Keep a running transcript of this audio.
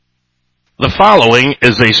The following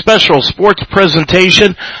is a special sports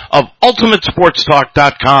presentation of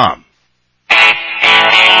UltimateSportsTalk.com.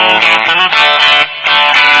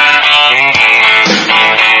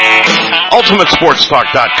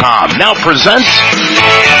 UltimateSportsTalk.com now presents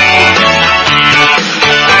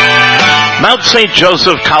Mount St.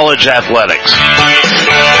 Joseph College Athletics.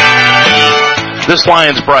 This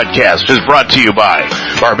Lions broadcast is brought to you by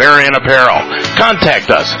Barbarian Apparel. Contact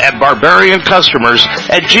us at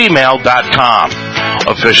barbariancustomers@gmail.com.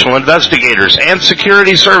 Official investigators and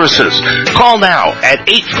security services. Call now at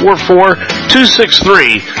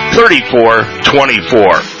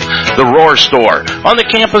 844-263-3424. The Roar Store on the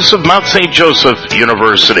campus of Mount St. Joseph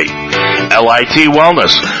University. LIT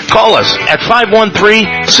Wellness. Call us at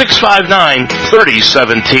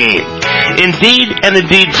 513-659-3017. Indeed and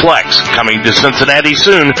Indeed Flex, coming to Cincinnati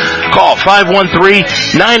soon. Call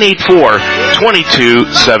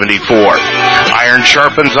 513-984-2274. Iron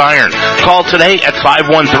sharpens iron. Call today at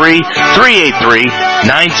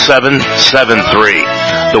 513-383-9773.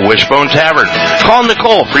 The Wishbone Tavern. Call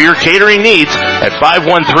Nicole for your catering needs at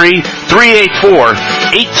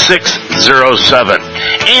 513-384-8607.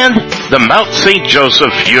 And the Mount St.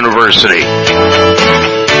 Joseph University.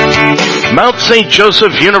 Mount St.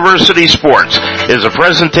 Joseph University Sports is a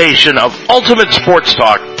presentation of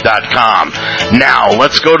UltimateSportsTalk.com. Now,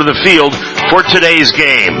 let's go to the field for today's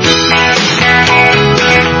game.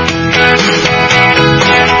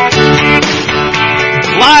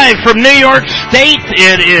 Live from New York State,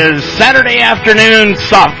 it is Saturday afternoon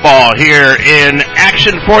softball here in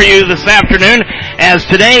action for you this afternoon, as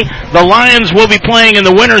today the Lions will be playing in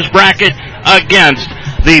the winner's bracket against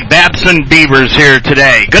the Babson Beavers here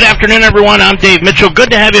today. Good afternoon, everyone. I'm Dave Mitchell.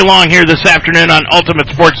 Good to have you along here this afternoon on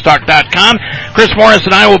UltimateSportsTalk.com. Chris Morris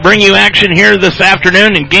and I will bring you action here this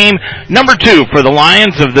afternoon in game number 2 for the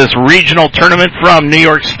Lions of this regional tournament from New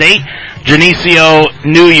York State, Geneseo,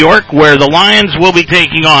 New York, where the Lions will be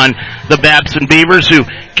taking on the Babson Beavers, who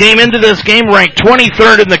came into this game ranked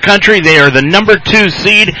 23rd in the country. They are the number 2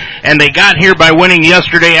 seed, and they got here by winning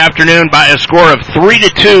yesterday afternoon by a score of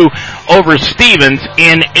 3-2 over Stevens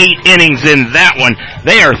in 8 innings in that one.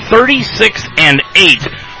 They are 36-8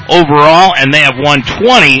 overall, and they have won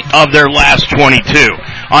 20 of their last 22.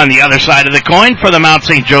 On the other side of the coin, for the Mount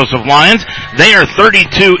St. Joseph Lions, they are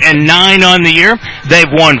 32-9 on the year.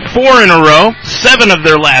 They've won 4 in a row. 7 of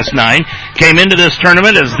their last 9 came into this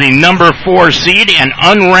tournament as the number 4 seed and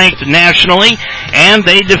unranked nationally, and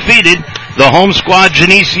they defeated the home squad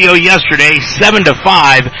Geneseo yesterday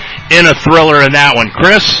 7-5 in a thriller in that one.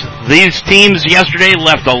 Chris, these teams yesterday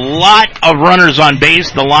left a lot of runners on base.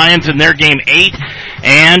 The Lions in their game 8,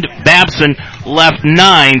 and Babson left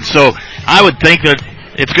 9. So I would think that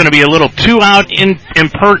it's going to be a little 2-out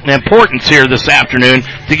importance here this afternoon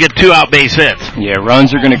to get 2-out base hits. Yeah,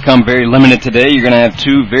 runs are going to come very limited today. You're going to have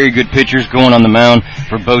 2 very good pitchers going on the mound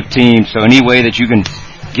for both teams. So any way that you can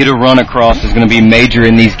get a run across is going to be major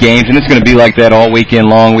in these games, and it's going to be like that all weekend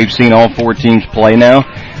long. We've seen all 4 teams play now.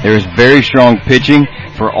 There is very strong pitching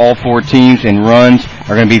for all 4 teams, and runs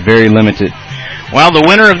are going to be very limited. Well, the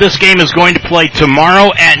winner of this game is going to play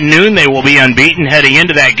tomorrow at noon. They will be unbeaten heading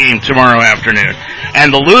into that game tomorrow afternoon.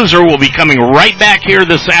 And the loser will be coming right back here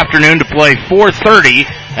this afternoon to play 4:30.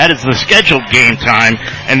 That is the scheduled game time,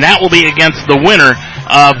 and that will be against the winner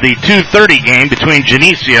of the 2:30 game between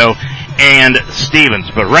Geneseo and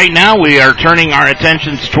Stevens. But right now we are turning our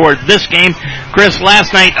attentions toward this game. Chris,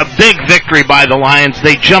 last night a big victory by the Lions.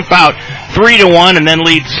 They jump out 3-1 and then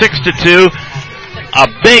lead 6-2. A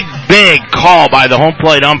big call by the home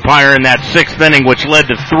plate umpire in that 6th inning, which led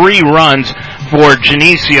to 3 runs for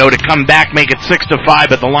Geneseo to come back, make it 6-5,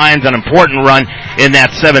 but the Lions an important run in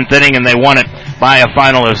that 7th inning, and they won it by a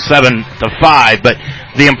final of 7-5. But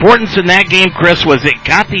the importance in that game, Chris, was it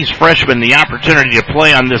got these freshmen the opportunity to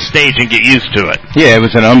play on this stage and get used to it. Yeah, it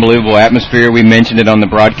was an unbelievable atmosphere. We mentioned it on the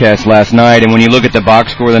broadcast last night, and when you look at the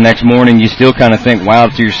box score the next morning, you still kind of think, wow,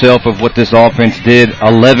 to yourself of what this offense did.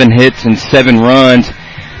 11 hits and 7 runs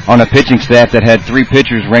on a pitching staff that had 3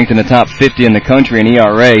 pitchers ranked in the top 50 in the country in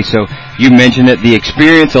ERA. So you mentioned it, the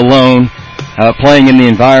experience alone, playing in the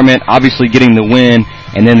environment, obviously getting the win,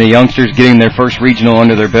 and then the youngsters getting their first regional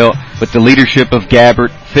under their belt. But the leadership of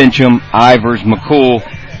Gabbert, Fincham, Ivers, McCool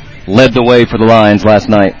led the way for the Lions last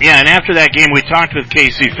night. Yeah, and after that game, we talked with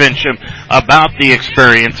Casey Fincham about the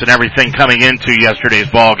experience and everything coming into yesterday's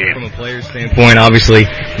ball game. From a player's standpoint, obviously,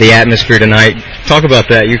 the atmosphere tonight. Talk about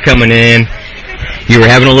that. You're coming in. You were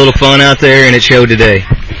having a little fun out there, and it showed today.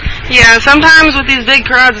 Yeah, sometimes with these big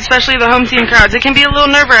crowds, especially the home team crowds, it can be a little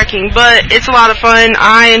nerve-wracking, but it's a lot of fun.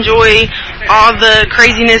 I enjoy all the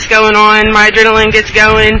craziness going on. My adrenaline gets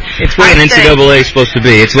going. It's what an NCAA is supposed to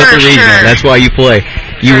be. It's what the regional. Sure. That's why you play.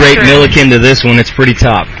 You rate Milliken to this one. It's pretty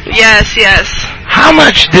top. Yes. How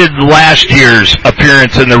much did last year's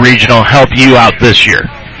appearance in the regional help you out this year?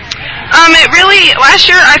 It really, last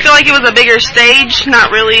year I feel like it was a bigger stage,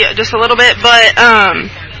 not really, just a little bit, but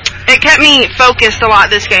it kept me focused a lot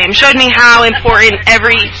this game. Showed me how important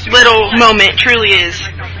every little moment truly is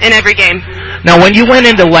in every game. Now, when you went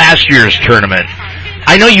into last year's tournament,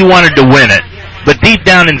 I know you wanted to win it, but deep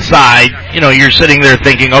down inside, you're sitting there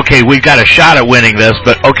thinking, okay, we've got a shot at winning this,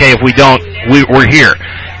 but okay, if we don't, we're here.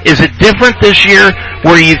 Is it different this year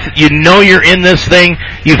where you know you're in this thing,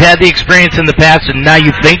 you've had the experience in the past, and now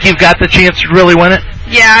you think you've got the chance to really win it?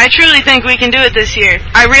 Yeah, I truly think we can do it this year.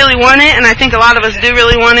 I really want it, and I think a lot of us do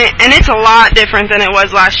really want it, and it's a lot different than it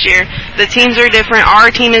was last year. The teams are different, our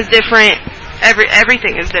team is different,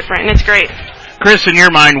 everything is different, and it's great. Chris, in your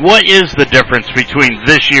mind, what is the difference between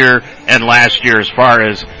this year and last year as far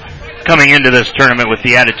as coming into this tournament with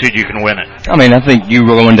the attitude you can win it? I mean, I think you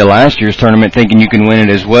were going to last year's tournament thinking you can win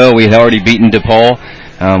it as well. We had already beaten DePaul.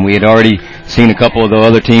 We had already seen a couple of the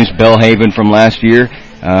other teams, Belhaven from last year.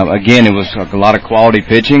 Again, it was a lot of quality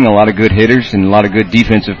pitching, a lot of good hitters, and a lot of good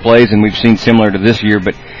defensive plays, and we've seen similar to this year.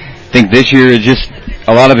 But I think this year is just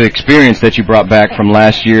a lot of experience that you brought back from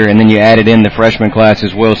last year, and then you added in the freshman class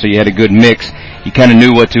as well, so you had a good mix. You kind of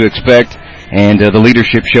knew what to expect. And the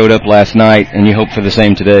leadership showed up last night, and you hope for the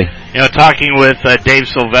same today. Talking with Dave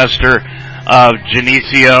Sylvester of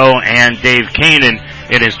Geneseo and Dave Kanan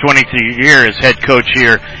in his 23 year as head coach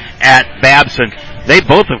here at Babson, they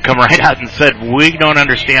both have come right out and said, we don't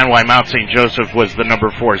understand why Mount St. Joseph was the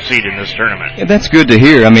number 4 seed in this tournament. Yeah, that's good to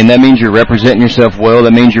hear. I mean, that means you're representing yourself well.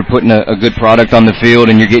 That means you're putting a good product on the field,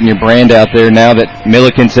 and you're getting your brand out there. Now that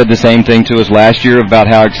Milliken said the same thing to us last year about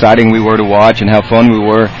how exciting we were to watch and how fun we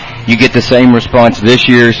were, you get the same response this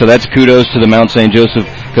year. So that's kudos to the Mount St. Joseph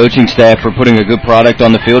coaching staff for putting a good product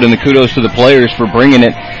on the field, and the kudos to the players for bringing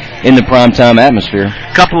it in the primetime atmosphere.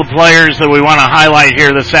 A couple of players that we want to highlight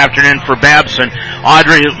here this afternoon for Babson.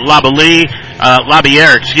 Audrey Labière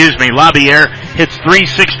hits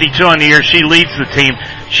 .362 on the year. She leads the team.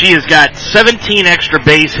 She has got 17 extra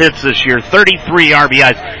base hits this year, 33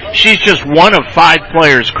 RBIs. She's just one of 5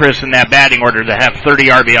 players, Chris, in that batting order to have 30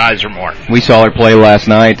 RBIs or more. We saw her play last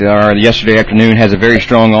night, or yesterday afternoon. Has a very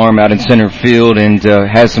strong arm out in center field and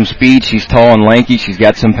has some speed. She's tall and lanky. She's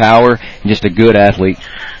got some power and just a good athlete.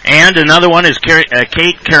 And another one is Kate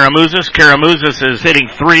Karamuzis. Karamuzis is hitting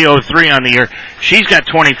 .303 on the year. She's got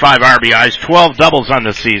 25 RBIs, 12 doubles on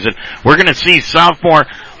the season. We're going to see sophomore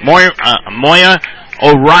Moya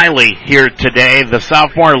O'Reilly here today, the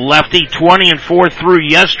sophomore lefty, 20-4 threw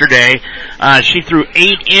yesterday. She threw 8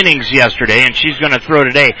 innings yesterday, and she's going to throw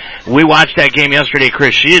today. We watched that game yesterday,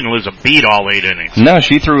 Chris. She didn't lose a beat all 8 innings. No,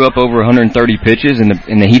 she threw up over 130 pitches in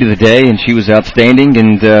the heat of the day, and she was outstanding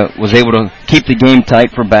and was able to keep the game tight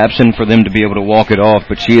for Babson for them to be able to walk it off.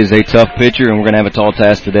 But she is a tough pitcher, and we're going to have a tall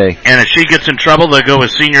task today. And if she gets in trouble, they'll go with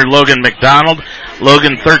senior Logan McDonald.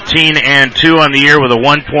 Logan 13-2 on the year with a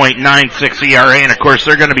 1.96 ERA, and of course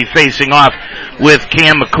they're going to be facing off with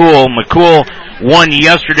Cam McCool. McCool won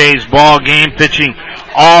yesterday's ball game, pitching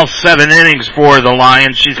all 7 innings for the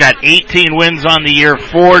Lions. She's got 18 wins on the year,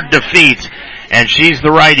 4 defeats, and she's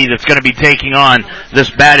the righty that's going to be taking on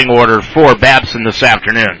this batting order for Babson this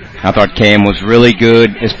afternoon. I thought Cam was really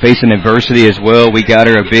good, is facing adversity as well. We got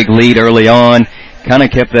her a big lead early on, kind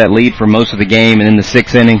of kept that lead for most of the game, and in the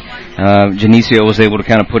 6th inning, Geneseo was able to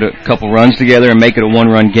kind of put a couple runs together and make it a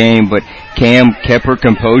 1-run game, but Cam kept her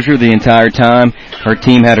composure the entire time. Her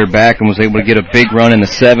team had her back and was able to get a big run in the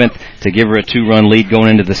 7th to give her a 2-run lead going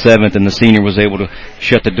into the 7th, and the senior was able to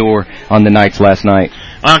shut the door on the Knights last night.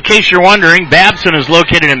 In case you're wondering, Babson is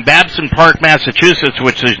located in Babson Park, Massachusetts,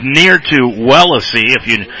 which is near to Wellesley, if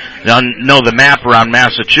you know the map around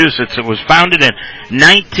Massachusetts. It was founded in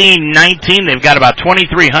 1919. They've got about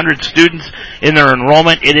 2,300 students in their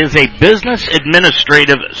enrollment. It is a business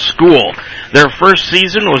administrative school. Their first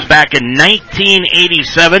season was back in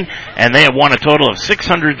 1987, and they have won a total of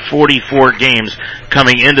 644 games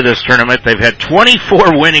coming into this tournament. They've had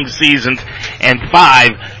 24 winning seasons and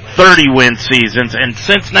 5 30-win seasons, and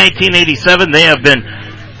since 1987, they have been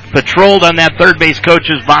patrolled on that third base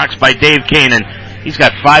coach's box by Dave Kanan. He's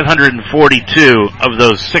got 542 of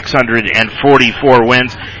those 644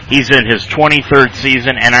 wins. He's in his 23rd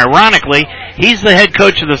season, and ironically, he's the head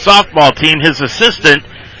coach of the softball team. His assistant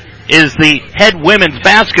is the head women's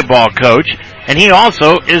basketball coach, and he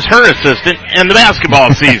also is her assistant in the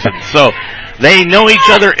basketball season. So they know each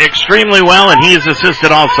other extremely well, and he is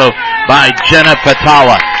assisted also by Jenna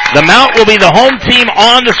Patala. The Mount will be the home team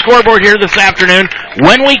on the scoreboard here this afternoon.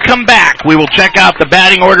 When we come back, we will check out the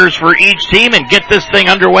batting orders for each team and get this thing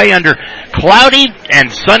underway under cloudy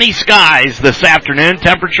and sunny skies this afternoon.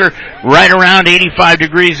 Temperature right around 85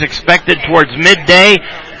 degrees expected towards midday,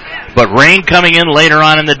 but rain coming in later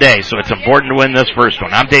on in the day, so it's important to win this first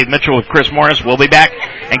one. I'm Dave Mitchell with Chris Morris. We'll be back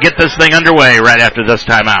and get this thing underway right after this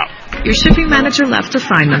timeout. Your shipping manager left to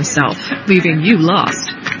find themselves, leaving you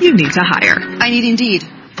lost. You need to hire. I need Indeed.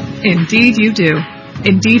 Indeed you do.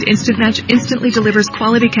 Indeed Instant Match instantly delivers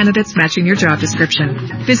quality candidates matching your job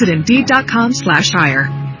description. Visit Indeed.com/hire.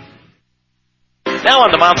 Now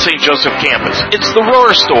on the Mount St. Joseph campus, it's the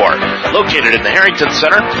Roar Store. Located in the Harrington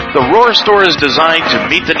Center, the Roar Store is designed to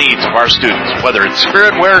meet the needs of our students, whether it's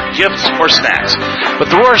spiritware, gifts, or snacks.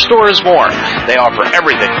 But the Roar Store is more. They offer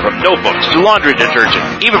everything from notebooks to laundry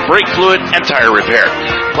detergent, even brake fluid and tire repair,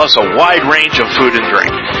 plus a wide range of food and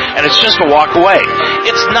drink. And it's just a walk away.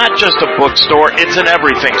 It's not just a bookstore, it's an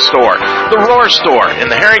everything store. The Roar Store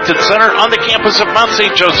in the Harrington Center on the campus of Mount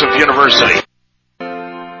St. Joseph University.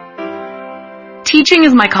 Teaching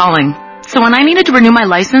is my calling. So when I needed to renew my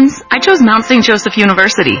license, I chose Mount St. Joseph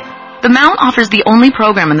University. The Mount offers the only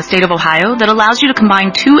program in the state of Ohio that allows you to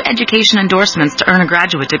combine 2 education endorsements to earn a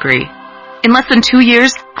graduate degree. In less than 2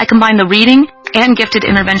 years, I combined the reading and gifted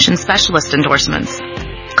intervention specialist endorsements.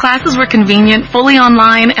 Classes were convenient, fully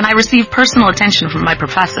online, and I received personal attention from my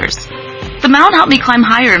professors. The Mount helped me climb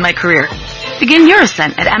higher in my career. Begin your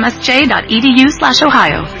ascent at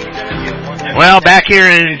msj.edu/Ohio. Well, back here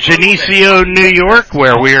in Geneseo, New York,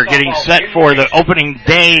 where we are getting set for the opening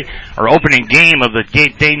day, or opening game of the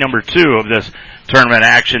day number 2 of this tournament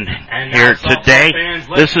action here today.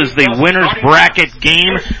 This is the winner's bracket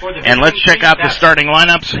game, and let's check out the starting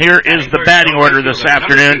lineups. Here is the batting order this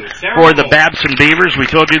afternoon for the Babson Beavers. We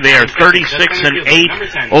told you they are 36-8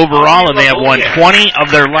 overall, and they have won 20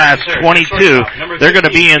 of their last 22. They're going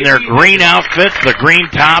to be in their green outfits, the green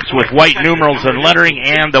tops with white numerals and lettering,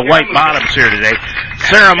 and the white bottoms here today.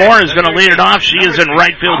 Sarah Moore is going to lead it off. She is in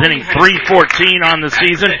right field, hitting .314 on the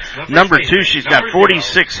season. Number 2, she's got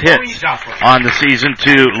 46 hits on the season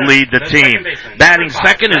to lead the team. Batting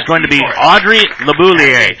second is going to be Audrey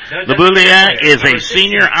LeBoulier. LeBoulier is a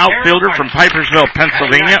senior outfielder from Pipersville,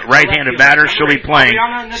 Pennsylvania, right-handed batter. She'll be playing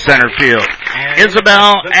center field.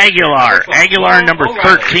 Isabel Aguilar. Aguilar, number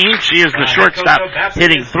 13. She is the shortstop,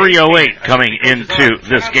 hitting .308 coming into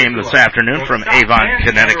this game this afternoon from Avon,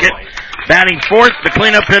 Connecticut. Batting fourth, the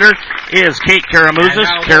cleanup hitter is Kate Karamuzis.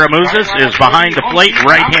 Karamuzis is behind the plate,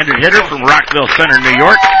 right-handed hitter from Rockville Center, New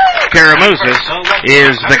York. Karamuzis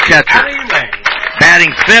is the catcher.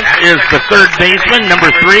 Batting fifth is the third baseman,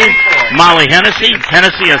 number 3, Molly Hennessy.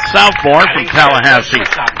 Hennessy is sophomore from Tallahassee,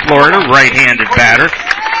 Florida, right-handed batter.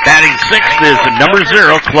 Batting sixth is the number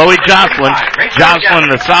 0, Chloe Jocelyn. Jocelyn,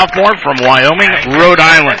 the sophomore from Wyoming, Rhode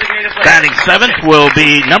Island. Batting seventh will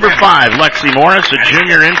be number 5, Lexi Morris, a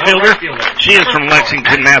junior infielder. She is from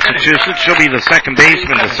Lexington, Massachusetts. She'll be the second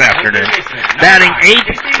baseman this afternoon. Batting eighth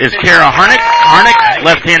is Kara Harnick. Harnick,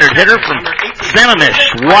 left-handed hitter from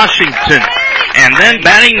Sammamish, Washington. And then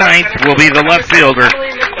batting ninth will be the left fielder,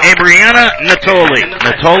 Abriana Natoli.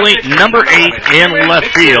 Natoli, number 8 in left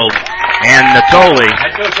field. And Natoli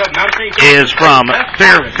is from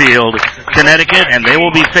Fairfield, Connecticut, and they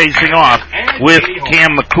will be facing off with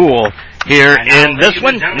Cam McCool here in this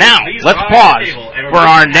one. Now, let's pause for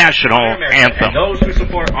our national anthem. And those who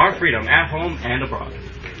support our freedom at home and abroad.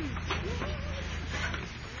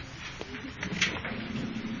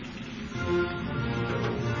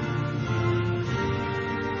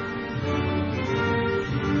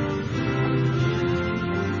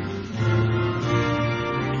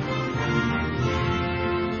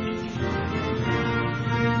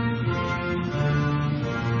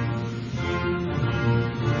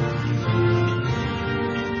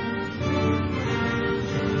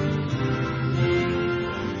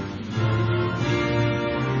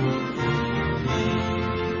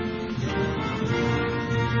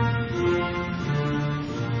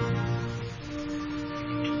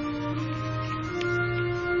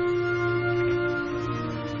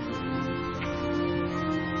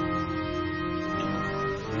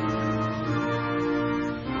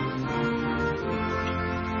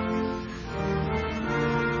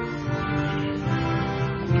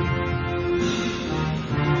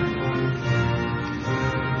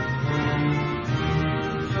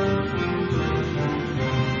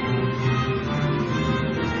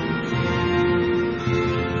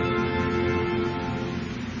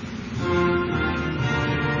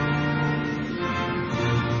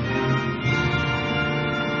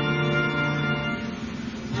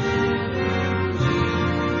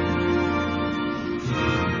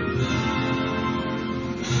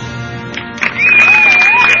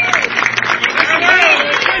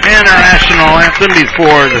 Babson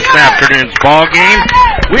before this afternoon's ball game.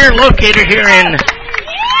 We're located here in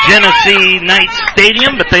Genesee Knight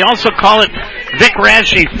Stadium, but they also call it Vic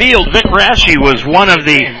Raschi Field. Vic Raschi was one of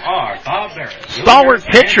the stalwart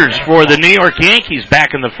pitchers for the New York Yankees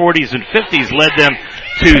back in the 40s and 50s, led them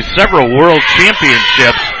to several world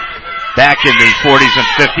championships back in the 40s and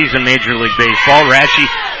 50s in Major League Baseball. Raschi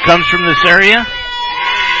comes from this area,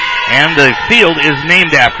 and the field is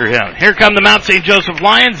named after him. Here come the Mount St. Joseph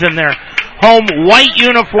Lions in their home white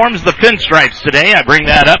uniforms, the pinstripes today. I bring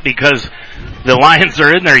that up because the Lions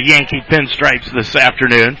are in their Yankee pinstripes this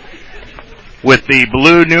afternoon with the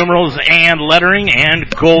blue numerals and lettering and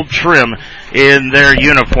gold trim in their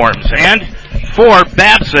uniforms. And for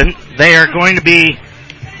Babson, they are going to be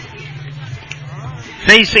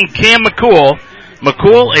facing Cam McCool.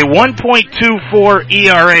 McCool, a 1.24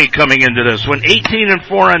 ERA coming into this one,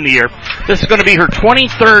 18-4 on the year. This is going to be her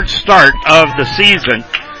 23rd start of the season.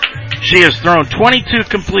 She has thrown 22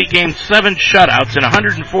 complete games, 7 shutouts, and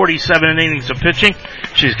 147 innings of pitching.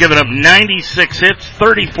 She's given up 96 hits,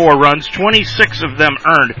 34 runs, 26 of them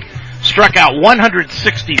earned. Struck out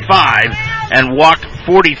 165 and walked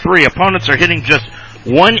 43. Opponents are hitting just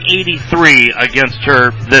 183 against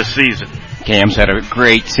her this season. Cam's had a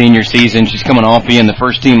great senior season. She's coming off being the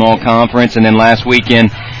first team all-conference, and then last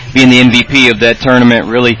weekend being the MVP of that tournament.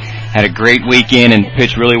 Really had a great weekend and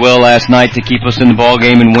pitched really well last night to keep us in the ball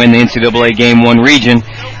game and win the NCAA Game 1 region.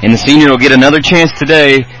 And the senior will get another chance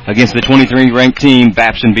today against the 23 ranked team,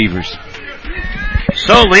 Babson Beavers.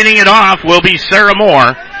 So leading it off will be Sarah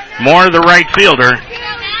Moore. Moore, the right fielder.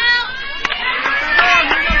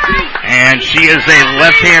 And she is a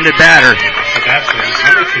left-handed batter.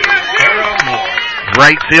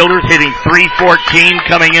 Right fielder hitting .314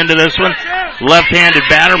 coming into this one. Left-handed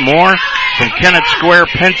batter, Moore from Kennett Square,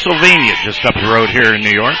 Pennsylvania, just up the road here in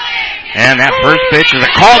New York. And that first pitch is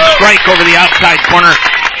a called strike over the outside corner.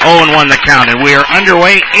 0-1 the count. And we are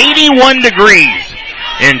underway. 81 degrees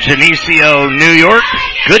in Geneseo, New York.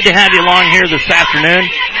 Good to have you along here this afternoon.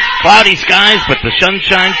 Cloudy skies, but the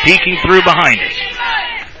sunshine peeking through behind us.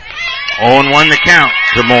 0-1 the count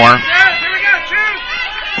to Moore.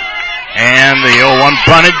 And the 0-1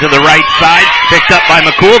 bunted to the right side, picked up by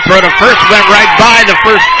McCool, throw to first, went right by the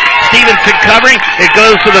first Stevenson covering. It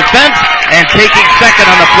goes to the fence, and taking second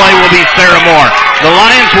on the play will be Sarah Moore. The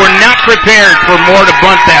Lions were not prepared for Moore to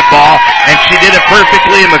bunt that ball, and she did it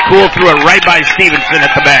perfectly, and McCool threw it right by Stevenson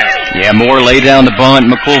at the bag. Yeah, Moore laid down the bunt,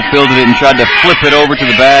 McCool fielded it and tried to flip it over to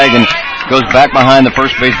the bag, and goes back behind the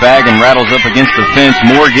first base bag and rattles up against the fence.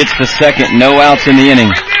 Moore gets the second, no outs in the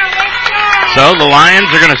inning. So the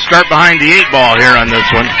Lions are going to start behind the 8 ball here on this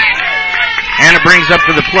one. And it brings up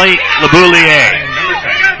to the plate LeBoulier.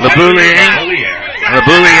 LeBoulier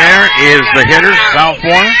is the hitter,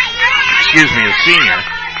 sophomore. A senior.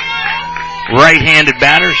 Right-handed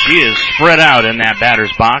batter. She is spread out in that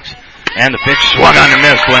batter's box. And the pitch swung on and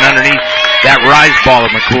missed. Went underneath that rise ball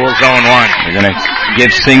of McCool's 0-1. They're going to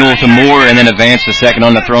give single to Moore and then advance to second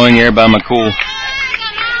on the throwing error by McCool.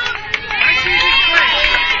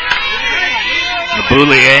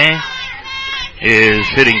 Boulier is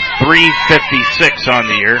hitting .356 on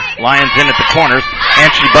the year. Lions in at the corners, and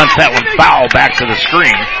she bunts that one foul back to the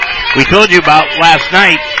screen. We told you about last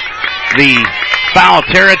night the foul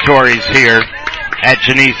territories here at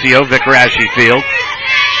Geneseo, Vic Raschi Field.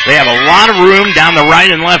 They have a lot of room down the right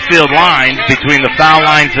and left field lines between the foul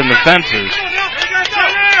lines and the fences.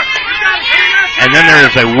 And then there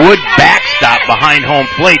is a wood backstop behind home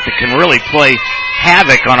plate that can really play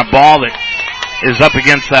havoc on a ball that is up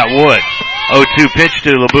against that wood. 0-2 pitch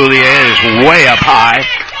to LeBoulier is way up high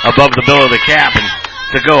above the bill of the cap, and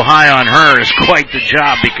to go high on her is quite the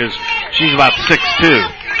job because she's about 6'2".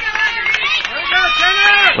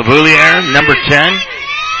 LeBoulier, number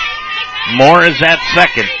 10. Moore is at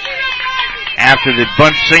second after the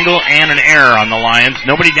bunt single and an error on the Lions.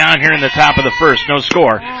 Nobody down here in the top of the first, no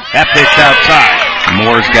score. That pitch outside.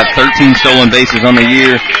 Moore's got 13 stolen bases on the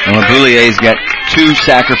year, and LeBoulier's got 2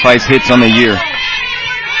 sacrifice hits on the year.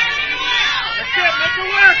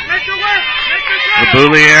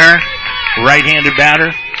 LeBoulier, right-handed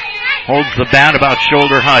batter, holds the bat about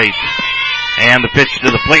shoulder height. And the pitch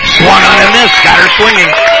to the plate, swung on and missed, got her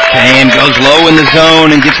swinging. Cam goes low in the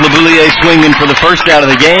zone and gets LeBoulier swinging for the first out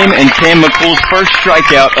of the game, and Cam McCool's first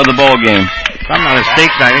strikeout of the ball game. If I'm not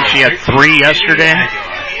mistaken, I think she had 3 yesterday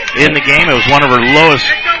in the game. It was one of her lowest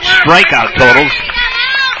strikeout totals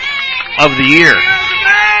of the year.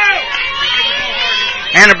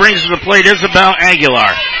 And it brings to the plate Isabel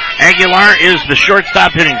Aguilar. Aguilar is the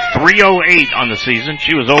shortstop, hitting .308 on the season.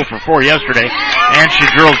 She was 0 for 4 yesterday, and she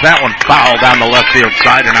drills that one foul down the left field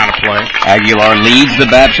side and out of play. Aguilar leads the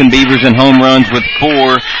Babson Beavers in home runs with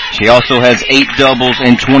 4. She also has 8 doubles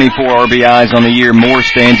and 24 RBIs on the year. Moore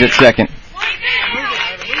stands at second.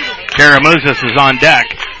 Karamuzis is on deck.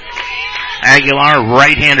 Aguilar,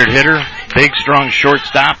 right-handed hitter, big, strong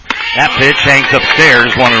shortstop. That pitch hangs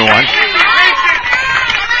upstairs, 1-1.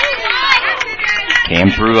 Cam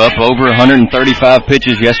threw up over 135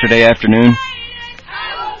 pitches yesterday afternoon.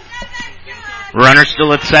 Runner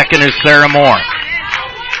still at second is Sarah Moore.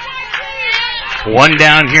 1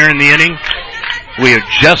 down here in the inning. We have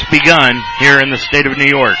just begun here in the state of New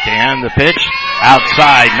York. And the pitch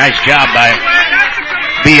outside. Nice job by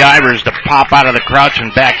B. Ivers to pop out of the crouch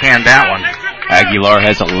and backhand that one. Aguilar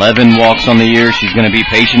has 11 walks on the year. She's going to be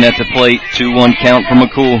patient at the plate. 2-1 count for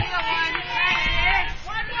McCool.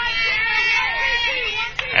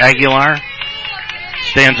 Aguilar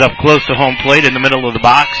stands up close to home plate in the middle of the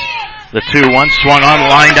box. The 2-1 swung on,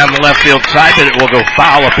 line down the left field side, but it will go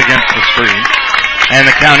foul up against the screen. And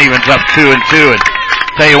the count evens up 2-2. And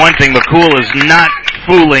tell you one thing, McCool is not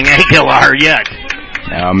fooling Aguilar yet.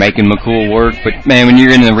 Now making McCool work, but man, when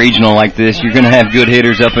you're in the regional like this, you're going to have good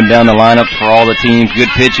hitters up and down the lineups for all the teams, good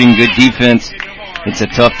pitching, good defense. It's a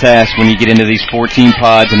tough task when you get into these 14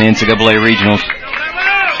 pods in the NCAA regionals.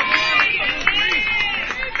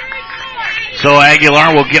 So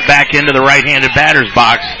Aguilar will get back into the right-handed batter's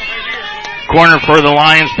box. Corner for the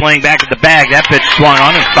Lions, playing back at the bag. That pitch swung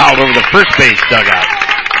on and fouled over the first base dugout.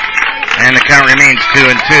 And the count remains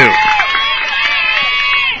 2-2.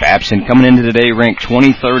 Babson coming into today ranked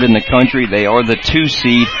 23rd in the country. They are the 2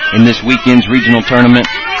 seed in this weekend's regional tournament.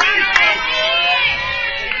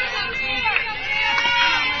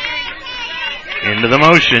 Into the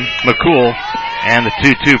motion, McCool. And the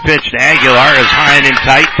 2-2 pitch to Aguilar is high and in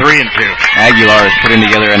tight, 3-2. Aguilar is putting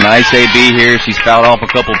together a nice AB here. She's fouled off a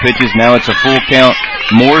couple pitches. Now it's a full count.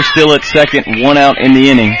 Moore still at second, 1 out in the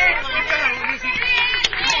inning.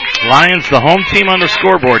 Lions, the home team on the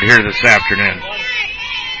scoreboard here this afternoon.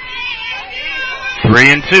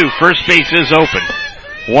 3-2. First base is open.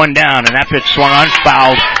 1 down, and that pitch swung on,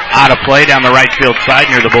 fouled out of play down the right field side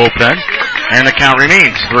near the bullpen. And the count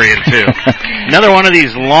remains 3-2. Another one of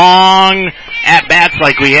these long at-bats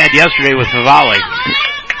like we had yesterday with Favale.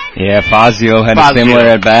 Yeah, Fazio had a similar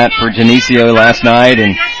at-bat for Geneseo last night,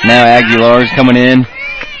 and now Aguilar's coming in,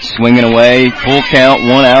 swinging away, full count,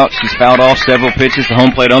 1 out. She's fouled off several pitches. The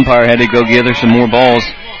home plate umpire had to go give her some more balls.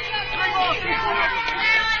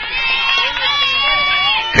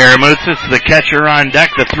 Karamuzis, the catcher on deck.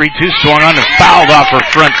 The 3-2 swung on and fouled off her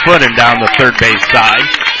front foot and down the third base side.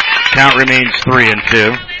 Count remains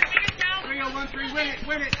 3-2.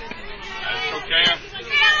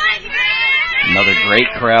 Another great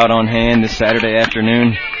crowd on hand this Saturday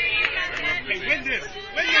afternoon.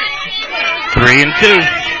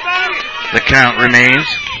 3-2. The count remains.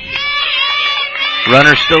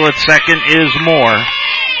 Runner still at second is Moore.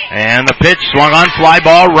 And the pitch swung on, fly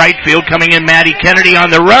ball, right field, coming in Maddie Kennedy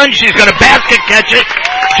on the run. She's going to basket catch it.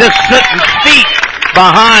 Just sitting feet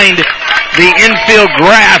behind the infield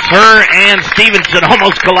grass. Her and Stevenson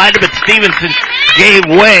almost collided, but Stevenson gave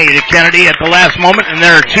way to Kennedy at the last moment, and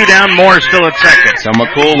there are 2 down. Moore still at second. So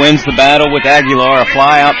McCool wins the battle with Aguilar. A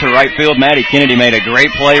fly out to right field. Maddie Kennedy made a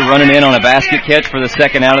great play running in on a basket catch for the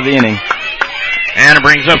second out of the inning. And it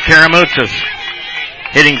brings up Karamuzis,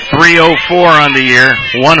 hitting .304 on the year.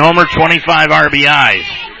 1 homer, 25 RBIs.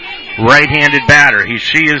 Right-handed batter.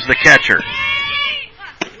 She is the catcher.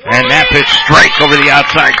 And that pitch strike over the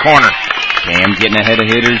outside corner. Cam getting ahead of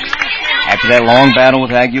hitters after that long battle with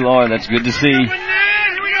Aguilar. That's good to see.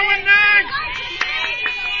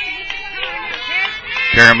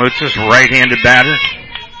 Karamuzis, right-handed batter.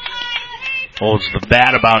 Holds the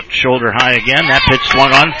bat about shoulder high again. That pitch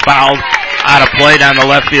swung on, fouled out of play down the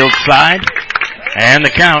left field side. And the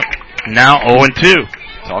count now 0-2.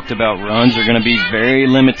 Talked about runs are going to be very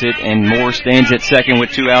limited, and Moore stands at second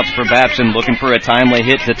with 2 outs for Babson, looking for a timely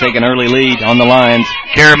hit to take an early lead on the Lions.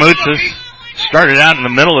 Karamuzis started out in the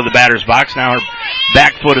middle of the batter's box. Now her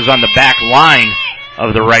back foot is on the back line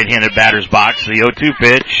of the right-handed batter's box. The 0-2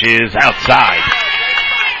 pitch is outside.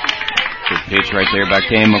 Good pitch right there by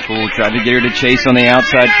Cam McCool. Tried to get her to chase on the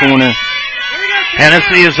outside corner.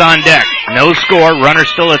 Hennessy is on deck. No score. Runner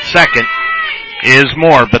still at second is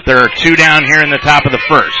Moore, but there are 2 down here in the top of the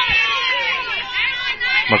first.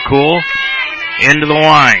 McCool into the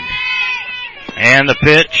line. And the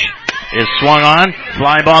pitch is swung on.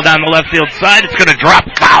 Fly ball down the left field side. It's going to drop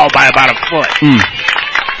foul by about a foot.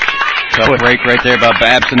 Tough break right there by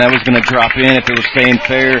Babson. That was going to drop in if it was staying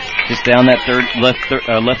fair. Just down that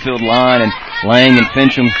left field line, and Lang and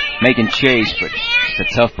Fincham making chase. But it's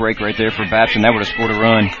a tough break right there for Babson. That would have scored a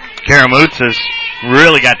run. Karamutzis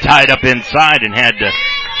really got tied up inside and had to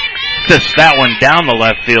fist that one down the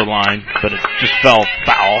left field line, but it just fell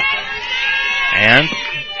foul. And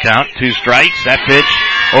count 2 strikes. That pitch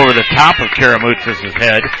over the top of Karamutzis'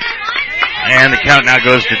 head. And the count now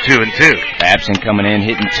goes to 2-2. Babson coming in,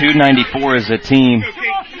 hitting .294 as a team,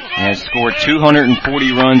 and has scored 240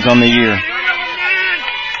 runs on the year.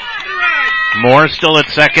 Moore still at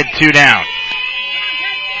second, 2 down.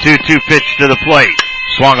 2-2 pitch to the plate.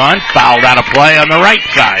 Swung on, fouled out of play on the right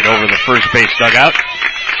side over the first base dugout.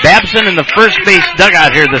 Babson in the first base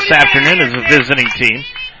dugout here this afternoon is a visiting team.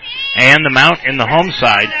 And the Mount in the home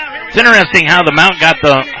side. It's interesting how the Mount got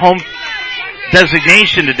the home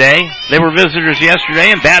designation today. They were visitors yesterday,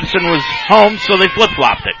 and Babson was home, so they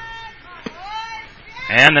flip-flopped it.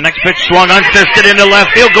 And the next pitch swung unfisted into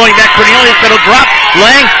left field. Going back, Cornelius, it'll drop.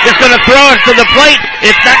 Lang is going to throw it to the plate.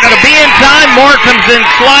 It's not going to be in time. Moore comes in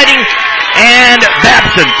sliding, and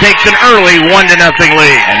Babson takes an early 1-0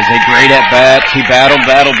 lead. That is a great at-bat. She battled,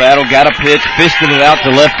 got a pitch, fisted it out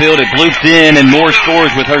to left field. It blooped in, and Moore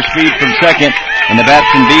scores with her speed from second. And the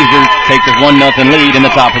Babson Beavers take the 1-0 lead in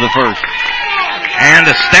the top of the first. And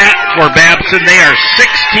a stat for Babson, they are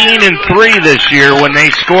 16-3 this year when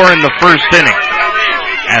they score in the first inning.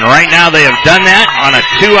 And right now they have done that on a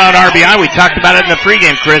 2-out RBI. We talked about it in the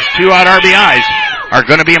pregame, Chris. 2-out RBIs are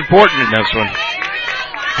going to be important in this one.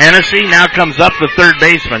 Hennessy now comes up, the third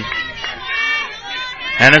baseman.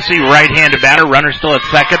 Hennessy, right-handed batter, runner still at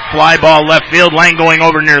second. Fly ball left field, Lang going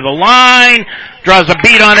over near the line, draws a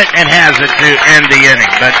beat on it and has it to end the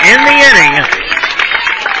inning. But in the inning,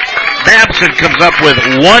 Babson comes up with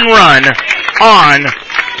 1 run on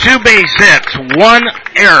 2 base hits, 1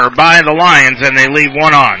 error by the Lions, and they leave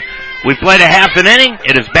 1 on. We played a half an inning.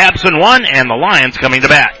 It is Babson 1 and the Lions coming to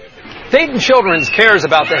bat. Dayton Children's cares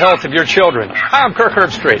about the health of your children. Hi, I'm Kirk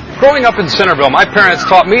Herbstreit. Growing up in Centerville, my parents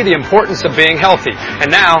taught me the importance of being healthy,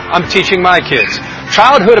 and now I'm teaching my kids.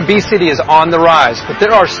 Childhood obesity is on the rise, but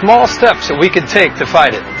there are small steps that we can take to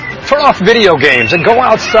fight it. Turn off video games and go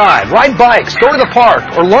outside, ride bikes, go to the park,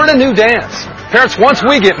 or learn a new dance. Parents, once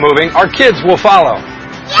we get moving, our kids will follow.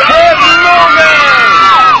 Get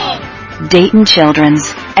moving! Dayton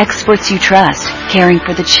Children's, experts you trust, caring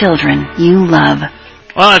for the children you love.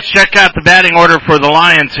 Well, let's check out the batting order for the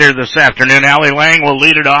Lions here this afternoon. Allie Lang will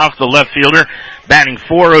lead it off, the left fielder, batting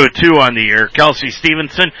 .402 on the year. Kelsey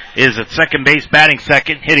Stevenson is at second base, batting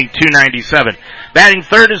second, hitting .297. Batting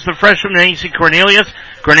third is the freshman Macy Cornelius.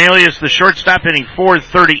 Cornelius, the shortstop, hitting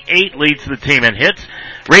 .438, leads the team in hits.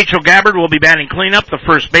 Rachel Gabbard will be batting cleanup, the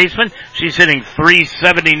first baseman. She's hitting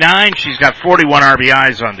 .379. She's got 41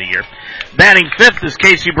 RBIs on the year. Batting fifth is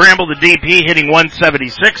Casey Bramble, the DP, hitting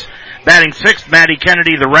 .176. Batting sixth, Maddie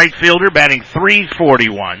Kennedy, the right fielder, batting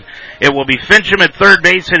 .341. It will be Fincham at third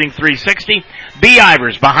base, hitting .360. B.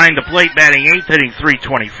 Ivers behind the plate, batting eighth, hitting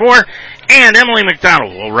 .324. And Emily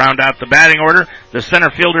McDonald will round out the batting order, the center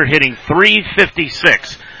fielder, hitting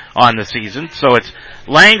 .356 on the season. So it's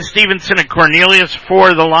Lang, Stevenson, and Cornelius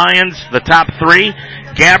for the Lions, the top 3.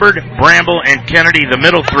 Gabbard, Bramble, and Kennedy, the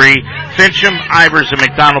middle 3. Fincham, Ivers, and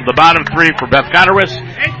McDonald, the bottom 3 for Beth Gotterwitz.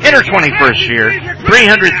 In her 21st year,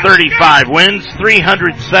 335 wins,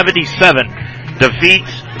 377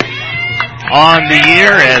 defeats on the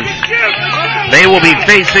year, as they will be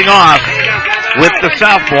facing off with the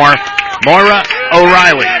sophomore, Moira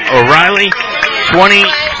O'Reilly. O'Reilly,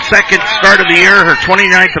 22nd start of the year, her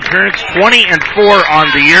 29th appearance, 20-4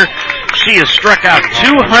 on the year. She has struck out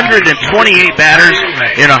 228 batters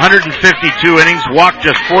in 152 innings, walked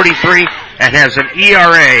just 43, and has an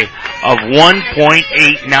ERA of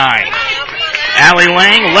 1.89. Allie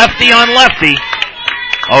Lang, lefty on lefty.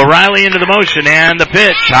 O'Reilly into the motion, and the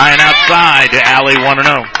pitch, high and outside to Allie,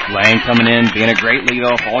 1-0. Lang coming in, being a great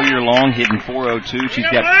leadoff all year long, hitting .402. She's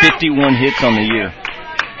got 51 hits on the year.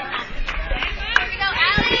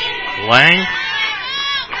 Lang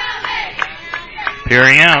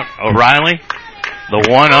peering out. O'Reilly, the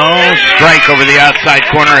 1-0 strike over the outside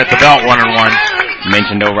corner at the belt, 1-1.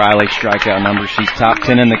 Mentioned O'Reilly's strikeout number. She's top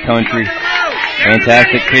 10 in the country.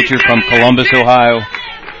 Fantastic pitcher from Columbus, Ohio.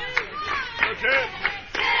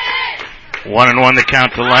 1-1 the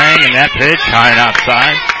count to Lang, and that pitch high and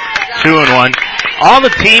outside. 2-1. All the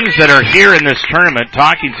teams that are here in this tournament,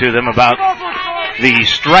 talking to them about the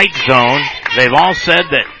strike zone, they've all said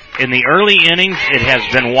that in the early innings it has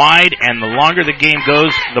been wide, and the longer the game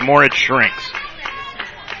goes, the more it shrinks.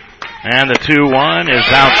 And the 2-1 is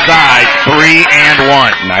outside,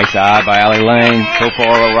 3-1. Nice eye by Allie Lang. So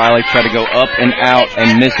far, O'Reilly tried to go up and out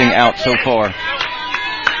and missing out so far.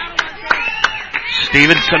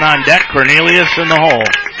 Stevenson on deck, Cornelius in the hole.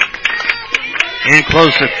 In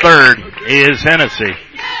close at third is Hennessy.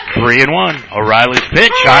 3-1. O'Reilly's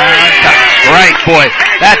pitch. Strike, boy.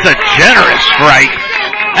 That's a generous strike.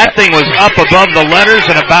 That thing was up above the letters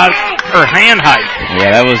and about her hand height.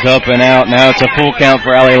 Yeah, that was up and out. Now it's a full count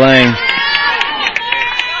for Allie Lang.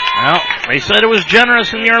 Well, they said it was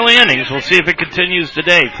generous in the early innings. We'll see if it continues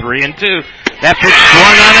today. 3-2. That pitch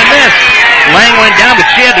swung on and missed. Lang went down, but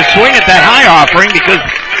she had to swing at that high offering because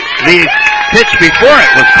the pitch before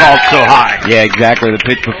it was called so high. Yeah, exactly. The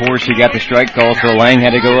pitch before she got the strike call, so Lang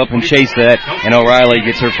had to go up and chase that, and O'Reilly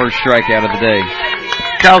gets her first strikeout of the day.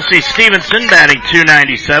 Kelsey Stevenson, batting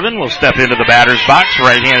 .297, will step into the batter's box,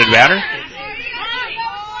 right-handed batter.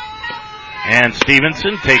 And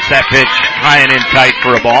Stevenson takes that pitch high and in tight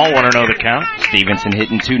for a ball. 1-0 the count. Stevenson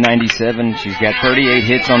hitting .297. She's got 38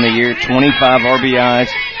 hits on the year, 25 RBIs.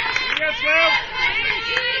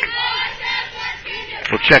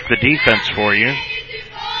 We'll check the defense for you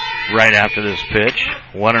right after this pitch.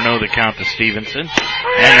 1-0 the count to Stevenson.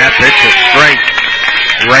 And that pitch is straight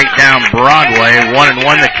right down Broadway.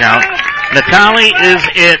 1-1 the count. Natali is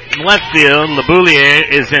at left field. LeBoulier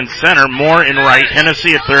is in center. Moore in right.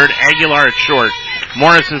 Hennessy at third. Aguilar at short.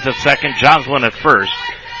 Morris is at second. Jocelyn at first.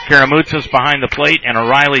 Karamutzis behind the plate, and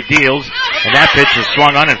O'Reilly deals. And that pitch is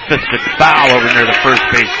swung on and fisted foul over near the first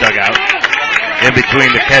base dugout. In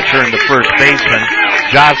between the catcher and the first baseman.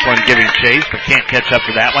 Jocelyn giving chase, but can't catch up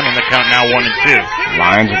to that one, and the count now 1-2.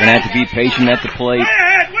 Lions are going to have to be patient at the plate.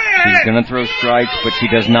 She's going to throw strikes, but she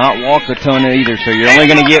does not walk a ton either, so you're only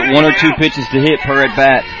going to get 1 or 2 pitches to hit per at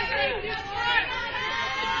bat.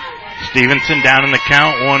 Stevenson down in the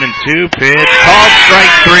count, 1-2. Pitch called,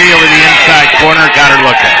 strike 3 over the inside corner, got her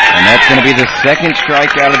looking. And that's going to be the second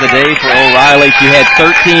strikeout of the day for O'Reilly. She had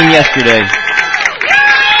 13 yesterday.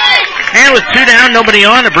 And with 2 down, nobody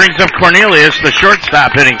on, it brings up Cornelius, the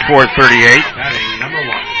shortstop, hitting .438. Batting number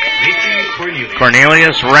 1, Macy Cornelius.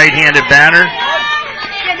 Cornelius, right-handed batter.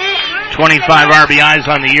 25 RBIs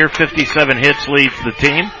on the year, 57 hits, leads the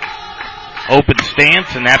team. Open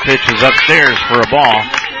stance, and that pitch is upstairs for a ball.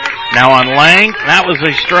 Now on Lang, that was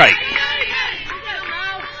a strike.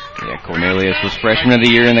 Yeah, Cornelius was freshman of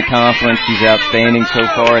the year in the conference. She's outstanding so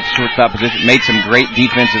far at the shortstop position. Made some great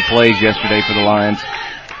defensive plays yesterday for the Lions.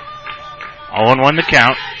 0-1 the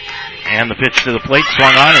count. And the pitch to the plate,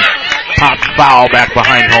 swung on and popped foul back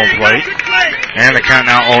behind home plate. And the count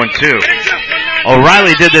now 0-2.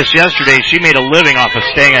 O'Reilly did this yesterday. She made a living off of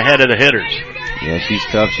staying ahead of the hitters. Yeah, she's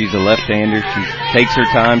tough. She's a left-hander. She takes her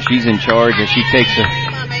time. She's in charge as she takes a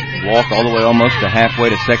walk all the way almost to halfway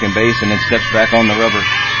to second base and then steps back on the rubber.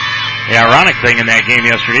 The ironic thing in that game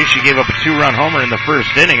yesterday, she gave up a 2-run homer in the first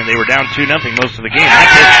inning, and they were down 2-0 most of the game. That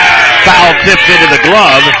pitch foul tipped into the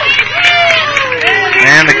glove,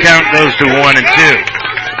 and the count goes to 1-2.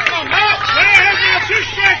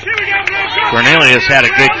 Cornelius had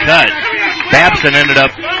a good cut. Babson ended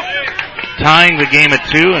up tying the game at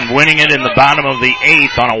 2 and winning it in the bottom of the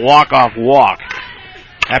 8th on a walk-off walk.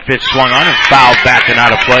 That pitch swung on and fouled back and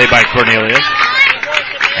out of play by Cornelius.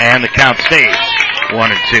 And the count stays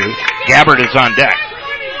 1-2. Gabbard is on deck.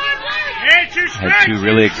 Had 2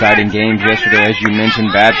 really exciting games yesterday. As you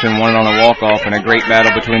mentioned, Babson won it on a walk-off and a great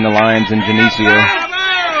battle between the Lions and Geneseo.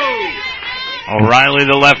 O'Reilly,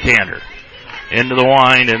 the left-hander. Into the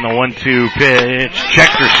wind and the 1-2 pitch.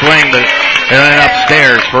 Checked her swing, but and then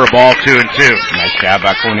upstairs for a ball 2-2. Nice job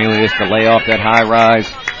by Cornelius to lay off that high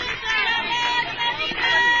rise.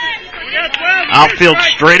 Outfield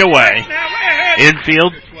straight away.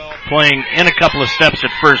 Infield playing in a couple of steps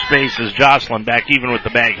at first base is Jocelyn, back even with the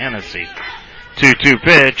bag Hennessy. 2-2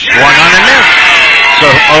 pitch. Swung on and missed. So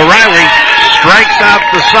O'Reilly strikes out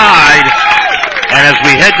the side. And as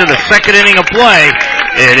we head to the second inning of play,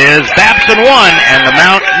 it is Babson 1 and the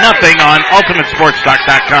Mount nothing on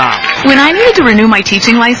UltimateSportsTalk.com. When I needed to renew my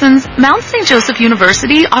teaching license, Mount St. Joseph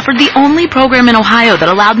University offered the only program in Ohio that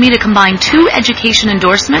allowed me to combine 2 education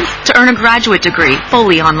endorsements to earn a graduate degree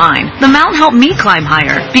fully online. The Mount helped me climb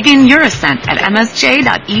higher. Begin your ascent at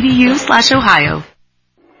msj.edu/Ohio.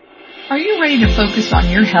 Are you ready to focus on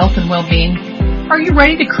your health and well-being? Are you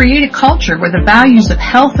ready to create a culture where the values of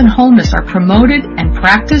health and wholeness are promoted and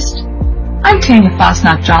practiced? I'm Tanya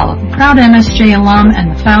Fosnack-Jolliffe, a proud MSJ alum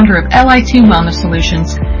and the founder of LI2 Wellness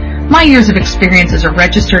Solutions. My years of experience as a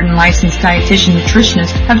registered and licensed dietitian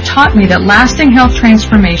nutritionist have taught me that lasting health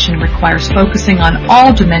transformation requires focusing on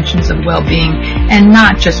all dimensions of well-being and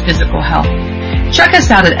not just physical health. Check us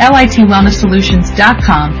out at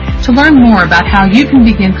litwellnesssolutions.com to learn more about how you can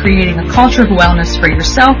begin creating a culture of wellness for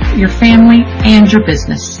yourself, your family, and your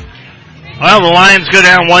business. Well, the Lions go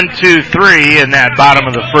down 1-2-3 in that bottom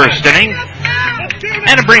of the first inning.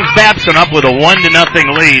 And it brings Babson up with a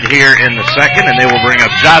 1-0 lead here in the second, and they will bring up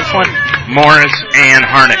Jocelyn, Morris, and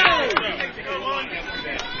Harnick.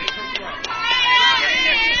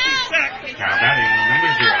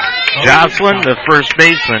 Jocelyn, the first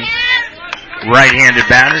baseman, right-handed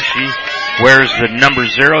batter. She wears the number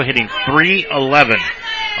 0, hitting .311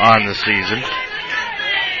 on the season.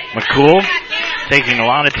 McCool taking a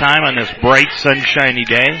lot of time on this bright, sunshiny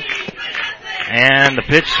day. And the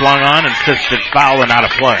pitch swung on and fisted foul and out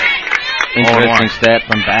of play. Interesting stat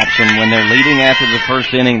from Babson. When they're leading after the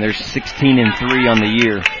first inning, they're 16-3 on the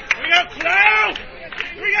year.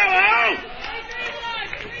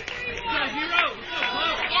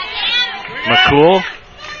 McCool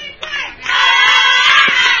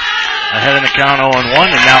ahead in the count 0-1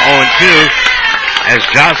 and now 0-2 as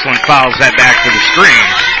Jocelyn fouls that back to the screen.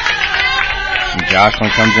 And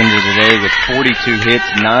Jocelyn comes into the day with 42 hits,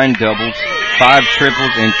 9 doubles, 5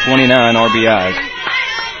 triples, and 29 RBIs.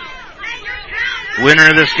 Winner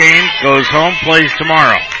of this game goes home, plays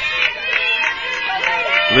tomorrow.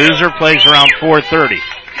 Loser plays around 4:30.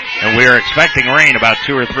 And we are expecting rain about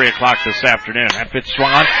 2 or 3 o'clock this afternoon. That pitch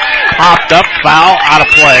swung on, popped up, foul, out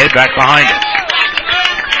of play, back behind us.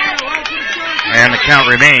 And the count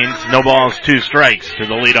remains, no balls, 2 strikes to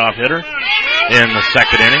the leadoff hitter in the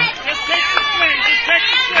second inning.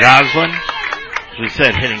 Jocelyn, as we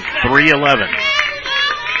said, hitting .311.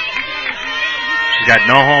 She's got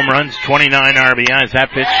no home runs, 29 RBIs. That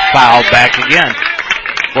pitch fouled back again.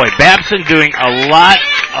 Boy, Babson doing a lot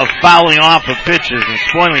of fouling off of pitches and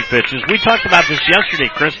spoiling pitches. We talked about this yesterday,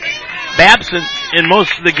 Chris. Babson, in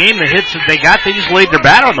most of the game, the hits that they got, they just laid their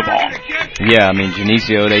bat on the ball. Yeah, I mean,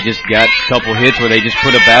 Geneseo, they just got a couple hits where they just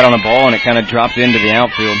put a bat on the ball and it kind of dropped into the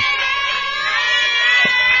outfield.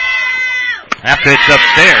 That pitch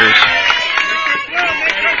upstairs.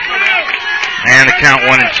 And the count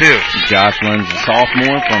 1-2. Jocelyn's a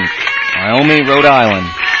sophomore from Wyoming, Rhode Island.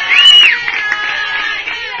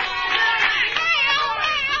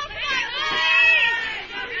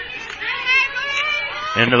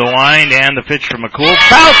 Into the wind and the pitch from McCool.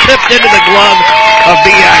 Foul tipped into the glove of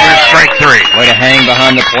B. Ivers, strike 3. Way to hang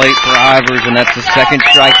behind the plate for Ivers, and that's the second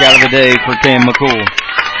strikeout of the day for Cam McCool.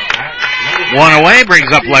 One away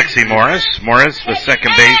brings up Lexi Morris. Morris, the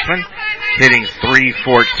second baseman, hitting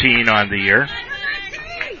 .314 on the year.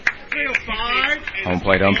 Home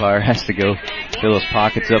plate umpire has to go fill his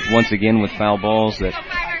pockets up once again with foul balls that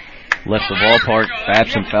left the ballpark.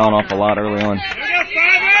 Babson fouling off a lot early on.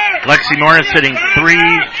 Lexi Morris hitting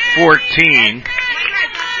 .314.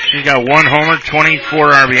 She's got 1 homer,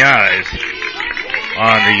 24 RBIs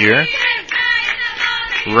on the year.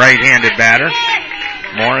 Right-handed batter.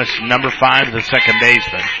 Morris, number 5, the second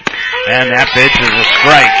baseman. And that pitch is a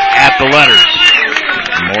strike at the letters.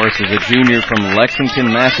 Morris is a junior from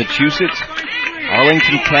Lexington, Massachusetts,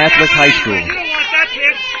 Arlington Catholic High School.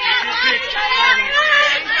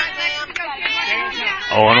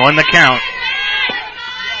 0-1 the count.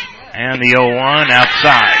 And the 0-1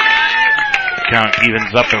 outside. The count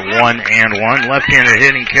evens up at 1-1. Left-hander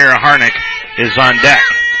hitting Kara Harnick is on deck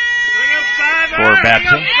for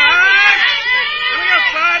Babson.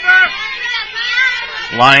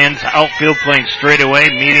 Lions outfield playing straight away,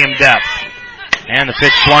 medium depth. And the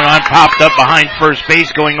pitch swung on, popped up behind first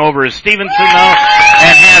base, going over is Stevenson though,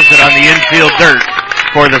 and has it on the infield dirt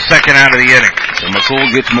for the second out of the inning. So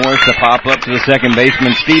McCool gets Morris to pop up to the second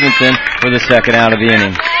baseman, Stevenson, for the second out of the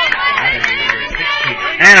inning.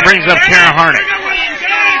 And it brings up Kara Harnick.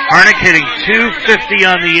 Harnick hitting .250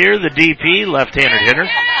 on the year, the DP, left-handed hitter.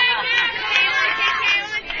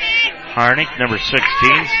 Harnick, number 16,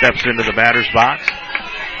 steps into the batter's box.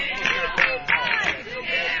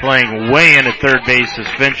 Playing way in at third base is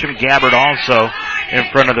Fincham. Gabbard also in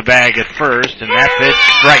front of the bag at first, and that pitch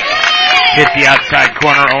strike hit the outside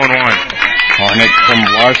corner, 0-1. Harnick from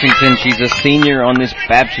Washington. She's a senior on this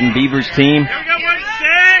Babson Beavers team.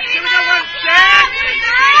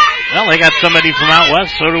 Well, they got somebody from out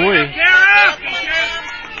west, so do we.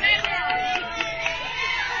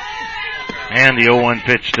 And the 0-1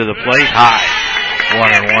 pitch to the plate, high,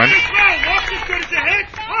 1-1.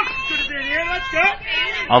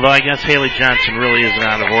 Although I guess Haley Johnson really isn't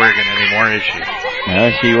out of Oregon anymore, is she?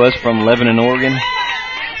 No, she was from Lebanon, Oregon.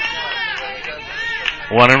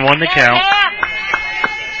 1-1 the count.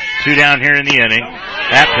 2 down here in the inning.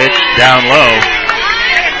 That pitch down low.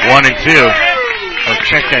 1-2. Or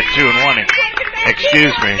check that 2-1.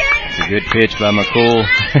 Excuse me. It's a good pitch by McCool.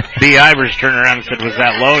 B. Ivers turned around and said, was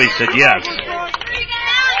that low? He said, yes.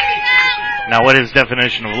 Now, what his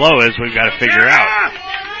definition of low is, we've got to figure out.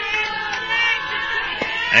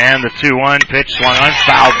 And the 2-1 pitch swung on,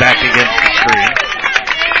 fouled back against the screen.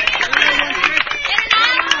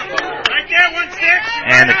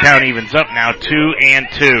 And the count evens up now,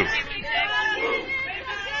 2-2.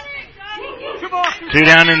 2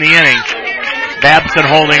 down in the inning. Babson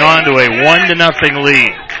holding on to a 1-0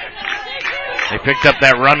 lead. They picked up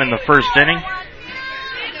that run in the first inning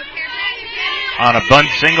on a bunt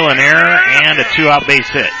single, an error, and a 2-out base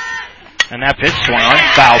hit. And that pitch swung on,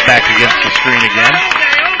 fouled back against the screen again.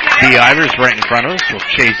 B. Ivers right in front of us will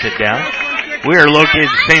chase it down. We are located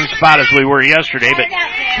the same spot as we were yesterday, but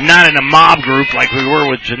not in a mob group like we were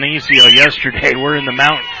with Geneseo yesterday. We're in the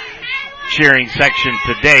mountain cheering section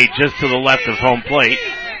today, just to the left of home plate.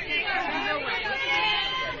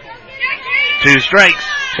 2 strikes,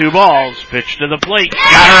 2 balls, pitch to the plate.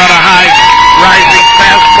 Got her on a high rising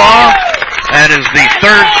fastball. That is the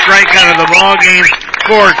 3rd strikeout of the ball game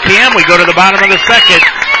for Cam. We go to the bottom of the second.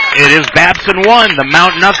 It is Babson 1, the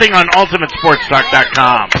Mount Nothing on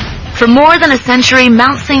UltimateSportsTalk.com. For more than a century,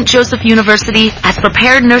 Mount St. Joseph University has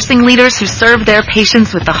prepared nursing leaders who serve their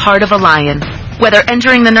patients with the heart of a lion. Whether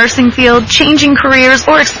entering the nursing field, changing careers,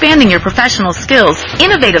 or expanding your professional skills,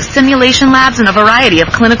 innovative simulation labs and a variety of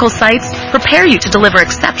clinical sites prepare you to deliver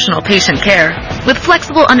exceptional patient care. With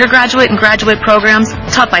flexible undergraduate and graduate programs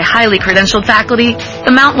taught by highly credentialed faculty,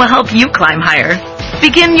 the Mount will help you climb higher.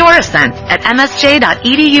 Begin your ascent at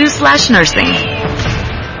msj.edu/nursing.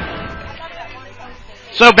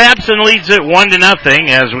 So Babson leads it 1-0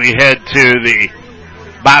 as we head to the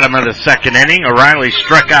bottom of the second inning. O'Reilly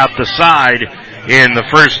struck out the side in the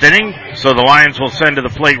first inning, so the Lions will send to the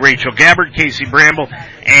plate Rachel Gabbard, Casey Bramble,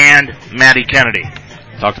 and Maddie Kennedy.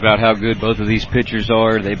 Talked about how good both of these pitchers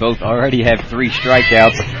are. They both already have 3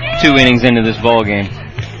 strikeouts, 2 innings into this ball game.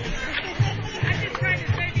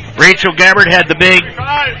 Rachel Gabbard had the big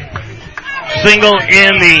single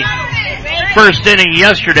in the first inning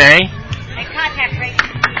yesterday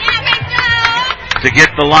to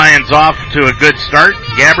get the Lions off to a good start.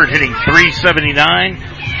 Gabbard hitting .379,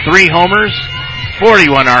 3 homers,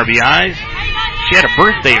 41 RBIs. She had a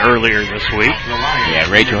birthday earlier this week. Yeah,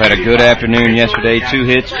 Rachel had a good afternoon yesterday. 2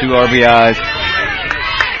 hits, 2 RBIs.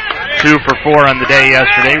 2 for 4 on the day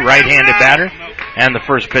yesterday. Right-handed batter. And the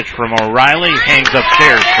first pitch from O'Reilly hangs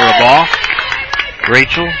upstairs for a ball.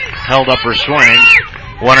 Rachel held up her swing.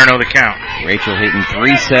 1-0 the count. Rachel hitting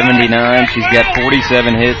 .379. She's got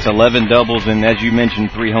 47 hits, 11 doubles, and as you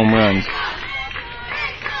mentioned, 3 home runs.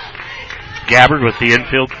 Gabbard with the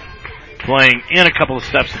infield playing in a couple of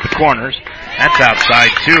steps at the corners. That's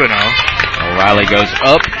outside, 2-0. O'Reilly goes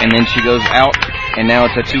up, and then she goes out, and now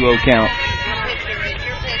it's a 2-0 count.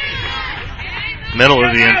 Middle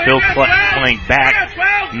of the infield, playing back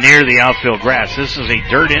near the outfield grass. This is a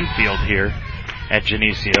dirt infield here at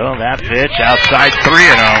Geneseo. That pitch outside,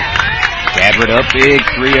 3-0. Gabbard up big,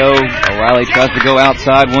 3-0. O'Reilly tries to go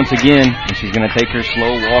outside once again, and she's going to take her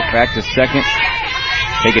slow walk back to second,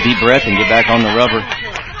 take a deep breath, and get back on the rubber.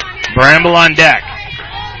 Bramble on deck.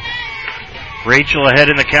 Rachel ahead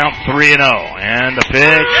in the count, 3-0. And the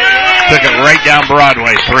pitch took it right down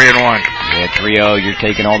Broadway, 3-1. Yeah, 3-0, you're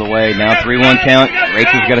taking all the way. Now 3-1 count.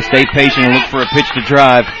 Rachel's got to stay patient and look for a pitch to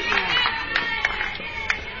drive.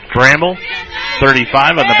 Bramble,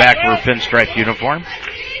 35 on the back of her pinstripe uniform.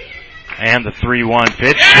 And the 3-1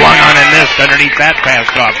 pitch swung on and missed underneath that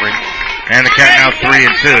fast offering. And the count now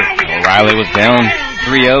 3-2. O'Reilly was down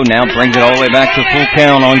 3-0, now brings it all the way back to full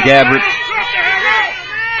count on Gabbard.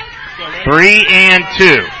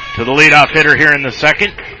 3-2 to the leadoff hitter here in the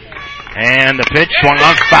second. And the pitch swung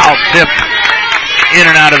on, foul tip in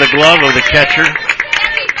and out of the glove of the catcher,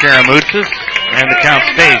 Karamoutsis. And the count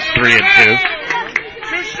stays 3-2. 2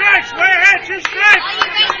 strikes, way ahead, 2 strikes.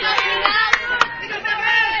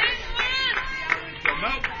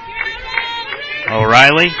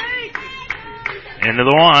 O'Reilly into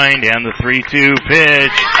the wind, and the 3-2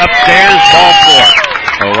 pitch upstairs, ball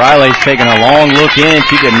 4. O'Reilly's taking a long look in.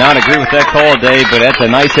 She did not agree with that call, Dave, but that's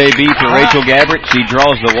a nice AB for Rachel Gabbard. She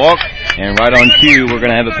draws the walk, and right on cue, we're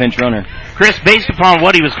going to have a pinch runner. Chris, based upon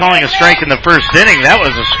what he was calling a strike in the first inning, that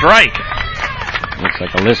was a strike. Looks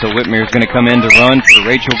like Alyssa Whitmer is going to come in to run for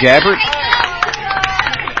Rachel Gabbard.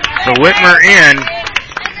 So Whitmer in,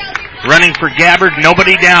 running for Gabbard,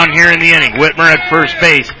 nobody down here in the inning. Whitmer at first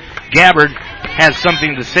base. Gabbard has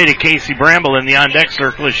something to say to Casey Bramble in the on-deck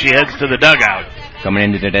circle as she heads to the dugout. Coming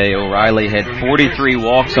into today, O'Reilly had 43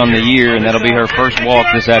 walks on the year, and that'll be her first walk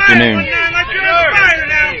this afternoon.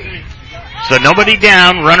 So nobody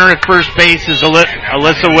down. Runner at first base is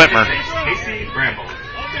Alyssa Whitmer.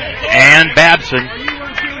 And Babson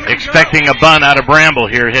expecting a bunt out of Bramble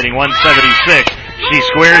here, hitting 176. She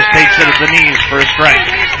squares, takes it at the knees for a strike.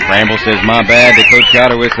 Bramble says, my bad to Coach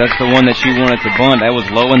Gotterwitz. That's the one that she wanted to bunt. That was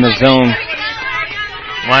low in the zone.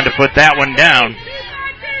 Wanted to put that one down.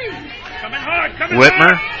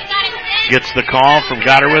 Whitmer gets the call from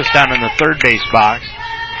Gotterwitz down in the third base box.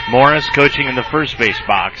 Morris coaching in the first base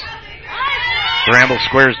box. Bramble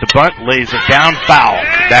squares the bunt, lays it down, foul.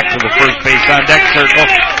 Back to the first base on deck circle,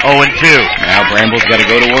 0-2. Now Bramble's got to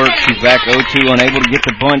go to work. She's back 0-2, unable to get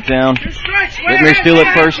the bunt down. Whitmer still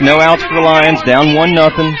at first, no outs for the Lions, down 1-0.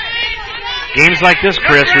 Games like this,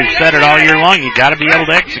 Chris, we've said it all year long, you got to be able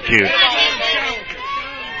to execute.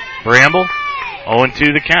 Bramble, 0-2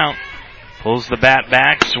 the count. Pulls the bat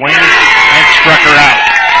back, swings, and struck her out.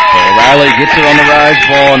 So O'Reilly gets it on the rise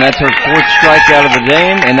ball, and that's her fourth strikeout of the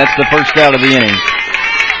game, and that's the first out of the inning.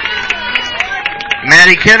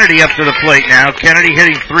 Maddie Kennedy up to the plate now. Kennedy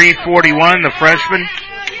hitting .341, the freshman.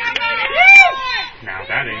 Now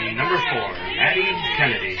batting number 4, Maddie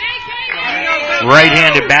Kennedy.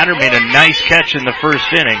 Right-handed batter, made a nice catch in the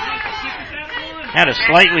first inning. Had a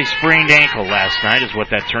slightly sprained ankle last night is what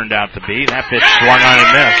that turned out to be. That pitch swung on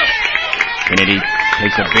and missed. Kennedy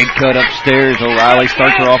takes a big cut upstairs. O'Reilly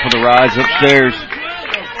starts her off with a rise upstairs.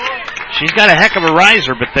 She's got a heck of a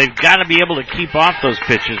riser, but they've got to be able to keep off those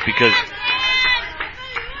pitches because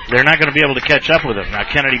they're not going to be able to catch up with them. Now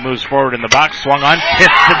Kennedy moves forward in the box, swung on,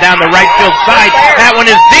 hits it down the right field side. That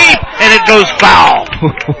one is deep, and it goes foul.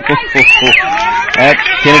 That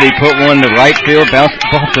Kennedy put one to right field, bounced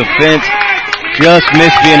off the fence. Just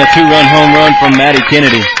missed being a 2-run home run from Maddie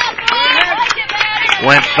Kennedy.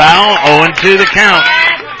 Went foul, 0-2 the count.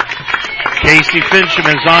 Casey Fincham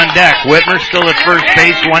is on deck. Whitmer still at first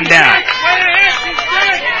base, one down.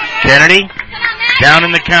 Kennedy down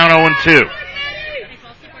in the count, 0-2.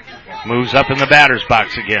 Moves up in the batter's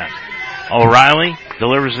box again. O'Reilly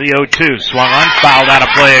delivers the 0-2. Swung on, fouled out of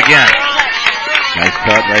play again. Nice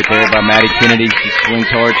cut right there by Maddie Kennedy. She swings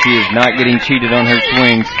hard. She is not getting cheated on her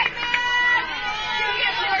swings.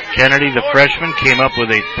 Kennedy, the freshman, came up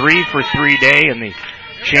with a 3-for-3 day in the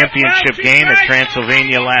championship game at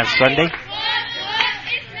Transylvania last Sunday.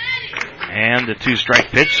 And the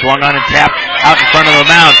 2-strike pitch, swung on and tapped out in front of the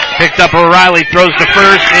mound. Picked up O'Reilly, throws to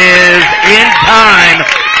first, is in time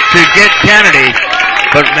to get Kennedy.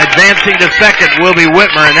 But advancing to second will be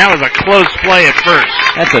Whitmer, and that was a close play at first.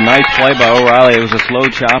 That's a nice play by O'Reilly. It was a slow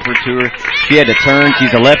chopper to her. She had to turn.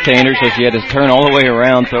 She's a left-hander, so she had to turn all the way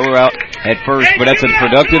around, throw her out at first. But that's a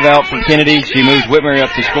productive out for Kennedy. She moves Whitmer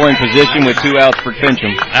up to scoring position with 2 outs for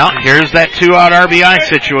Fincham. Well, here's that 2-out RBI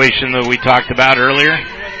situation that we talked about earlier.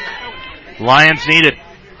 Lions need a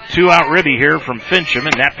 2-out ribby here from Fincham,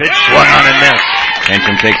 and that pitch swung on and missed.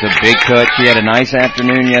 Fincham takes a big cut. She had a nice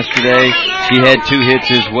afternoon yesterday. She had 2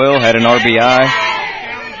 hits as well, had an RBI.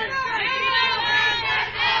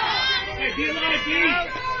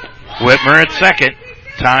 Whitmer at second.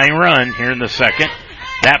 Tying run here in the second.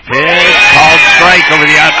 That pitch called strike over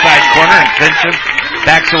the outside corner, and Fincham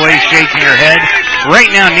backs away shaking her head.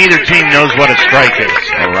 Right now, neither team knows what a strike is.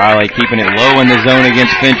 O'Reilly keeping it low in the zone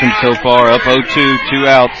against Fincham so far, up 0-2, 2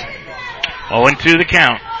 outs. 0-2 the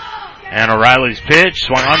count. And O'Reilly's pitch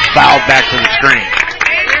swung on, fouled back to the screen.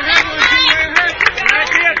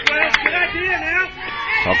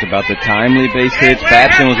 Talked about the timely base hits.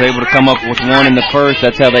 Babson was able to come up with one in the first.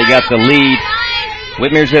 That's how they got the lead.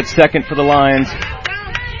 Whitmer's at second for the Lions.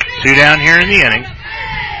 2 down here in the inning.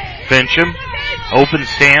 Fincham, open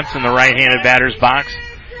stance in the right-handed batter's box.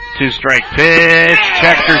 2-strike pitch,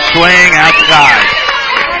 checked her swing, outside.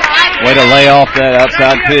 Way to lay off that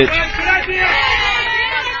outside pitch.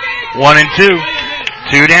 1-2.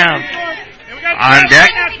 2 down. On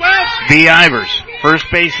deck, B. Ivers. First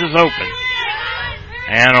base is open.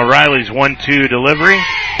 And O'Reilly's 1-2 delivery.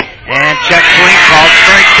 And check swing, called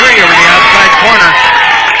strike 3 over the outside corner.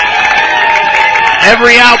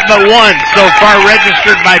 Every out but one so far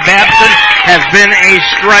registered by Babson has been a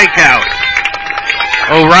strikeout.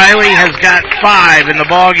 O'Reilly has got 5 in the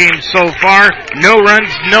ballgame so far. No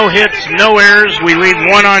runs, no hits, no errors. We leave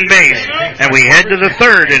 1 on base. And we head to the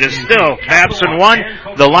third. It is still Babson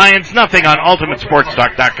 1, the Lions nothing on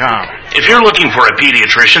UltimateSportsTalk.com. If you're looking for a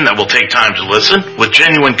pediatrician that will take time to listen with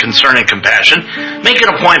genuine concern and compassion, make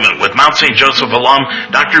an appointment with Mount St. Joseph alum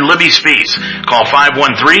Dr. Libby Spees. Call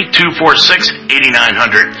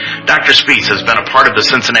 513-246-8900. Dr. Spees has been a part of the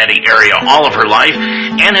Cincinnati area all of her life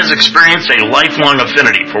and has experienced a lifelong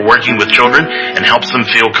affinity for working with children and helps them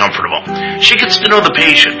feel comfortable. She gets to know the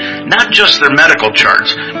patient, not just their medical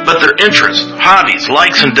charts, but their interests, hobbies,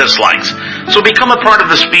 likes, and dislikes. So become a part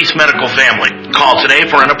of the Spees medical family. Call today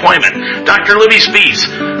for an appointment. Dr. Libby Spees,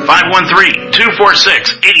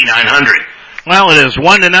 513-246-8900. Well, it is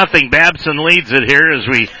 1-0. Babson leads it here as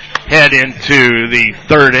we head into the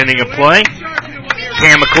third inning of play.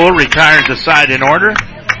 Cam McCool retired the side in order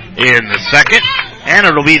in the second, and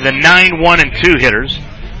it'll be the 9, 1, and 2 hitters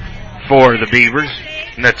for the Beavers.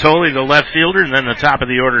 Natoli, the left fielder, and then the top of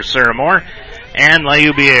the order, Sarah Moore, and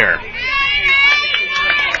Layubier.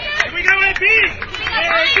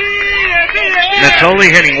 Natoli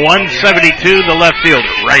hitting 172, the left fielder,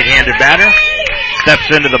 right-handed batter. Steps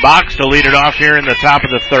into the box to lead it off here in the top of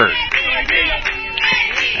the third.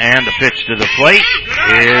 And the pitch to the plate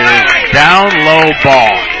is down low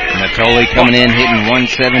ball. Natoli coming in hitting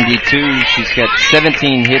 172. She's got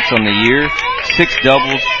 17 hits on the year, 6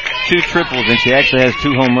 doubles, 2 triples, and she actually has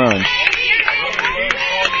 2 home runs.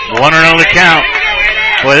 1-0 the count.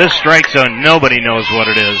 Boy, this strike zone, nobody knows what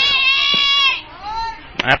it is.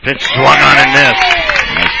 That pitch swung on and missed.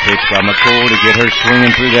 Nice pitch by McCool to get her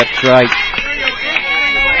swinging through that strike.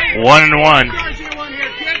 1-1.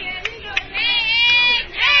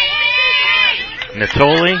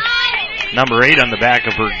 Natoli, number 8 on the back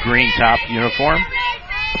of her green top uniform.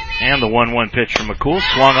 And the 1-1 pitch from McCool.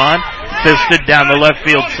 Swung on, fisted down the left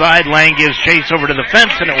field side. Lang gives chase over to the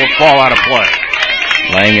fence, and it will fall out of play.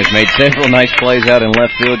 Lang has made several nice plays out in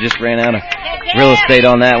left field. Just ran out of real estate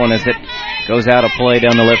on that one as it goes out of play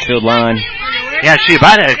down the left field line. Yeah, she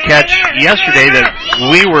about had a catch yesterday that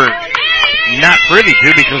we were not privy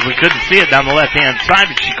to because we couldn't see it down the left-hand side,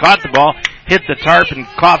 but she caught the ball, hit the tarp, and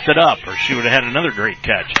coughed it up, or she would have had another great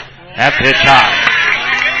catch. That pitch high.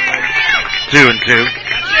 2-2.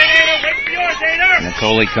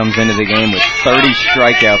 Natoli comes into the game with 30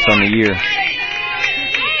 strikeouts on the year.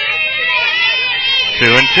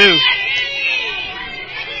 2-2.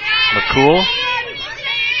 McCool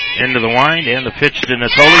into the wind, and the pitch to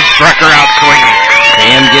Natoli. Struck her out swinging.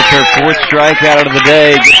 Cam gets her 4th strikeout of the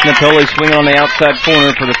day. Gets Natoli swinging on the outside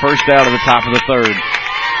corner for the first out of the top of the third.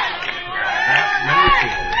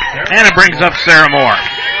 And it brings up Sarah Moore.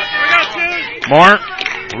 Moore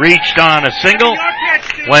reached on a single,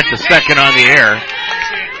 went to second on the air.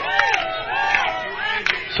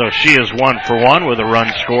 So she is 1 for 1 with a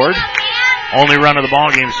run scored. Only run of the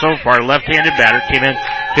ball game so far. Left-handed batter came in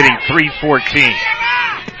hitting .314.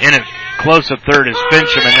 In it close at third is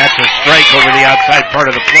Fincham, and that's a strike over the outside part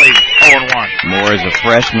of the plate. 0-1. Moore is a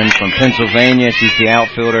freshman from Pennsylvania. She's the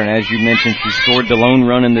outfielder, and as you mentioned, she scored the lone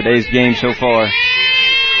run in today's game so far.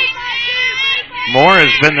 Moore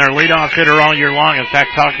has been their leadoff hitter all year long. In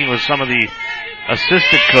fact, talking with some of the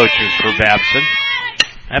assistant coaches for Babson.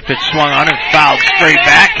 That pitch swung on and fouled straight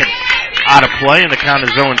back and out of play, and the count is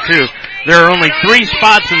 0-2. There are only 3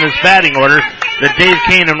 spots in this batting order that Dave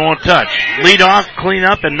Kanan won't touch. Leadoff,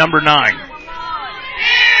 cleanup, and number 9.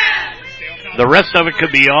 The rest of it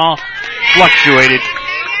could be all fluctuated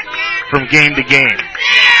from game to game.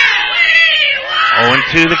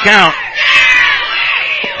 0-2 the count.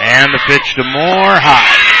 And the pitch to Moore,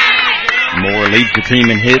 high. Moore leads the team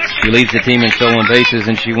in hits. She leads the team in stolen bases,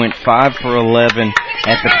 and she went 5 for 11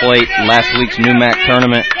 at the plate last week's NEWMAC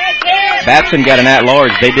tournament. Babson got an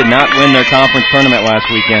at-large. They did not win their conference tournament last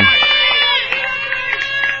weekend.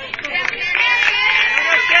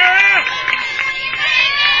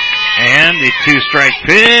 And the 2-strike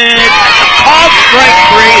pitch. Called strike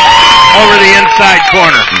 3 over the inside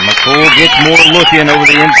corner. McCool gets Moore looking over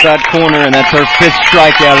the inside corner, and that's her 5th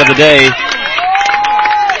strikeout of the day.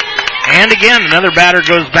 And again, another batter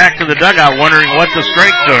goes back to the dugout wondering what the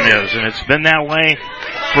strike zone is, and it's been that way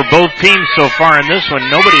for both teams so far in this one.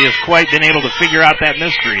 Nobody has quite been able to figure out that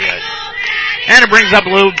mystery yet. And it brings up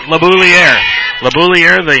Labouliere.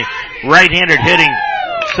 Labouliere, the right-handed hitting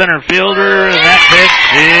center fielder, and that pitch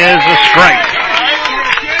is a strike.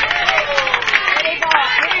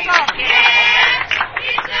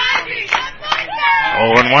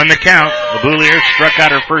 Oh, and 1 the count. Labouliere struck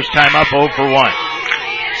out her first time up 0 for 1.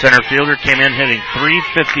 Center fielder came in hitting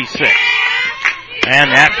 .356. And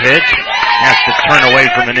that pitch has to turn away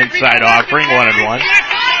from an inside offering, 1-1.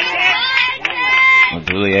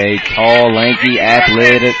 Labouliere, tall, lanky,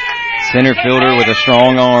 athletic, center fielder with a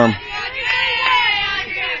strong arm.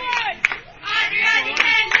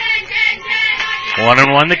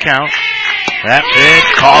 1-1 the count. That pitch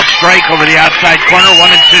called strike over the outside corner,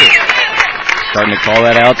 1-2. Starting to call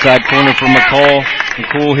that outside corner for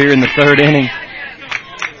McCool here in the third inning.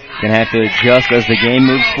 Gonna have to adjust as the game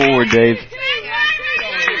moves forward, Dave.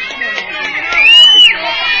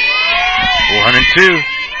 1-2.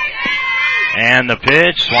 And the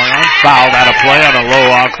pitch swung on, fouled out of play on a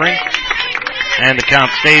low offering. And the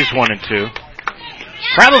count stays 1-2.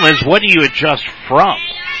 Problem is, what do you adjust from?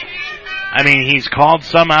 I mean, he's called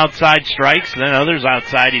some outside strikes, then others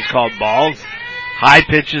outside he's called balls. High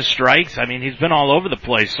pitches, strikes. I mean, he's been all over the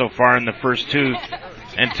place so far in the first 2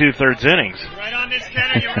 2/3 innings.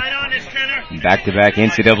 Back-to-back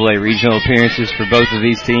NCAA regional appearances for both of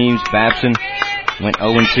these teams. Babson went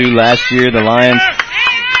 0-2 last year. The Lions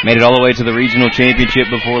made it all the way to the regional championship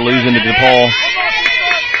before losing to DePaul.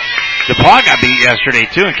 DePaul got beat yesterday,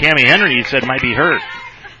 too, and Cammie Henry, you said, might be hurt.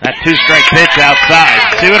 That 2-strike pitch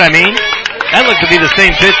outside. See what I mean? That looked to be the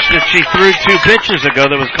same pitch that she threw 2 pitches ago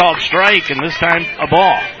that was called strike, and this time a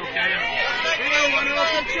ball.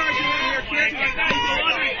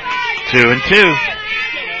 2-2.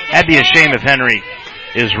 That'd be a shame if Henry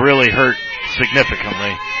is really hurt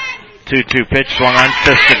significantly. 2-2 pitch swung on,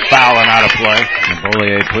 fisted foul and out of play.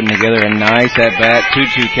 Bollier putting together a nice at-bat.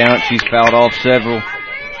 2-2 count. She's fouled off several.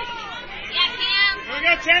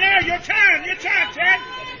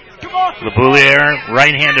 The Boulier,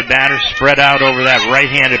 right-handed batter, spread out over that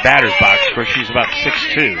right-handed batter's box. Of course, she's about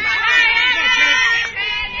 6'2".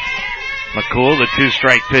 McCool, the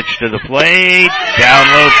 2-strike pitch to the plate. Down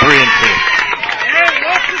low, 3-2.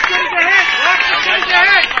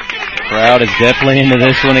 Crowd is definitely into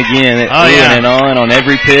this one again. It's and on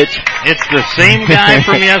every pitch. It's the same guy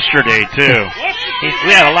from yesterday, too.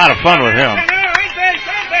 We had a lot of fun with him.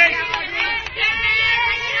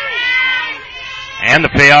 And the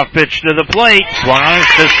payoff pitch to the plate. Swung on,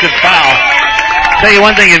 fisted foul. Tell you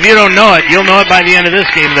one thing, if you don't know it, you'll know it by the end of this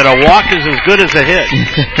game, that a walk is as good as a hit.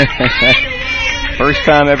 First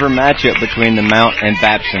time ever matchup between the Mount and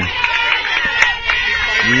Babson.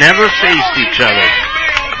 Never faced each other.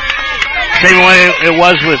 Same way it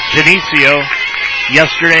was with Geneseo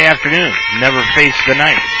yesterday afternoon. Never faced the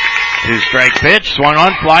Knights. 2-strike pitch, swung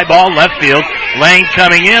on, fly ball, left field. Lang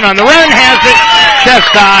coming in on the run, has it, chest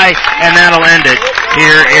high, and that'll end it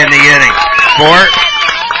here in the inning. For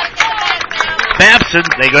Babson,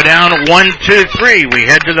 they go down 1-2-3. We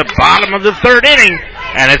head to the bottom of the third inning,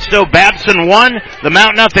 and it's still Babson 1, the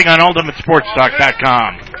Mount nothing on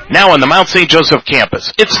UltimateSportsTalk.com. Now on the Mount St. Joseph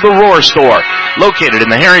campus, it's the Roar Store. Located in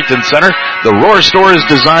the Harrington Center, the Roar Store is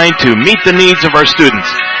designed to meet the needs of our students.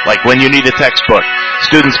 Like when you need a textbook,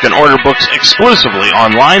 students can order books exclusively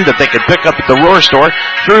online that they can pick up at the Roar Store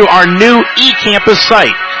through our new eCampus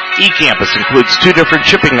site. eCampus includes 2 different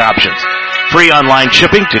shipping options. Free online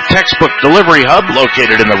shipping to Textbook Delivery Hub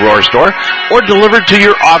located in the Roar Store or delivered to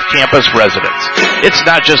your off-campus residence. It's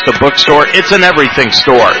not just a bookstore, it's an everything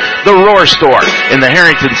store. The Roar Store in the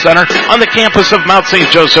Harrington Center on the campus of Mount St.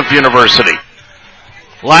 Joseph University.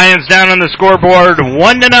 Lions down on the scoreboard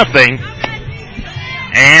 1-0.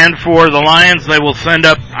 And for the Lions, they will send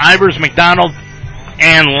up Ivers, McDonald,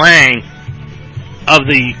 and Lang. Of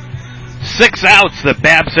the 6 outs that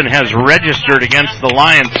Babson has registered against the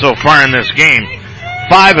Lions so far in this game,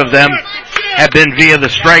 5 of them have been via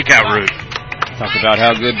the strikeout route. Talk about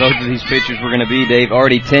how good both of these pitchers were going to be, Dave.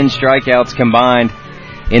 Already 10 strikeouts combined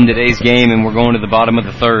in today's game, and we're going to the bottom of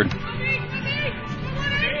the third.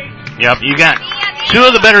 Yep, you got 2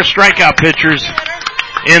 of the better strikeout pitchers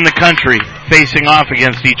in the country facing off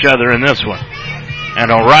against each other in this one.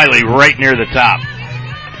 And O'Reilly right near the top.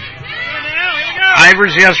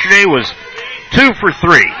 Ivers yesterday was 2 for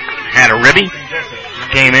 3. Had a ribby.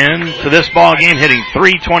 Came in to this ball game hitting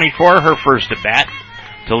 .324, her first at bat,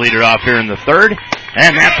 to lead it off here in the third.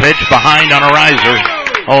 And that pitch behind on a riser.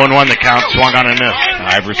 0-1 the count, swung on and missed.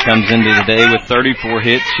 Ivers comes into the day with 34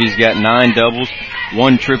 hits. She's got 9 doubles,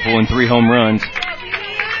 1 triple, and 3 home runs.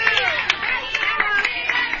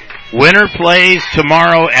 Winner plays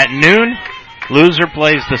tomorrow at noon. Loser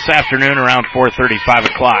plays this afternoon around 4:30, 5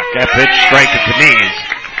 o'clock. That pitch strike at the knees.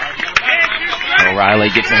 O'Reilly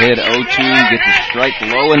gets ahead 0-2, gets a strike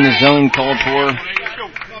low in the zone called for.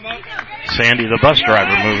 Sandy, the bus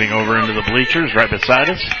driver, moving over into the bleachers right beside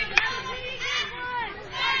us.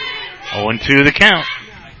 0-2 the count.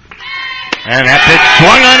 And that pitch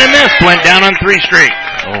swung on and missed, went down on 3 straight.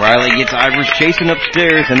 O'Reilly gets Ivers chasing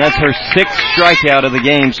upstairs, and that's her 6th strikeout of the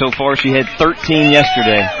game so far. She had 13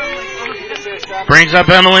 yesterday. Brings up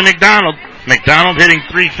Emily McDonald. McDonald hitting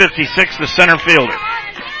 .356, the center fielder.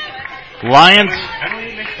 Lions,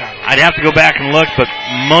 I'd have to go back and look, but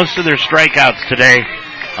most of their strikeouts today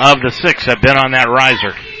of the 6 have been on that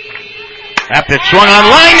riser. That pitch swung on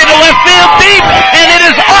line into left field deep, and it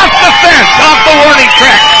is off the fence, off the warning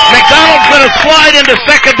track. McDonald's going to slide into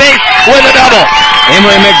second base with a double.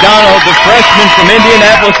 Emily McDonald, the freshman from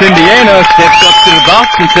Indianapolis, Indiana, steps up to the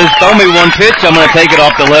box and says, throw me one pitch. I'm going to take it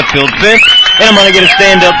off the left field fence, and I'm going to get a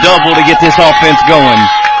stand-up double to get this offense going.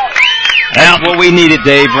 That's what we needed,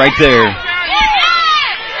 Dave, right there.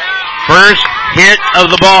 First hit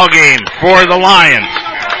of the ball game for the Lions.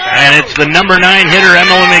 And it's the number 9 hitter,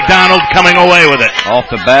 Emily McDonald, coming away with it. Off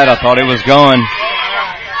the bat, I thought it was gone.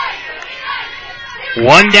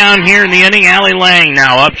 One down here in the inning. Allie Lang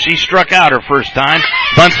now up. She struck out her first time.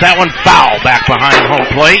 Bunts that one foul back behind home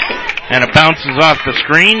plate. And it bounces off the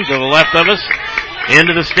screen to the left of us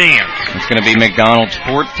into the stands. It's going to be McDonald's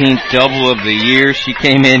 14th double of the year. She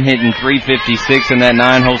came in hitting .356 in that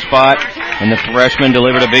 9-hole spot. And the freshman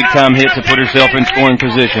delivered a big-time hit to put herself in scoring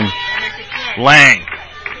position. Lang.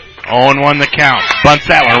 0-1 the count. Bunts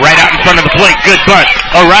that one right out in front of the plate. Good bunt.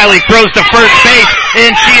 O'Reilly throws to first base,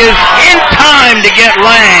 and she is in time to get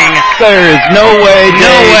Lang. There is no way.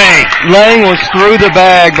 No way. Lang was through the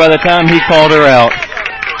bag by the time he called her out.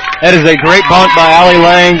 That is a great bunt by Allie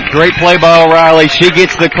Lang. Great play by O'Reilly. She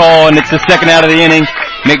gets the call, and it's the second out of the inning.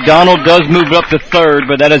 McDonald does move up to third,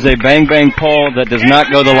 but that is a bang-bang call that does not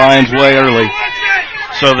go the Lions' way early.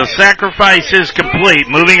 So the sacrifice is complete,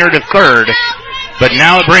 moving her to third. But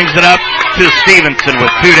now it brings it up to Stevenson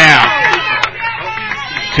with 2 down.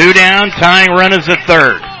 2 down, tying run is at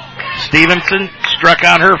third. Stevenson struck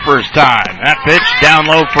out her first time. That pitch down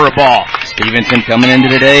low for a ball. Stevenson coming into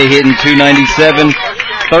today hitting .297,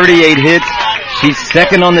 38 hits. She's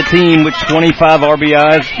second on the team with 25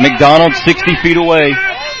 RBIs. McDonald 60 feet away.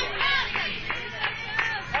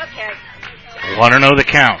 1-0 the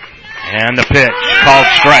count. And the pitch, called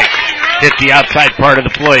strike. Hit the outside part of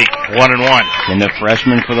the plate, 1-1. And the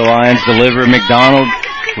freshman for the Lions delivered McDonald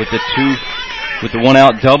with the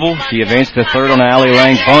 1-out double. She advanced to third on Allie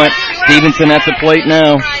Lang bunt. Stevenson at the plate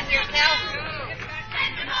now.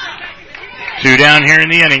 2 down here in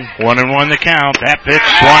the inning, 1-1 the count. That pitch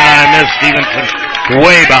swung on and missed. Stevenson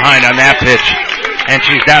way behind on that pitch, and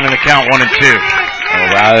she's down in the count 1-2.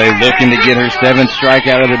 O'Reilly looking to get her 7th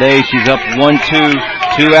strikeout of the day. She's up 1-2,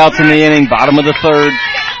 2 outs in the inning, bottom of the third.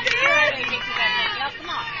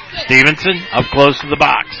 Stevenson up close to the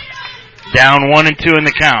box. Down 1-2 in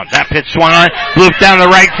the count. That pitch swung on, looped down the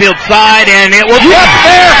right field side, and it was up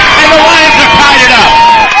there, and the Lions have tied it up.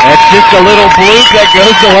 That's just a little bloop that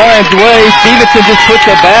goes the Lions' way. Stevenson just puts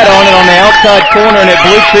a bat on it on the outside corner, and it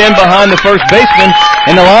bloops in behind the first baseman,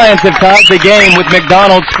 and the Lions have tied the game with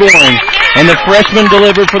McDonald scoring. And the freshman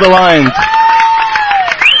delivered for the Lions.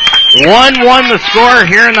 1-1 the score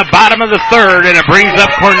here in the bottom of the third, and it brings up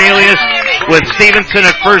Cornelius with Stevenson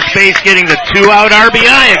at first base getting the 2-out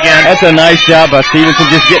RBI again. That's a nice job by Stevenson,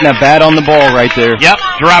 just getting a bat on the ball right there. Yep,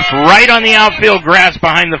 dropped right on the outfield grass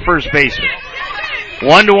behind the first baseman.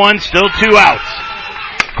 1-1, still 2 outs.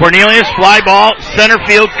 Cornelius, fly ball, center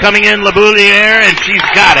field coming in, LeBouilliere, and she's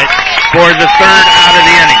got it for the third out of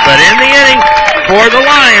the inning. But in the inning, for the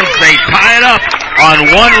Lions, they tie it up on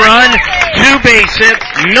 1 run, 2 base hits,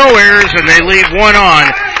 no errors, and they leave 1 on.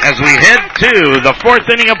 As we head to the 4th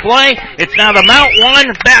inning of play, it's now the Mount 1,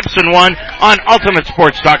 Babson 1 on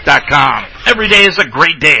UltimateSportsTalk.com. Every day is a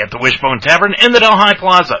great day at the Wishbone Tavern in the Delhi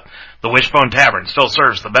Plaza. The Wishbone Tavern still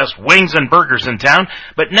serves the best wings and burgers in town,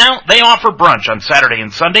 but now they offer brunch on Saturday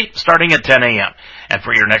and Sunday starting at 10 a.m. And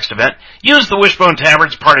for your next event, use the Wishbone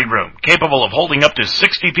Tavern's party room, capable of holding up to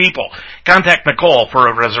 60 people. Contact Nicole for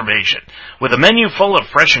a reservation. With a menu full of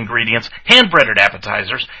fresh ingredients, hand-breaded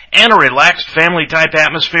appetizers, and a relaxed family-type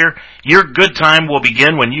atmosphere, your good time will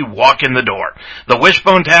begin when you walk in the door. The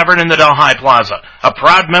Wishbone Tavern in the Delhi Plaza, a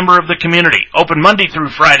proud member of the community, open Monday through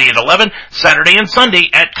Friday at 11, Saturday and Sunday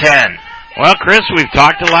at 10. Well, Chris, we've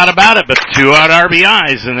talked a lot about it, but 2-out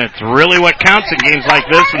RBIs, and it's really what counts in games like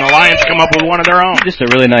this, and the Lions come up with one of their own. Just a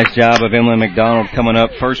really nice job of Emily McDonald coming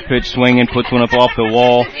up. First pitch swinging, puts one up off the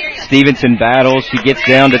wall. Stevenson battles. She gets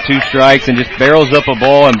down to 2 strikes and just barrels up a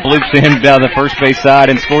ball and bloops in down the first base side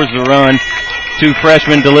and scores the run. 2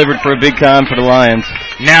 freshmen delivered for a big time for the Lions.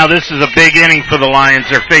 Now this is a big inning for the Lions.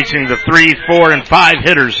 They're facing the 3, 4, and 5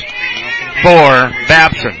 hitters for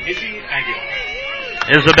Babson.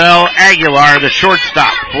 Isabel Aguilar, the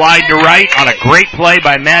shortstop, flied to right on a great play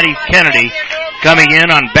by Maddie Kennedy, coming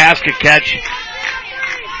in on basket catch.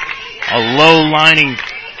 A low-lining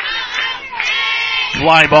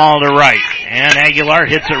fly ball to right, and Aguilar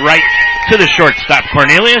hits it right to the shortstop,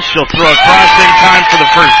 Cornelius. She'll throw across in time for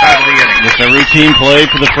the first out of the inning. Just a routine play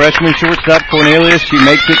for the freshman shortstop, Cornelius. She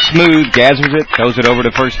makes it smooth, gathers it, throws it over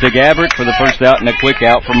to first to Gabbert for the first out, and a quick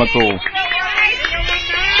out for McCool.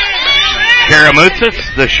 Karamutsis,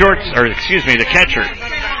 the catcher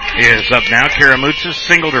is up now. Karamutsis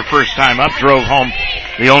singled her first time up, drove home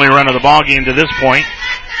the only run of the ball game to this point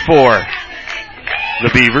for the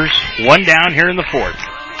Beavers. One down here in the fourth.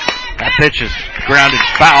 That pitch is grounded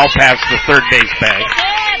foul past the third base bag.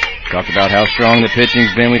 Talked about how strong the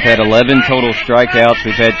pitching's been. We've had 11 total strikeouts.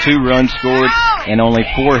 We've had 2 runs scored and only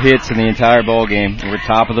 4 hits in the entire ball game. We're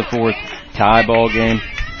top of the fourth, tie ball game.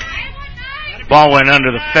 Ball went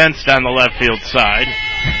under the fence down the left field side.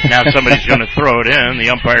 Now somebody's going to throw it in. The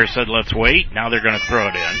umpire said, let's wait. Now they're going to throw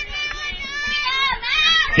it in.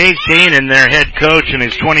 Dave Kanan, their head coach in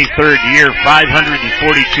his 23rd year,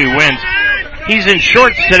 542 wins. He's in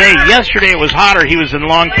shorts today. Yesterday it was hotter. He was in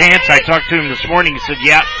long pants. I talked to him this morning. He said,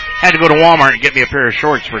 yeah, had to go to Walmart and get me a pair of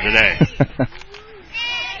shorts for today.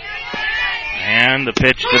 And the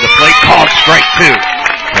pitch to the plate, called strike 2.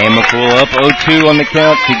 Cam McCool up 0-2 on the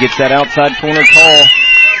count. She gets that outside corner call.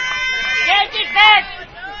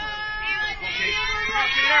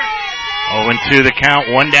 0-2 the count,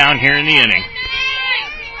 1 down here in the inning.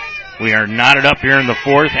 We are knotted up here in the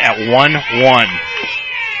fourth at 1-1.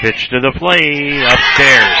 Pitch to the plate,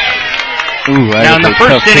 upstairs. Ooh, now in the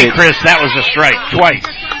first inning, Chris, that was a strike, twice.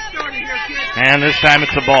 And this time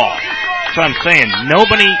it's a ball. So I'm saying,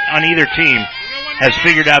 nobody on either team has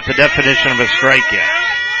figured out the definition of a strike yet.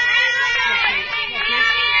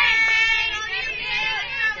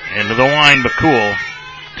 Into the line, McCool.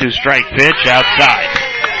 2-strike pitch outside.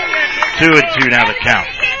 2-2 now the count.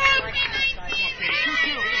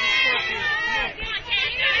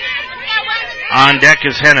 On deck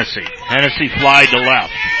is Hennessy. Hennessy fly to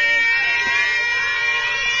left.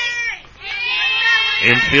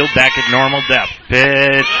 Infield back at normal depth.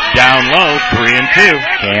 Pitch down low, 3-2.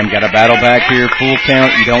 Cam got a battle back here, full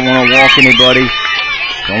count. You don't want to walk anybody.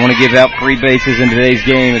 Don't want to give out free bases in today's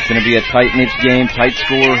game. It's going to be a tight-knit game, tight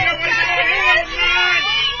score.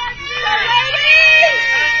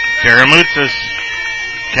 Karamutsis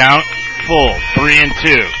count full,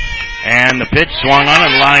 3-2. And the pitch swung on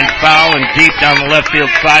and lined foul and deep down the left field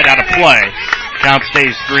side out of play. Count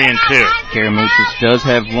stays 3-2. Karamutsis does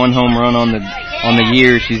have 1 home run on the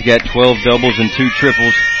year. She's got 12 doubles and 2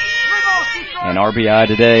 triples. And RBI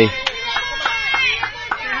today.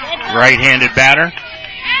 Right-handed batter.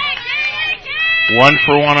 1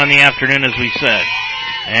 for 1 on the afternoon, as we said.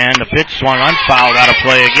 And the pitch swung on, fouled out of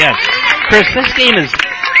play again. Chris, this game is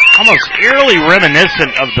almost eerily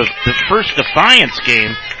reminiscent of the first Defiance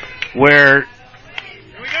game, where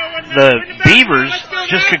the Beavers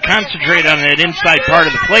just could concentrate on that inside part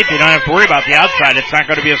of the plate. They don't have to worry about the outside. It's not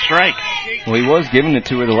going to be a strike. Well, he was giving it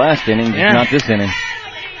to her the last inning, just not this inning.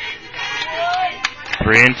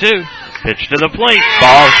 3-2. Pitch to the plate.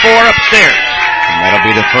 Ball 4 upstairs. And that'll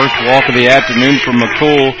be the first walk of the afternoon for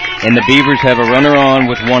McCool, and the Beavers have a runner on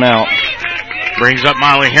with 1 out. Brings up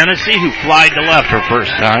Molly Hennessy, who flied to left her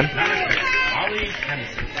first time.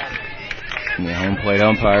 And the home plate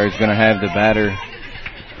umpire is going to have the batter.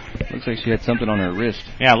 Looks like she had something on her wrist.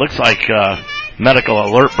 Yeah, it looks like medical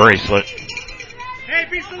alert bracelet. Hey,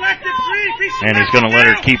 be selected, please. And he's going to let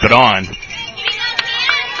her keep it on.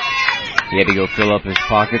 He had to go fill up his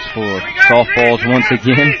pockets for softballs once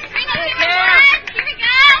again.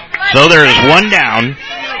 So there is 1 down.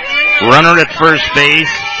 Runner at first base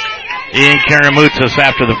in Karamutsis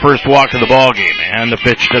after the first walk of the ball game. And the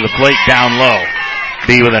pitch to the plate down low.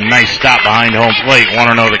 B with a nice stop behind home plate.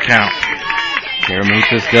 1-0 the count.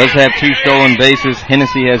 Karamutsis does have 2 stolen bases.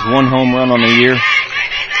 Hennessy has 1 home run on the year.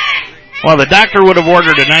 Well, the doctor would have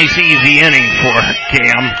ordered a nice easy inning for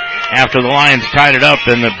Cam after the Lions tied it up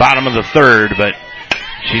in the bottom of the third, but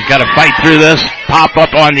she's got to fight through this. Pop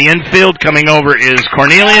up on the infield. Coming over is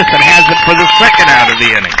Cornelius and has it for the second out of the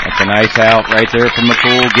inning. That's a nice out right there from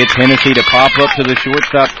McCool. Gets Hennessy to pop up to the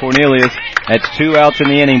shortstop, Cornelius. That's 2 outs in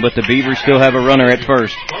the inning, but the Beavers still have a runner at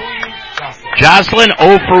first. Jocelyn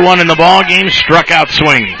 0 for 1 in the ball game. Struck out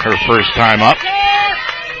swinging her first time up.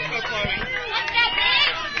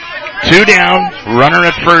 2 down. Runner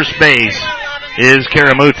at first base is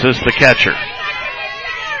Karamutsis, the catcher.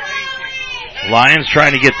 Lions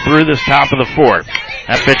trying to get through this top of the fourth.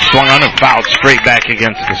 That pitch swung on and fouled straight back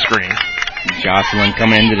against the screen. Jocelyn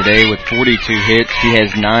coming into today with 42 hits. She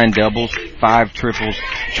has 9 doubles, 5 triples,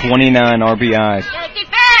 29 RBIs.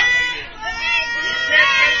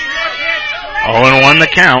 0-1 the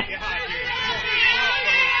count.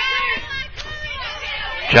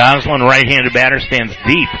 Jocelyn, right-handed batter, stands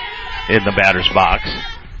deep in the batter's box.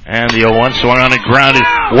 And the 0-1 swung on and grounded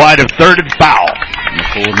wide of third and foul.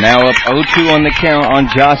 McCool now up 0-2 on the count on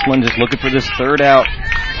Jocelyn, just looking for this third out.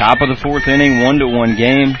 Top of the fourth inning, 1-1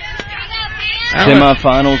 game.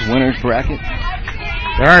 Semifinals winners bracket.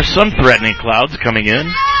 There are some threatening clouds coming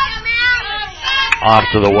in off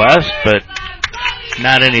to the west, but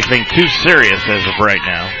not anything too serious as of right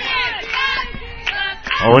now.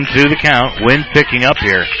 0-2 the count. Wind picking up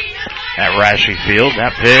here at Rashi Field.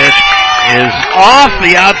 That pitch is off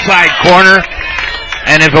the outside corner,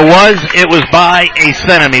 and if it was by a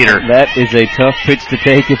centimeter. That is a tough pitch to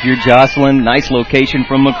take if you're Jocelyn. Nice location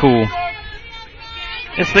from McCool.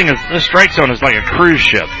 This strike zone is like a cruise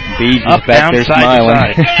ship. Beach up, is back down, there side smiling.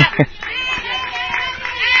 to side.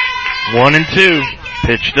 1-2.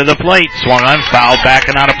 Pitch to the plate. Swung on, fouled,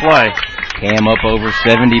 backing out of play. Cam up over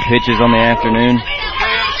 70 pitches on the afternoon.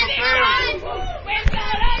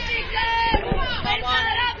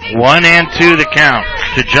 1-2 the count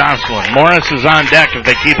to Jocelyn. Morris is on deck if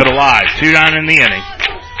they keep it alive. 2 down in the inning.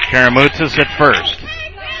 Karamutzis at first.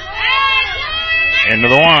 Into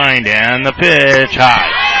the wind, and the pitch high.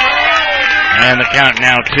 And the count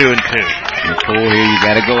now 2-2. McCool here, you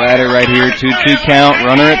gotta go at it right here. 2-2 count,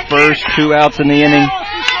 runner at first, 2 outs in the inning.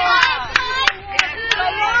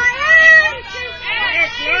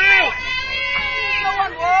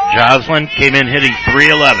 Jocelyn came in hitting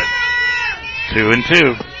 .311.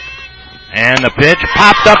 2-2. And the pitch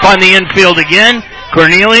popped up on the infield again.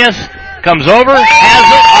 Cornelius comes over, has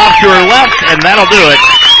it off to her left, and that'll do it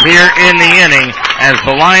here in the inning as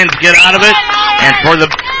the Lions get out of it. And for the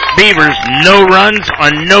Beavers, no runs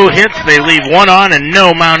on no hits. They leave 1 on and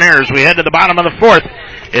no Mount Airs. We head to the bottom of the 4th.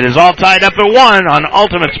 It is all tied up at 1 on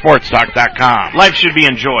UltimateSportsTalk.com. Life should be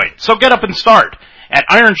enjoyed, so get up and start. At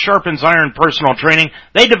Iron Sharpens Iron Personal Training,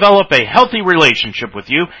 they develop a healthy relationship with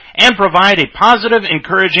you and provide a positive,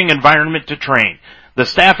 encouraging environment to train. The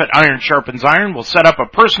staff at Iron Sharpens Iron will set up a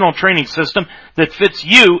personal training system that fits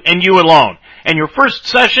you and you alone. And your first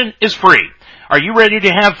session is free. Are you ready to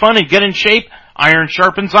have fun and get in shape? Iron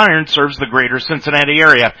Sharpens Iron serves the greater Cincinnati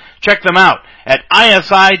area. Check them out at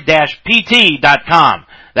isi-pt.com.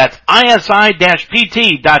 That's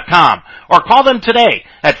isi-pt.com. Or call them today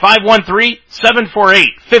at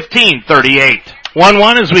 513-748-1538.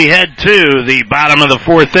 1-1 as we head to the bottom of the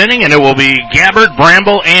 4th inning, and it will be Gabbard,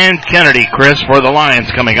 Bramble, and Kennedy, Chris, for the Lions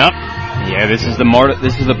coming up. Yeah, this is the part of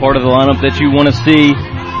the lineup that you want to see.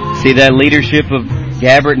 See that leadership of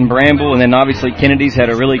Gabbard and Bramble, and then obviously Kennedy's had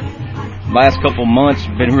a really, last couple months,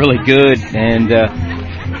 been really good, and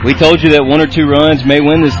we told you that 1 or 2 runs may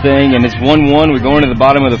win this thing, and it's 1-1. We're going to the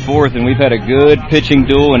bottom of the 4th, and we've had a good pitching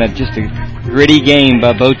duel and just a gritty game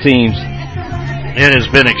by both teams. It has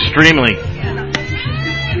been extremely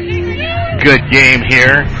good game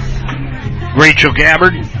here. Rachel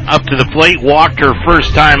Gabbard up to the plate, walked her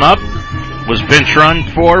first time up, was pinch run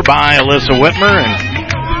for by Alyssa Whitmer, and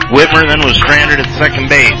Whitmer then was stranded at second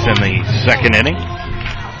base in the 2nd inning.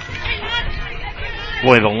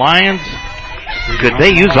 Boy, the Lions, could they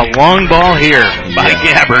use a long ball here by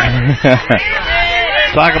Gabbard?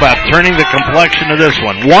 Talk about turning the complexion of this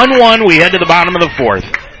one. 1-1, we head to the bottom of the 4th.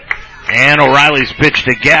 And O'Reilly's pitch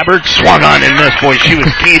to Gabbard, swung on and missed. Boy, she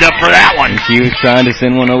was keyed up for that one. She was trying to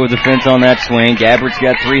send one over the fence on that swing. Gabbard's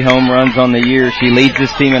got 3 home runs on the year. She leads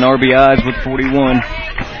this team in RBIs with 41.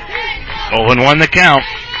 0-1 the count.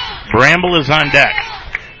 Bramble is on deck.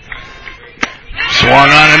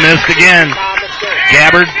 Swung on and missed again.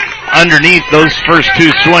 Gabbard underneath those first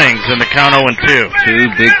 2 swings in the count 0-2. 2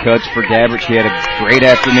 big cuts for Gabbard. She had a great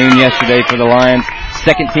afternoon yesterday for the Lions.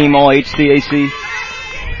 2nd team all HCAC.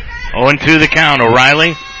 0-2 the count.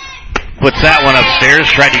 O'Reilly puts that one upstairs,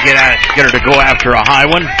 tried to get her to go after a high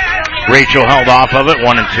one. Rachel held off of it, 1-2.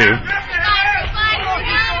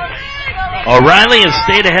 O'Reilly has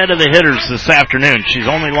stayed ahead of the hitters this afternoon. She's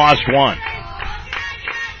only lost 1.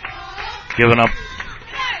 Giving up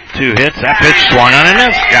 2 hits. That pitch swung on and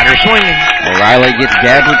missed. Got her swinging. O'Reilly gets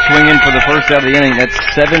Gabbard swinging for the first out of the inning. That's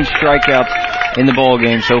 7 strikeouts in the ball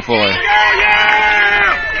game so far.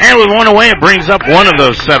 And with 1 away, it brings up one of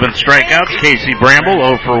those 7 strikeouts. Casey Bramble,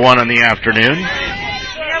 0 for 1 in the afternoon.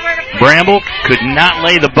 Bramble could not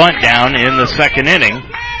lay the bunt down in the 2nd inning.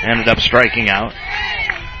 Ended up striking out.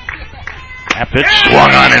 That pitch swung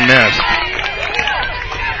on and missed.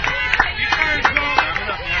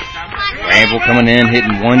 Bramble coming in,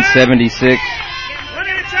 hitting .176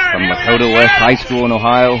 from Lakota West High School in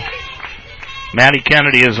Ohio. Maddie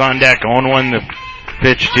Kennedy is on deck. 0-1 the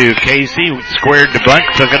pitch to Casey. Squared the bunt,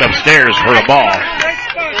 took it upstairs for a ball.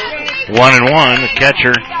 1-1. The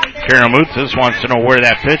catcher, Karamutzis, wants to know where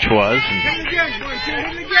that pitch was.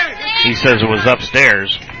 And he says it was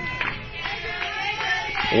upstairs.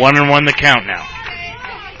 1-1 the count now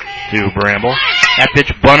to Bramble. That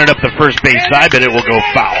pitch bunted up the first base side, but it will go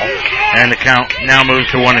foul. And the count now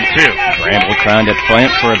moves to 1-2. Bramble trying to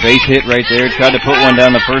plant for a base hit right there. Tried to put one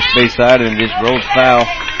down the first base side and it just rolled foul.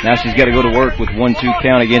 Now she's got to go to work with 1-2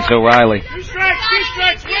 count against O'Reilly.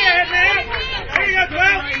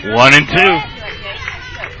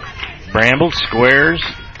 1-2. Bramble squares.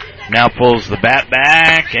 Now pulls the bat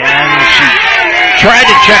back, and she tried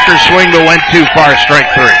to check her swing, but went too far. Strike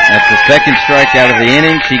 3. That's the second strikeout of the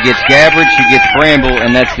inning. She gets Gabbard, she gets Bramble,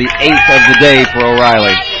 and that's the 8th of the day for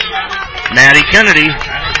O'Reilly. Maddie Kennedy,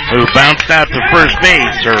 who bounced out to first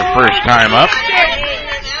base her first time up.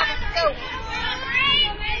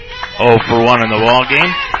 0 for 1 in the ball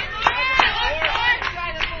game.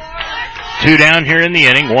 2 down here in the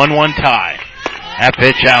inning, 1-1 tie. That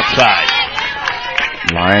pitch outside.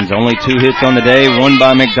 Lions only 2 hits on the day, one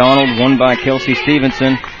by McDonald, one by Kelsey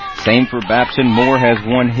Stevenson. Same for Babson. Moore has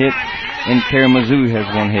 1 hit, and Karamazoo has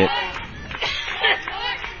 1 hit.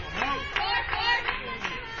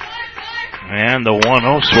 And the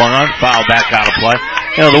 1-0 swung on, foul back out of play.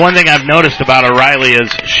 You know, the one thing I've noticed about O'Reilly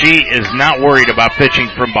is she is not worried about pitching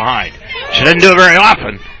from behind. She doesn't do it very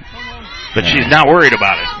often, but she's not worried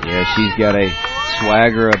about it. Yeah, she's got a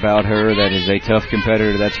swagger about her that is a tough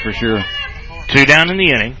competitor, that's for sure. 2 down in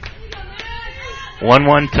the inning.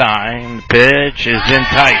 1-1 tie. And the pitch is in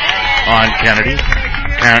tight on Kennedy.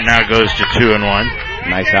 Count now goes to 2-1.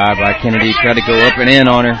 Nice eye by Kennedy. Tried to go up and in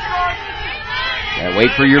on her. Yeah,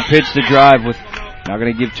 wait for your pitch to drive with. Not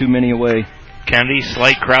going to give too many away. Kennedy,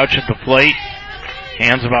 slight crouch at the plate.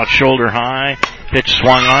 Hands about shoulder high. Pitch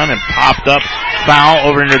swung on and popped up. Foul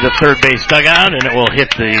over into the third base dugout, and it will hit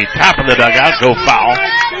the top of the dugout, go foul.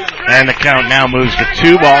 And the count now moves to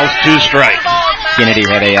 2 balls, 2 strikes. Kennedy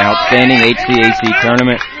had an outstanding HCAC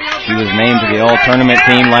tournament. She was named to the all-tournament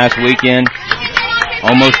team last weekend.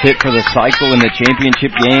 Almost hit for the cycle in the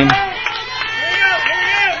championship game.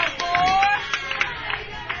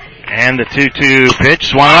 And the 2-2 pitch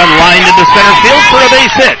swung on, lined into center field for a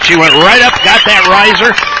base hit. She went right up, got that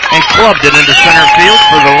riser, and clubbed it into center field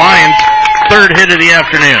for the Lions' 3rd hit of the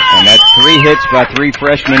afternoon. And that's 3 hits by 3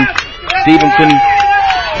 freshmen, Stevenson,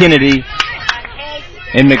 Kennedy,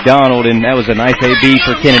 and McDonald, and that was a nice AB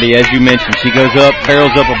for Kennedy, as you mentioned. She goes up,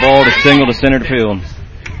 barrels up a ball to single to center field.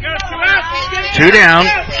 2 down,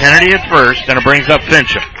 Kennedy at first, and it brings up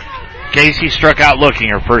Fincham. Casey struck out looking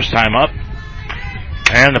her first time up.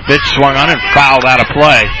 And the pitch swung on and fouled out of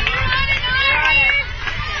play.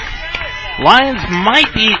 Lions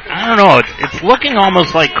might be, I don't know, it's looking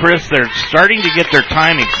almost like, Chris, they're starting to get their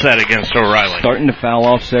timing set against O'Reilly. Starting to foul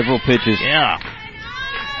off several pitches. Yeah.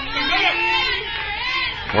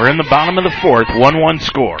 We're in the bottom of the 4th, 1-1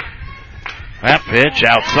 score. That pitch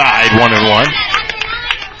outside, 1-1.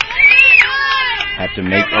 Have to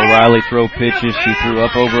make O'Reilly throw pitches. She threw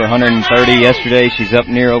up over 130 yesterday. She's up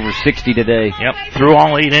near over 60 today. Yep, threw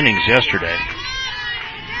all 8 innings yesterday.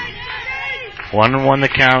 1-1 the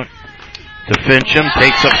count to Fincham.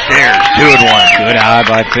 Takes upstairs, 2-1. Good eye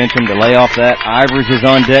by Fincham to lay off that. Ivers is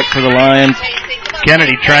on deck for the Lions.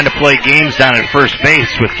 Kennedy trying to play games down at first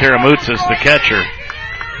base with Karamoutsis, the catcher.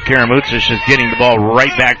 Karamoutsis is getting the ball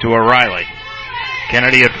right back to O'Reilly.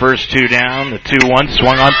 Kennedy at first, 2 down. The 2-1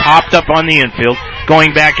 swung on, popped up on the infield.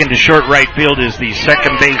 Going back into short right field is the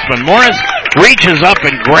second baseman. Morris reaches up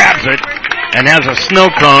and grabs it and has a snow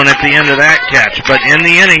cone at the end of that catch. But in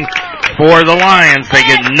the inning for the Lions, they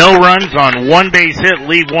get no runs on 1 base hit,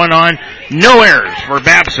 leave 1 on. No errors for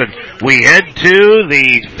Babson. We head to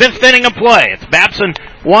the 5th inning of play. It's Babson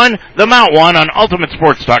 1, the Mount 1 on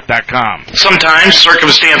UltimateSportsTalk.com. Sometimes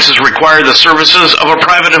circumstances require the services of a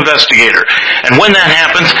private investigator. And when that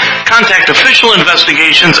happens, contact Official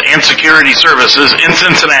Investigations and Security Services in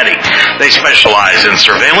Cincinnati. They specialize in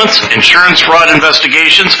surveillance, insurance fraud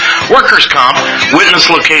investigations, workers' comp, witness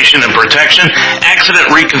location and protection, accident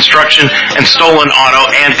reconstruction, and stolen auto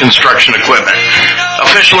and construction equipment.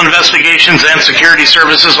 Official Investigations and Security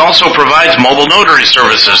Services also provides mobile notary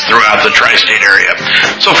services throughout the tri-state area.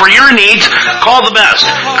 So for your needs, call the best.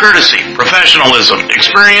 Courtesy, professionalism,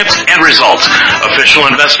 experience, and results. Official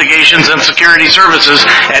Investigations and Security Services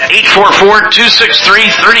at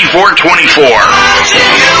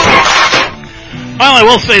 844-263-3424. Well, I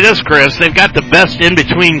will say this, Chris. They've got the best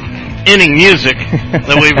in-between inning music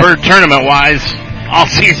that we've heard tournament-wise all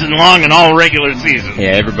season long and all regular season.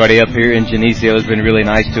 Yeah, everybody up here in Geneseo has been really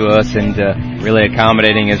nice to us and really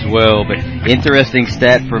accommodating as well. But interesting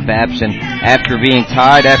stat for Babson. After being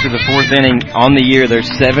tied after the 4th inning on the year, they're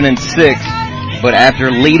 7-6. But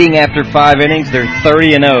after leading after 5 innings, they're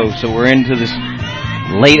 30-0. So we're into this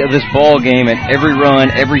late of this ball game, and every run,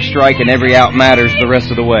 every strike, and every out matters the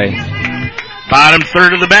rest of the way. Bottom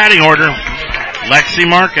third of the batting order. Lexi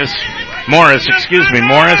Morris,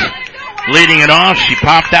 leading it off. She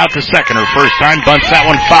popped out to second her first time, bunts that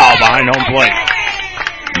one foul behind home plate.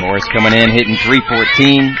 Morris coming in, hitting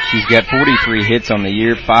 .314. She's got 43 hits on the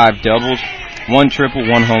year, 5 doubles, 1 triple,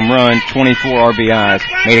 1 home run, 24 RBIs.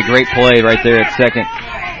 Made a great play right there at second.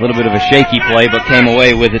 A little bit of a shaky play, but came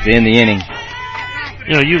away with it to end the inning.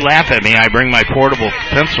 You know, you laugh at me. I bring my portable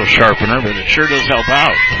pencil sharpener, but it sure does help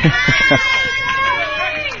out.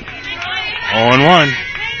 0-1.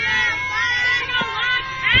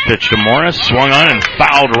 The pitch to Morris, swung on and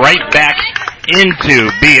fouled right back into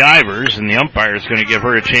B. Ivers, and the umpire is going to give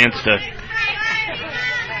her a chance to...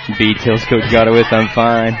 B tells Coach Godowitz, I'm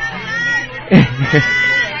fine.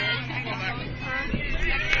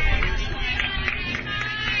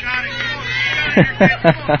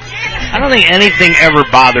 I don't think anything ever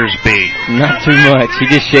bothers B. Not too much. She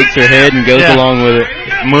just shakes her head and goes along with it.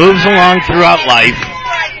 Moves along throughout life.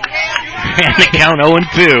 And the count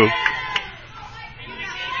 0-2.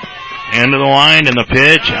 End of the line and the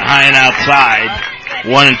pitch, high and outside.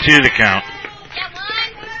 1-2 the count.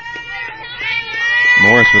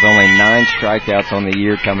 Morris with only 9 strikeouts on the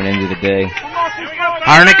year coming into the day.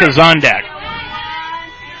 Harnick is on deck.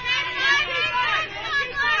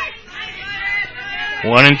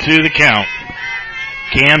 1-2 the count.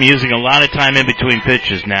 Cam using a lot of time in between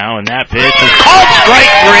pitches now, and that pitch is called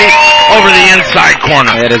strike 3 over the inside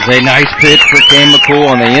corner. That is a nice pitch for Cam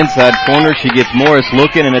McCool on the inside corner. She gets Morris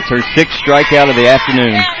looking, and it's her 6th strikeout of the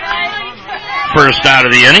afternoon. First out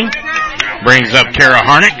of the inning. Brings up Kara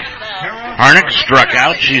Harnick. Harnick struck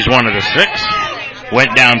out. She's one of the 6.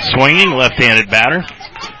 Went down swinging, left-handed batter.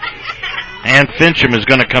 And Fincham is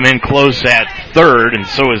going to come in close at third, and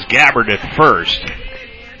so is Gabbard at first.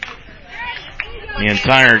 The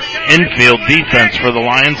entire infield defense for the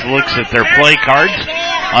Lions looks at their play cards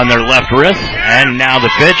on their left wrist, and now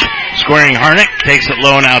the pitch. Squaring Harnick, takes it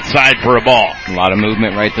low and outside for a ball. A lot of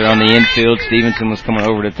movement right there on the infield. Stevenson was coming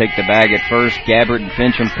over to take the bag at first. Gabbard and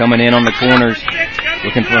Fincham coming in on the corners,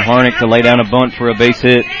 looking for Harnick to lay down a bunt for a base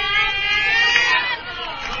hit.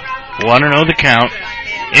 1-0 the count.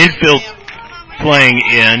 Infield playing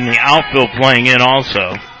in, the outfield playing in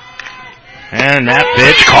also. And that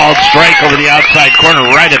pitch called strike over the outside corner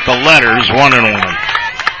right at the letters, 1-1.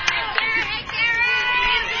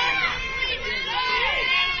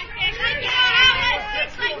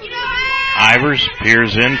 Ivers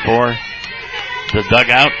peers in for the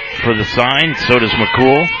dugout for the sign. So does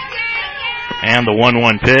McCool. And the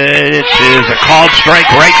 1-1 pitch is a called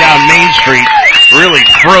strike right down Main Street. Really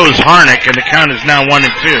froze Harnick, and the count is now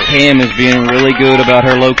 1-2. Cam is being really good about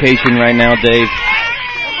her location right now, Dave.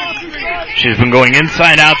 She's been going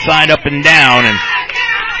inside, outside, up and down, and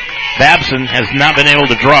Babson has not been able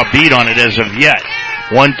to draw a beat on it as of yet.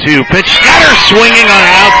 1-2 pitch. Got her swinging on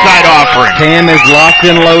an outside offering. Cam is locked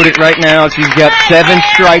and loaded right now. She's got 7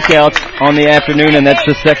 strikeouts on the afternoon, and that's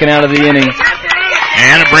the 2nd out of the inning.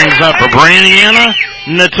 And it brings up Brianna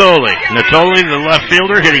Natoli. Natoli, the left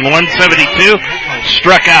fielder, hitting 172.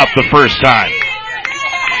 Struck out the first time.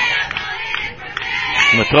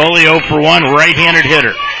 Natoli 0 for 1, right-handed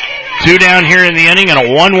hitter. 2 down here in the inning and a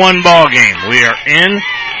 1-1 ball game. We are in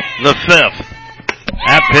the 5th.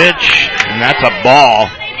 That pitch, and that's a ball.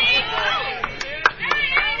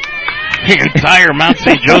 The entire Mount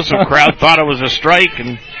St. Joseph crowd thought it was a strike,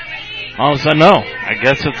 and all of a sudden, no. I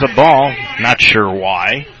guess it's a ball. Not sure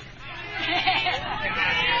why.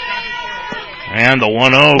 And the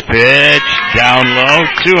 1-0 pitch, down low,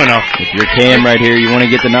 2-0. If you're Cam right here, you want to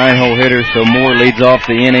get the 9-hole hitter so Moore leads off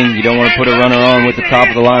the inning. You don't want to put a runner on with the top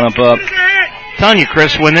of the lineup up. I'm telling you,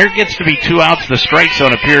 Chris, when there gets to be 2 outs, the strike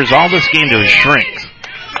zone appears. All this game does shrinks.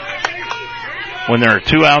 When there are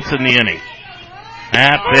 2 outs in the inning.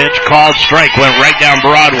 That pitch, called strike, went right down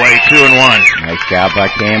Broadway, 2-1. Nice job by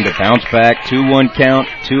Cam to bounce back. 2-1 count,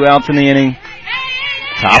 2 outs in the inning.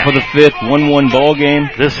 Top of the 5th, 1-1 ball game.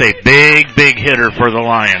 This is a big, big hitter for the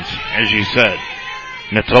Lions, as you said.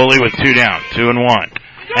 Natoli with 2 down, 2-1.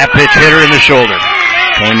 That pitch hit her in the shoulder.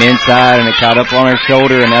 Came inside and it caught up on her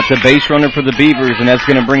shoulder, and that's a base runner for the Beavers, and that's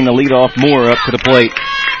going to bring the leadoff Moore up to the plate.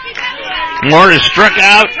 Moore is struck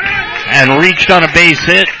out and reached on a base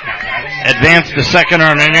hit, advanced to second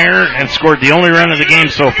on an error, and scored the only run of the game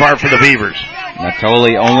so far for the Beavers.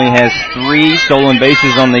 Natoli only has 3 stolen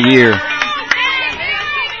bases on the year.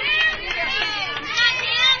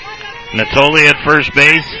 Natoli at first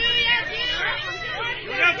base.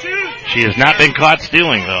 She has not been caught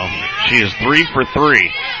stealing, though. She is 3 for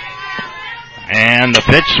 3. And the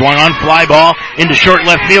pitch swung on, fly ball into short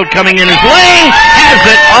left field. Coming in is Lang, has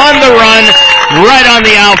it on the run, right on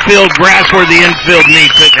the outfield grass where the infield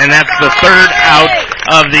meets it, and that's the 3rd out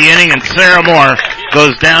of the inning, and Sarah Moore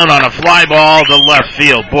goes down on a fly ball to left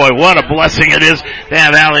field. Boy, what a blessing it is to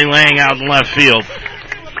have Allie Lang out in left field.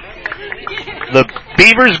 The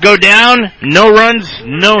Beavers go down, no runs,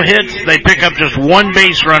 no hits. They pick up just one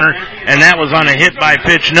base runner, and that was on a hit by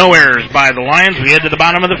pitch, no errors by the Lions. We head to the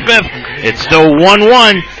bottom of the fifth. It's still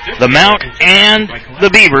 1-1, the Mount and the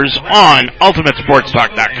Beavers on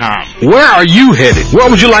UltimateSportsTalk.com. Where are you headed? Where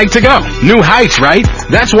would you like to go? New heights, right?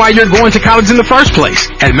 That's why you're going to college in the first place.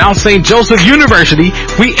 At Mount St. Joseph University,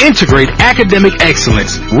 we integrate academic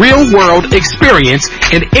excellence, real-world experience,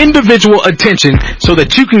 and individual attention so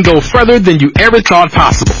that you can go further than you ever thought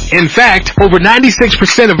possible. In fact, over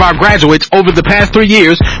 96% of our graduates over the past 3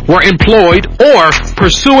 years were employed or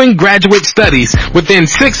pursuing graduate studies within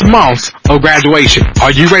 6 months of graduation.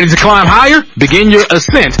 Are you ready to climb higher? Begin your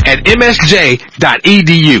ascent at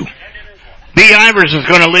msj.edu. B. Ivers is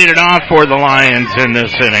going to lead it off for the Lions in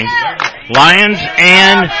this inning. Lions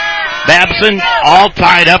and Babson all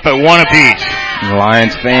tied up at 1 apiece.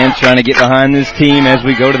 Lions fans trying to get behind this team as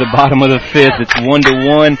we go to the bottom of the fifth. It's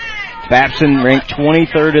 1-1. Babson ranked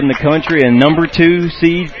 23rd in the country and number 2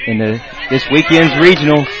 seed in this weekend's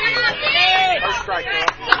regional.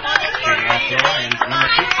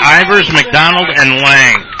 Ivers, McDonald, and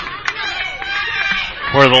Lang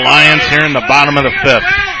for the Lions here in the bottom of the fifth.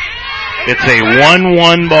 It's a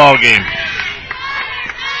 1-1 ball game.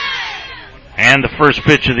 And the first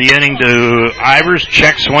pitch of the inning to Ivers,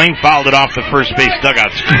 check swing, fouled it off the first base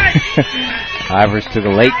dugout. Ivers took a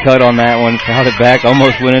late cut on that one, fouled it back,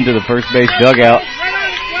 almost went into the first base dugout.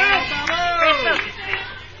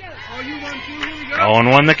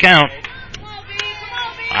 0-1 the count.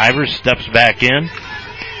 Ivers steps back in.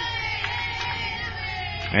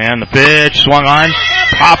 And the pitch swung on,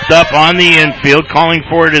 popped up on the infield. Calling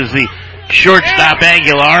for it is the shortstop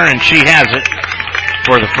Aguilar, and she has it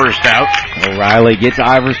for the first out. O'Reilly gets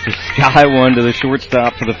Ivers to sky one to the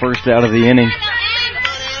shortstop for the first out of the inning.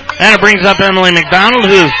 And it brings up Emily McDonald,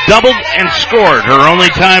 who has doubled and scored her only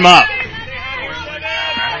time up.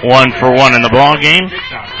 1-for-1 in the ball game.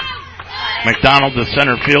 McDonald, the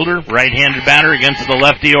center fielder, right-handed batter against the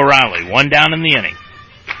lefty O'Reilly. 1 down in the inning.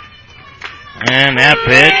 And that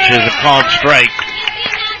pitch is a called strike.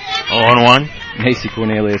 0-1. Macy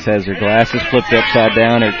Cornelius has her glasses flipped upside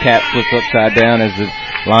down, her cap flipped upside down as the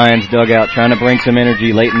Lions dugout trying to bring some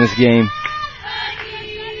energy late in this game.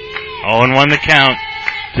 0-1 the count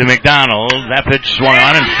to McDonald. That pitch swung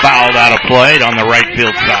on and fouled out of play on the right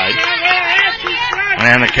field side.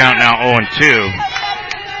 And the count now 0-2.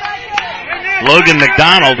 Logan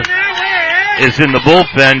McDonald is in the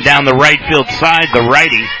bullpen down the right field side, the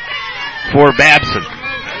righty for Babson.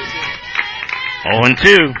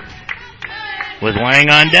 0-2 with Lang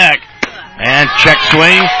on deck. And check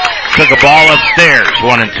swing, took a ball upstairs,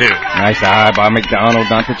 1-2. Nice eye by McDonald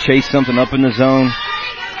not to chase something up in the zone.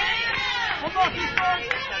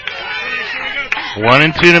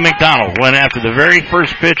 1-2 to McDonald. Went after the very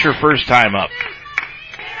first pitch her first time up.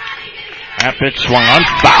 That pitch swung on,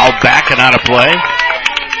 fouled back and out of play.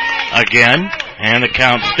 Again, and the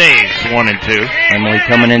count stays 1-2. Emily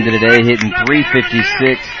coming into today hitting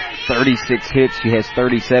 .356, 36 hits. She has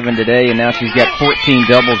 37 today, and now she's got 14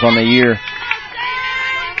 doubles on the year.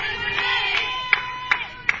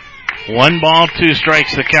 1 ball, 2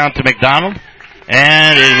 strikes the count to McDonald.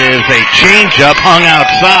 And it is a changeup hung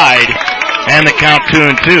outside, and the count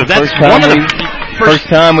 2-2. That's one of the first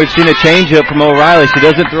time we've seen a changeup from O'Reilly. She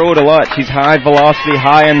doesn't throw it a lot. She's high velocity,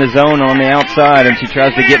 high in the zone on the outside, and she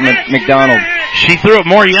tries to get McDonald. She threw it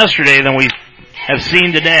more yesterday than we have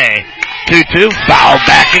seen today. 2-2, fouled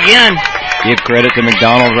back again. Give credit to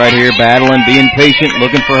McDonald right here, battling, being patient,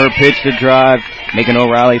 looking for her pitch to drive, making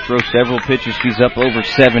O'Reilly throw several pitches. She's up over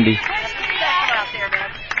 70.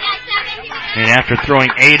 And after throwing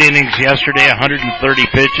 8 innings yesterday, 130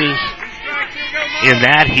 pitches in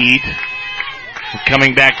that heat,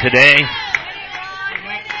 coming back today.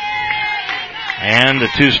 And the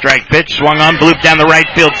 2-strike pitch swung on, blooped down the right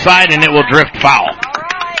field side, and it will drift foul.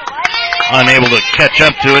 Unable to catch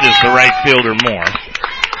up to it is the right fielder Moore.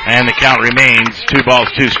 And the count remains 2 balls,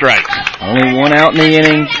 2 strikes. Only 1 out in the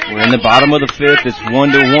inning. We're in the bottom of the fifth. It's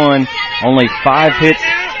 1-1. Only 5 hits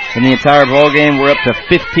in the entire ball game. We're up to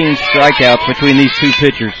 15 strikeouts between these 2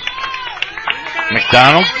 pitchers.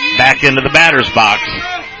 McDonald back into the batter's box.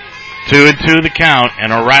 2-2 the count,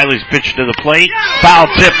 and O'Reilly's pitch to the plate. Foul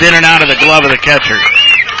tipped in and out of the glove of the catcher.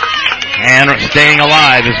 And staying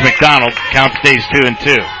alive is McDonald. Count stays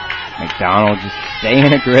 2-2. McDonald just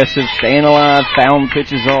staying aggressive, staying alive, fouling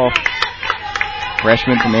pitches off.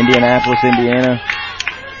 Freshman from Indianapolis, Indiana.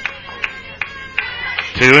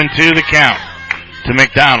 2-2 the count. to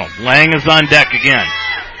McDonald. Lang is on deck again.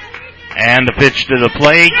 And the pitch to the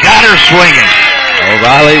plate. Got her swinging.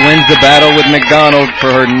 O'Reilly wins the battle with McDonald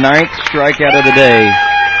for her 9th strikeout of the day.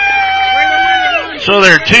 So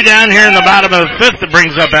there are 2 down here in the bottom of the 5th. That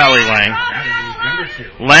brings up Allie Lang.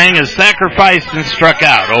 Lang is sacrificed and struck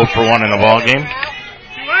out. 0 for 1 in the ball game.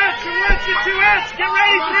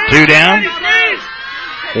 2 down.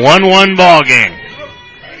 1-1 ball game.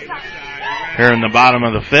 Here in the bottom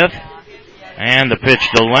of the 5th. And the pitch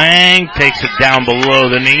to Lang takes it down below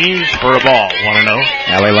the knees for a ball. 1-0.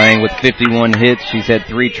 Allie Lang with 51 hits. She's had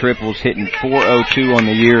 3 triples, hitting .402 on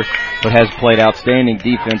the year, but has played outstanding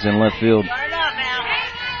defense in left field.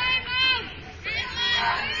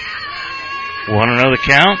 1-0 the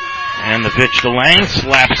count. And the pitch to Lang.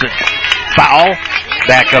 Slaps it foul.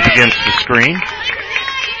 Back up against the screen.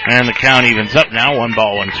 And the count evens up now. 1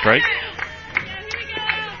 ball, 1 strike.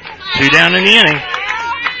 2 down in the inning.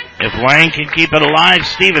 If Lang can keep it alive,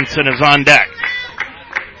 Stevenson is on deck.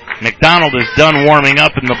 McDonald is done warming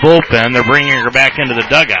up in the bullpen. They're bringing her back into the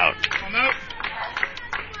dugout.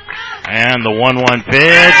 And the 1-1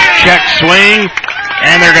 pitch. Check swing.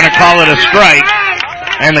 And they're going to call it a strike.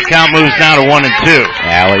 And the count moves now to 1-2.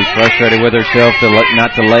 Allie frustrated with herself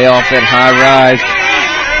not to lay off that high rise.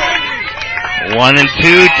 1-2,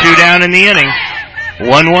 2 down in the inning.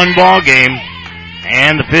 1-1 ball game.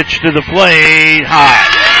 And the pitch to the plate, high.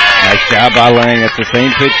 Nice job by Lang. That's the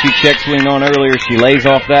same pitch she check swing on earlier. She lays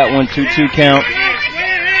off that one, 2-2 count.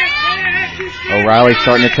 O'Reilly's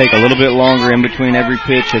starting to take a little bit longer in between every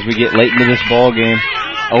pitch as we get late into this ball game.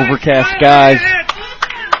 Overcast skies.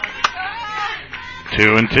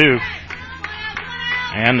 2-2.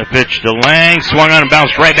 And the pitch to Lang. Swung on and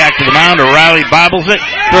bounced right back to the mound. O'Reilly bobbles it.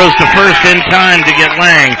 Throws to first in time to get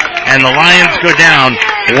Lang. And the Lions go down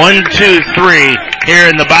 1-2-3 here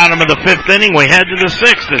in the bottom of the 5th inning. We head to the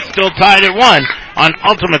 6th. It's still tied at 1 on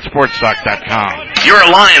UltimateSportsTalk.com. You're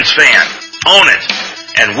a Lions fan. Own it.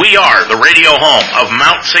 And we are the radio home of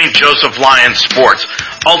Mount St. Joseph Lions Sports.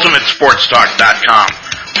 UltimateSportsTalk.com.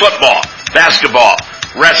 Football, basketball,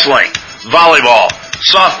 wrestling, volleyball,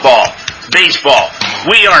 softball, baseball.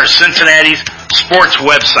 We are Cincinnati's sports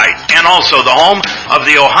website and also the home of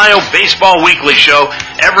the Ohio Baseball Weekly Show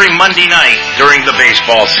every Monday night during the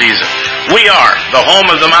baseball season. We are the home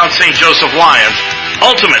of the Mount St. Joseph Lions,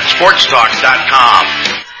 UltimateSportsTalk.com.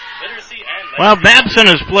 Well, Babson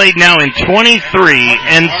has played now in 23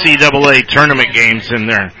 NCAA tournament games in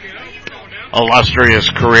their illustrious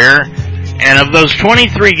career. And of those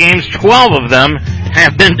 23 games, 12 of them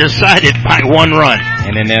have been decided by 1 run.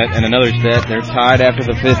 And in another stat, they're tied after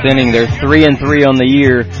the 5th inning. They're 3-3 on the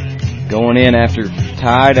year, going in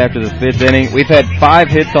tied after the 5th inning. We've had 5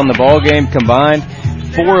 hits on the ball game combined.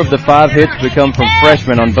 4 of the 5 hits become from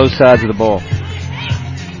freshmen on both sides of the ball.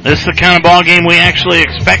 This is the kind of ball game we actually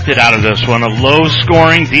expected out of this one, a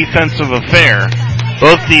low-scoring defensive affair.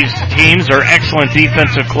 Both these teams are excellent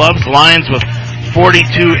defensive clubs. Lions with 42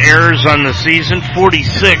 errors on the season,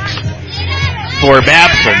 46 for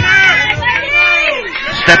Babson.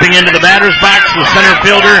 Stepping into the batter's box, the center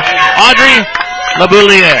fielder, Audrey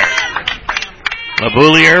LaBouliere.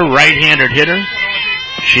 LaBouliere, right-handed hitter.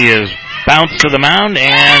 She is bounced to the mound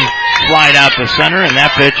and flied out to center, and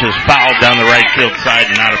that pitch is fouled down the right field side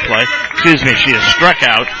and out of play. Excuse me, she is struck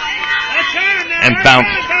out and bounced,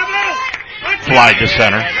 flied to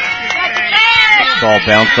center. Ball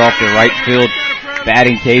bounced off the right field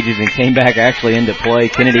batting cages and came back actually into play.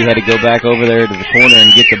 Kennedy had to go back over there to the corner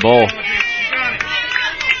and get the ball.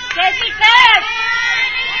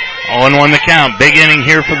 0-1 the count. Big inning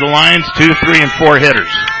here for the Lions. 2, 3, and 4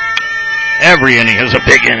 hitters. Every inning is a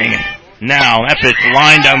big inning. Now, that pitch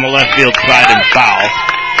lined down the left field side and foul.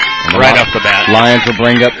 Right off the bat. Lions will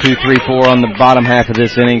bring up 2, 3, 4 on the bottom half of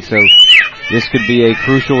this inning, so this could be a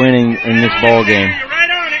crucial inning in this ball game.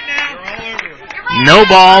 No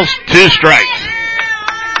balls, 2 strikes.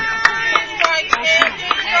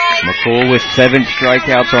 McCool with 7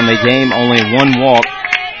 strikeouts on the game, only 1 walk.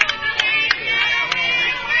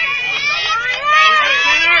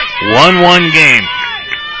 1-1 game.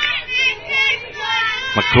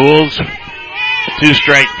 McCool's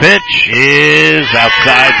 2-strike pitch is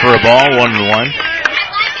outside for a ball, 1-1.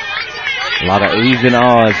 A lot of oohs and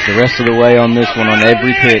ahs the rest of the way on this one on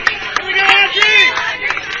every pitch.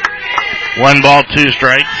 1 ball, 2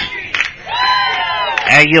 strikes.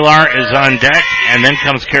 Aguilar is on deck, and then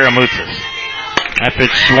comes Karamutzis. That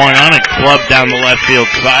pitch swung on and clubbed down the left field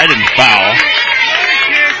side and foul.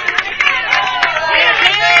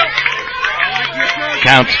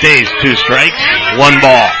 Count stays 2 strikes, 1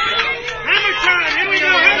 ball.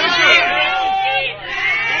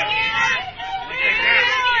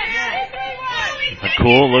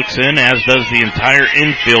 McCool looks in, as does the entire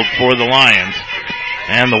infield for the Lions.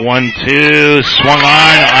 And the 1-2 swung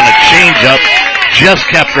on a changeup. Just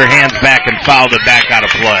kept her hands back and fouled it back out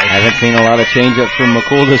of play. I haven't seen a lot of changeups from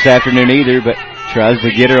McCool this afternoon either, but tries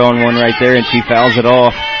to get her on one right there, and she fouls it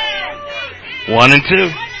off. 1-2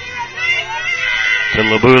 to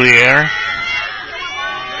LeBoulier.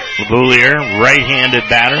 LeBoulier, right-handed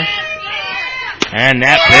batter. And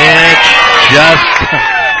that pitch just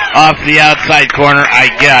off the outside corner,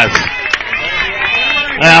 I guess.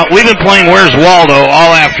 Well, we've been playing Where's Waldo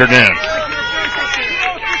all afternoon.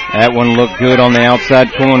 That one looked good on the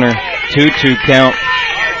outside corner. 2-2 count.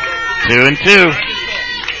 2-2.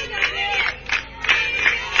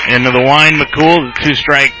 Into the line, McCool, the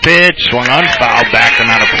 2-strike pitch, swung on, fouled back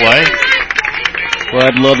and out of play. Well,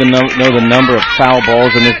 I'd love to know the number of foul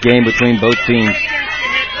balls in this game between both teams.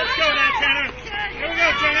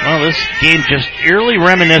 Well, this game just eerily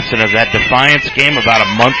reminiscent of that Defiance game about a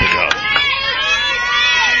month ago.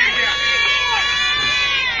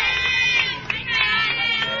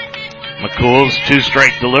 McCool's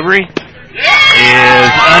 2-strike delivery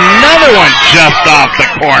is another one just off the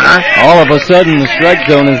corner. All of a sudden, the strike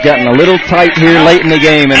zone has gotten a little tight here late in the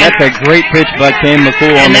game, and that's a great pitch by Cam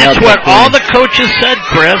McCool. And that's what all the coaches said,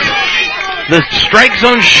 Chris. The strike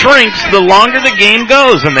zone shrinks the longer the game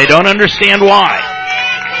goes, and they don't understand why.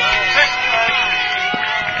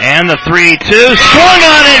 And the 3-2, swung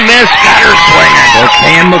on and missed, got her swinging. So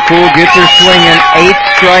Cam McCool gets her swinging. 8th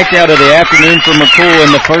strikeout of the afternoon for McCool in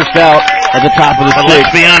the first out at the top of the But stick. let's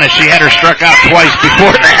be honest, she had her struck out twice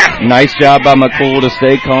before that. Nice job by McCool to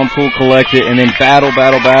stay calm, cool, collected, and then battle,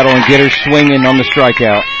 and get her swinging on the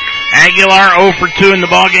strikeout. Aguilar 0 for 2 in the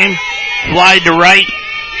ballgame. Flied to right,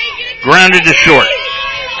 grounded to short.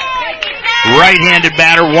 Right-handed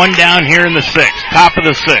batter, one down here in the 6th, top of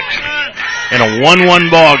the 6th. In a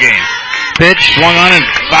 1-1 ball game. Pitch swung on and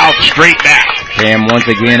fouled straight back. Cam once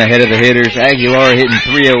again ahead of the hitters. Aguilar hitting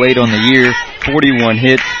 .308 on the year, 41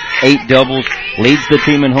 hits, 8 doubles, leads the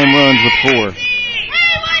team in home runs with 4.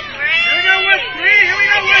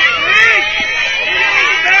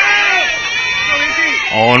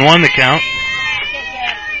 0-1 the count.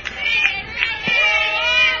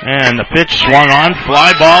 And the pitch swung on,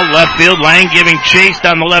 fly ball, left field. Lang giving chase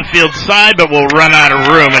down the left field side, but will run out of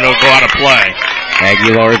room and it'll go out of play.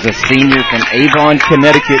 Aguilar is a senior from Avon,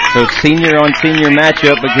 Connecticut, so senior-on-senior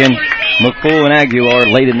matchup again. McCool and Aguilar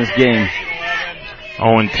late in this game.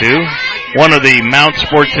 0-2. One of the Mount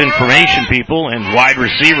Sports Information people and wide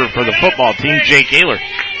receiver for the football team, Jake Ayler,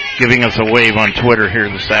 giving us a wave on Twitter here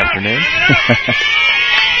this afternoon.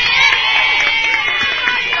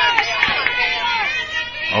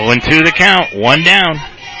 0-2 the count, one down.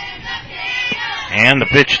 And the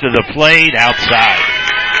pitch to the plate, outside.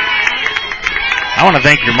 I want to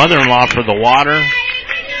thank your mother-in-law for the water.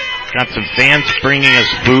 Got some fans bringing us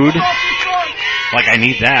food. Like I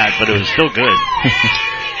need that, but it was still good.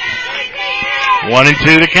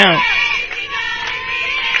 1-2 the count.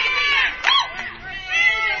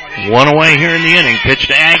 One away here in the inning. Pitch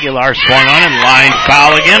to Aguilar, swung on and lined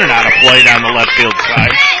foul again and out of play down the left field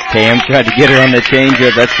side. Cam tried to get her on the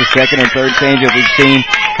changeup. That's the second and third changeup we've seen.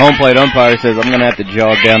 Home plate umpire says, I'm going to have to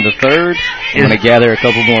jog down to third. I'm going to gather a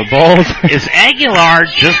couple more balls. Is Aguilar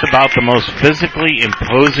just about the most physically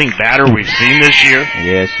imposing batter we've seen this year?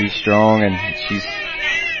 Yeah, she's strong and she's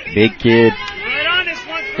a big kid.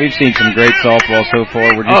 We've seen some great softball so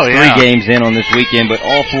far. We're just 3 games in on this weekend, but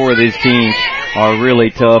all 4 of these teams are really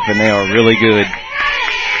tough and they are really good.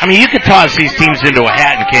 I mean, you could toss these teams into a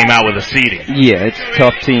hat and came out with a seeding. Yeah, it's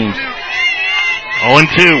tough teams.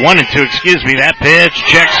 0-2, 1-2, excuse me. That pitch,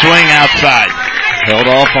 check swing outside. Held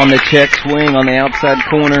off on the check swing on the outside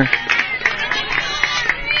corner.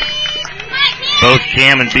 Both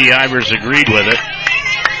Cam and B. Ivers agreed with it.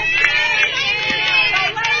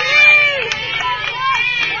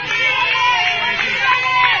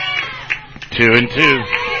 Two and two.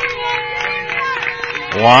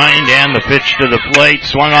 Wind and the pitch to the plate.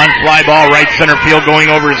 Swung on, fly ball, right center field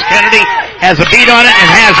going over is Kennedy. Has a beat on it and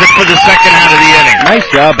has it for the second out of the inning. Nice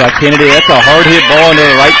job by Kennedy. That's a hard hit ball into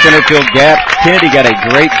the right center field gap. Kennedy got a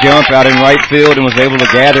great jump out in right field and was able to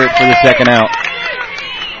gather it for the second out.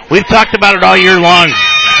 We've talked about it all year long,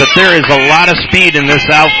 but there is a lot of speed in this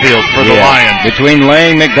outfield for the Lions. Between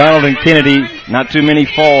Lang, McDonald, and Kennedy, not too many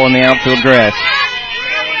fall in the outfield grass.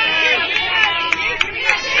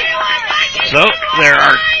 So there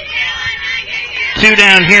are 2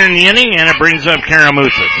 down here in the inning, and it brings up Kara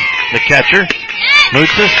Moutzis, the catcher.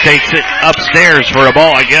 Moutzis takes it upstairs for a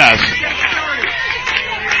ball, I guess.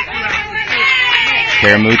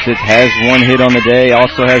 Kara Moutzis has 1 hit on the day,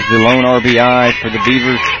 also has the lone RBI for the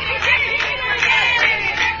Beavers.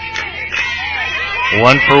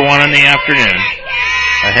 1 for 1 in the afternoon.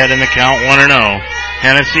 Ahead in the count, 1-0.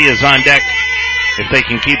 Hennessy is on deck if they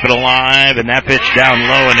can keep it alive, and that pitch down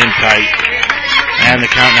low and in tight. And the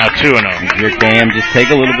count now 2-0. Your Cam, just take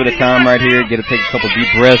a little bit of time right here. Take a couple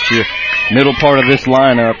deep breaths. Your middle part of this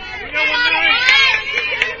lineup.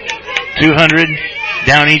 200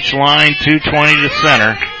 down each line, 220 to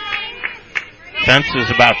center. Fence is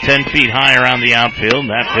about 10 feet high around the outfield.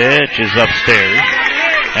 That pitch is upstairs.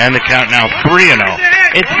 And the count now 3-0.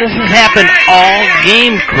 This has happened all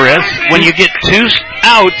game, Chris. When you get 2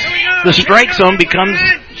 outs, the strike zone becomes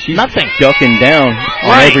nothing. Ducking down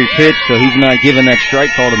on every pitch, so he's not giving that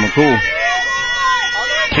strike call to McCool.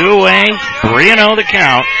 2 away, 3-0 the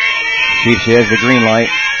count. See if she has the green light.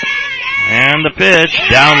 And the pitch,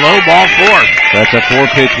 down low, ball 4. That's a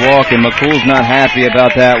 4-pitch walk, and McCool's not happy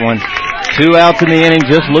about that one. 2 outs in the inning,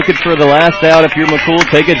 just looking for the last out. If you're McCool,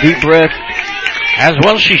 take a deep breath. As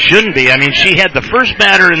well she shouldn't be. I mean, she had the first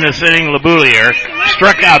batter in this inning, LeBoulier,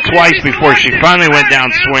 struck out twice before she finally went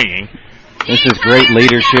down swinging. This is great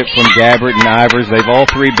leadership from Gabbert and Ivers. They've all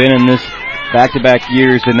three been in this back-to-back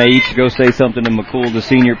years, and they each go say something to McCool, the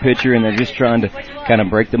senior pitcher, and they're just trying to kind of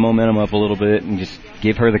break the momentum up a little bit and just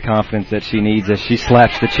give her the confidence that she needs as she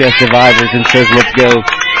slaps the chest of Ivers and says, let's go.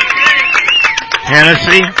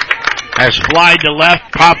 Hennessy has flied to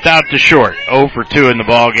left, popped out to short. 0 for 2 in the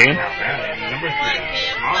ball game.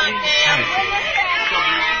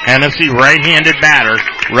 Hennessy, right-handed batter.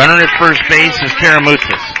 Runner at first base is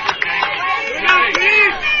Karamoutis.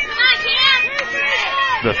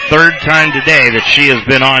 The 3rd time today that she has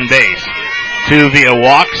been on base. 2 via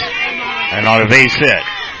walks and on a base hit.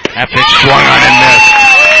 That pitch swung on and missed.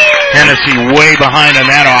 Hennessy way behind on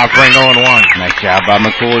that offering, 0-1. Nice job by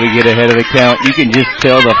McCool to get ahead of the count. You can just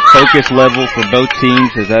tell the focus level for both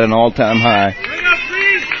teams is at an all-time high.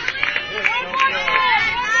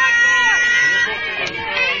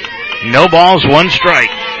 No balls, 1 strike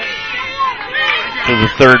to the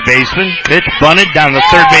third baseman. Pitch bunted down the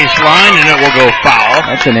third base line, and it will go foul.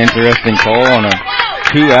 That's an interesting call on a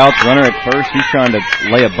 2 outs runner at first. He's trying to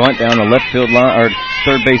lay a bunt down the left field line or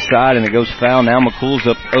third base side, and it goes foul. Now McCool's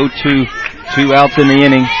up 0-2, 2 outs in the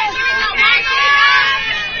inning.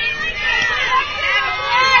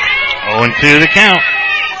 0-2 the count.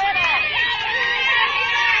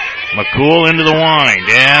 McCool into the wind,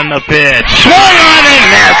 and the pitch. Swung on and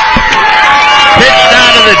missed. Pitched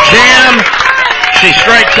out of the jam. She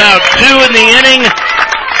strikes out 2 in the inning.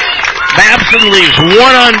 Babson leaves 1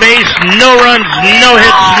 on base, no runs, no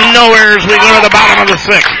hits, no errors. We go to the bottom of the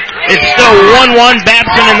 6th. It's still 1-1,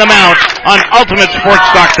 Babson in the mount on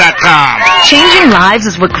UltimateSportsTalk.com. Changing lives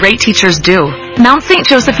is what great teachers do. Mount St.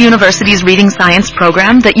 Joseph University's Reading Science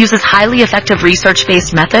program that uses highly effective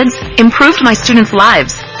research-based methods improved my students'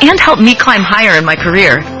 lives and helped me climb higher in my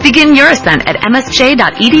career. Begin your ascent at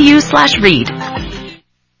msj.edu/read.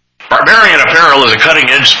 Barbarian Apparel is a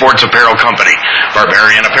cutting-edge sports apparel company.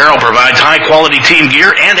 Barbarian Apparel provides high-quality team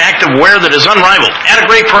gear and active wear that is unrivaled at a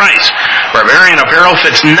great price. Barbarian Apparel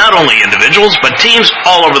fits not only individuals, but teams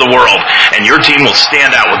all over the world. And your team will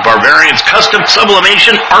stand out with Barbarian's custom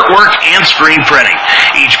sublimation, artwork, and screen printing.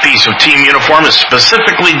 Each piece of team uniform is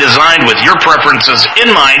specifically designed with your preferences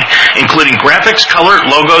in mind, including graphics, color,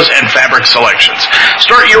 logos, and fabric selections.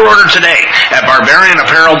 Start your order today at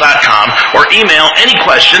barbarianapparel.com or email any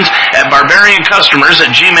questions at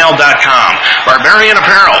barbariancustomers@gmail.com. Barbarian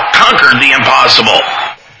Apparel, conquered the impossible.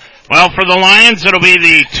 Well, for the Lions, it'll be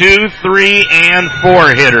the 2, 3, and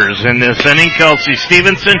 4 hitters in this inning. Kelsey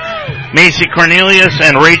Stevenson, Macy Cornelius,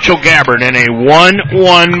 and Rachel Gabbard in a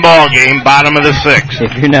 1-1 ball game, bottom of the 6th.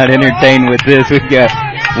 If you're not entertained with this, we've got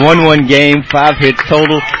 1-1 game, 5 hits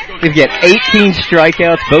total. We've got 18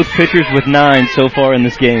 strikeouts, both pitchers with 9 so far in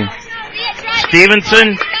this game.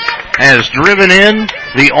 Stevenson has driven in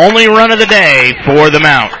the only run of the day for the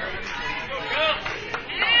Mount.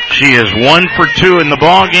 She is 1 for 2 in the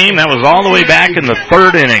ball game. That was all the way back in the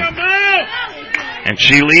 3rd inning. And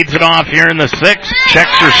she leads it off here in the 6th.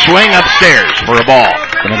 Checks her swing upstairs for a ball.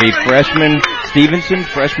 Going to be freshman Stevenson,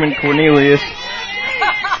 freshman Cornelius,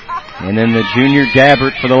 and then the junior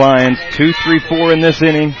Gabbert for the Lions. 2, 3, 4 in this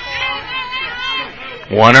inning.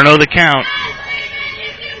 1-0 the count.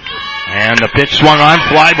 And the pitch swung on,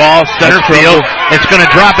 fly ball, center field. It's going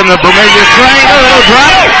to drop in the Bermuda Triangle. It'll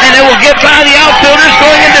drop, and it will get by the outfielders.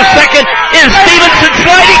 Going into second is Stevenson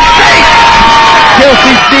sliding safe.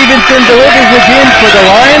 Kelsey Stevenson delivers again for the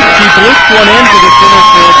Lions. She blitz one into the center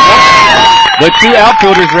field. The 2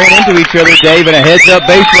 outfielders ran into each other, Dave, and a heads-up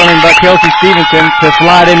base running by Kelsey Stevenson to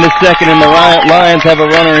slide into second, and the Lions have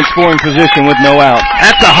a runner in scoring position with no out.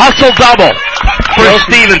 That's a hustle double. for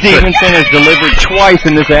Stevenson. Stevenson has delivered twice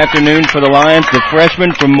in this afternoon for the Lions, the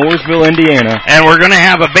freshman from Mooresville, Indiana. And we're going to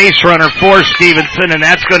have a base runner for Stevenson, and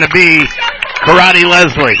that's going to be Karate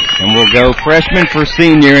Leslie. And we'll go freshman for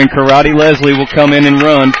senior, and Karate Leslie will come in and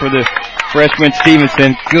run for the freshman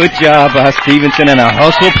Stevenson. Good job by Stevenson, and a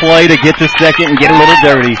hustle play to get to second and get a little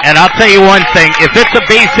dirty. And I'll tell you one thing, if it's a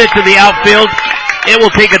base hit to the outfield, it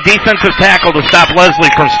will take a defensive tackle to stop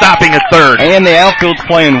Leslie from stopping at third. And the outfield's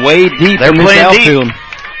playing way deep in this outfield. Deep.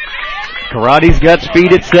 Karate's got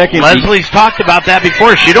speed at second. Leslie's talked about that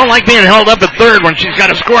before. She don't like being held up at third when she's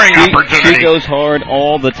got a scoring opportunity. She goes hard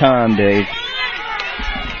all the time, Dave.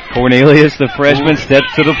 Cornelius, the freshman,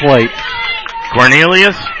 steps to the plate.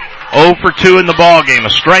 Cornelius, 0 for 2 in the ball game.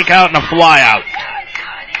 A strikeout and a flyout.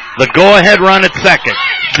 The go-ahead run at second.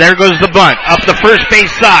 There goes the bunt. Up the first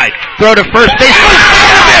base side. Throw to first base.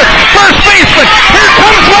 First baseman. Here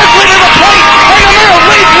comes Leslie to the plate. And the middle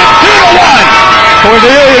leads it 2-1.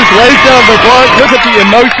 Cornelius lays down the bunt. Look at the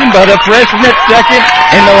emotion by the freshman at second.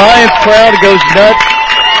 And the Lions crowd goes nuts.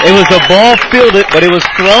 It was a ball fielded, but it was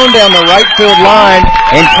thrown down the right field line.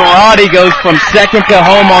 And Karate goes from second to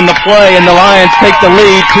home on the play. And the Lions take the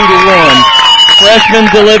lead 2-1. Freshmen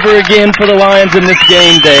deliver again for the Lions in this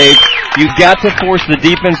game, Dave. You've got to force the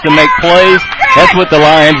defense to make plays. That's what the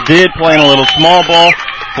Lions did, playing a little small ball.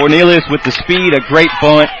 Cornelius with the speed, a great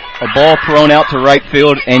bunt, a ball thrown out to right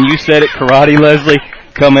field, and you said it, Karate Leslie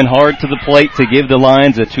coming hard to the plate to give the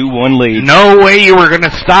Lions a 2-1 lead. No way you were going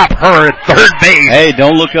to stop her at third base. Hey,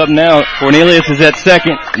 don't look up now. Cornelius is at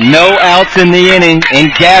second. No outs in the inning,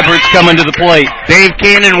 and Gabbard's coming to the plate. Dave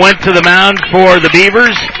Cannon went to the mound for the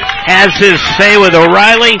Beavers, has his say with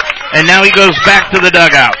O'Reilly, and now he goes back to the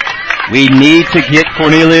dugout. We need to get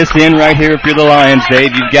Cornelius in right here if you're the Lions,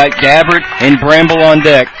 Dave. You've got Gabbard and Bramble on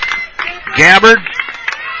deck. Gabbard,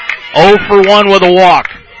 0 for 1 with a walk.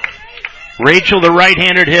 Rachel, the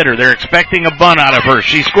right-handed hitter. They're expecting a bunt out of her.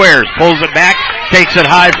 She squares, pulls it back, takes it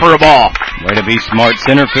high for a ball. Way to be smart.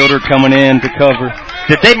 Center fielder coming in to cover.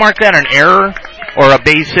 Did they mark that an error or a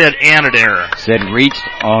base hit and an error? Said reached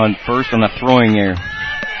on first on a throwing error.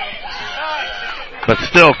 But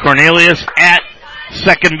still, Cornelius at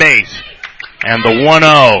second base. And the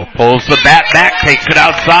 1-0 pulls the bat back, takes it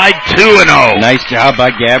outside, 2-0. Nice job by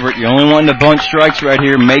Gabbard. You're only wanting to bunt strikes right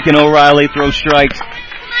here, making O'Reilly throw strikes.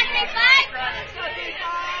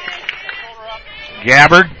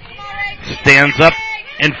 Gabbard stands up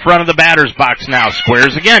in front of the batter's box now.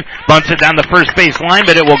 Squares again. Bunts it down the first base line,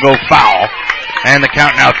 but it will go foul. And the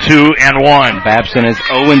count now 2-1. Babson is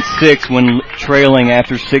 0-6 when trailing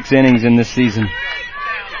after 6 innings in this season.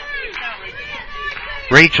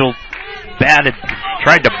 Rachel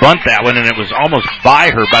tried to bunt that one, and it was almost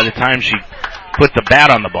by her by the time she put the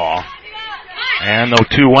bat on the ball. And the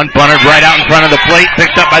 2-1 bunted right out in front of the plate,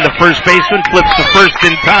 picked up by the first baseman, flips to first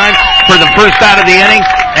in time for the first out of the inning,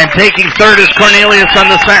 and taking third is Cornelius on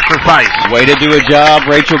the sacrifice. Way to do a job.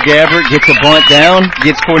 Rachel Gabbard gets a bunt down,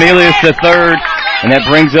 gets Cornelius to third, and that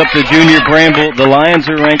brings up the junior Bramble. The Lions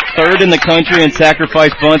are ranked third in the country in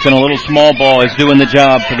sacrifice bunts, and a little small ball is doing the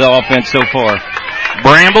job for the offense so far.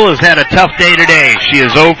 Bramble has had a tough day today. She is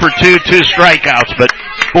 0 for 2, 2 strikeouts, but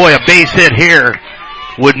boy, a base hit here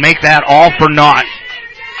would make that all for naught.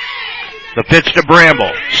 The pitch to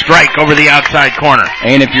Bramble. Strike over the outside corner.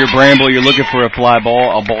 And if you're Bramble, you're looking for a fly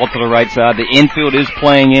ball, a ball to the right side. The infield is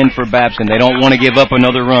playing in for Babson. They don't want to give up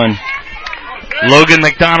another run. Logan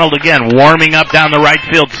McDonald again warming up down the right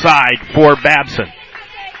field side for Babson.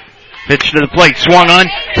 Pitch to the plate, swung on,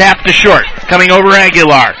 tapped to short. Coming over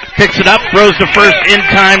Aguilar. Picks it up, throws to first in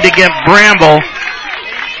time to get Bramble.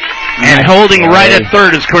 And holding right at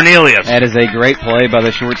third is Cornelius. That is a great play by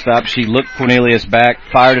the shortstop. She looked Cornelius back,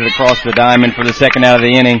 fired it across the diamond for the second out of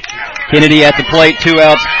the inning. Kennedy at the plate, 2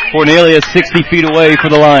 outs. Cornelius 60 feet away for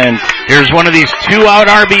the Lions. Here's one of these 2-out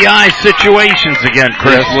RBI situations again,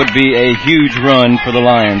 Chris. This would be a huge run for the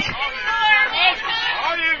Lions.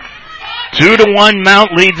 2-1 Mount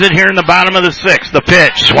leads it here in the bottom of the 6th. The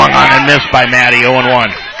pitch swung on and missed by Maddie, 0-1.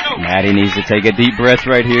 Maddie needs to take a deep breath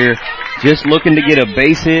right here. Just looking to get a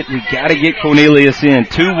base hit. We got to get Cornelius in.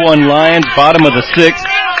 2-1 Lions, bottom of the 6th.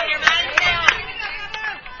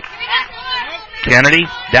 Kennedy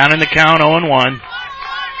down in the count, 0-1.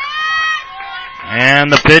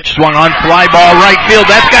 And the pitch swung on, fly ball right field.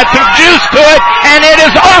 That's got some juice to it, and it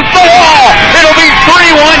is off the wall. It'll be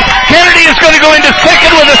 3-1. Kennedy is going to go into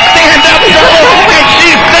second with a stand-up double, and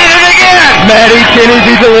she's done it again. Maddie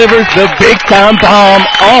Kennedy delivers the big-time bomb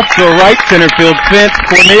off the right center field fence.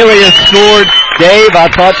 Cornelius scored. Dave,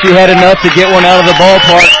 I thought she had enough to get one out of the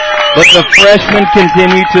ballpark, but the freshmen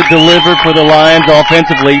continue to deliver for the Lions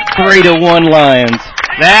offensively. 3-1 Lions.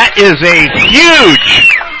 That is a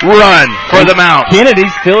huge run for the Mount.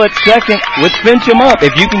 Kennedy's still at second with Fincham up.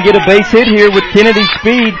 If you can get a base hit here with Kennedy's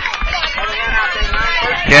speed.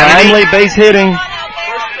 Timely base hitting.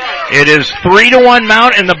 It is 3-1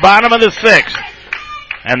 Mount in the bottom of the 6th.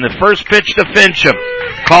 And the first pitch to Fincham.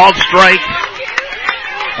 Called strike.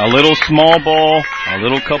 A little small ball, a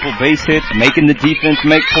little couple base hits, making the defense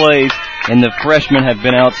make plays, and the freshmen have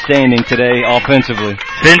been outstanding today offensively.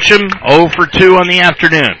 Fincham 0 for 2 on the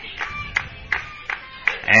afternoon.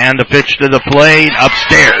 And the pitch to the plate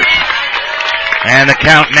upstairs. And the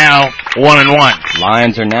count now 1-1.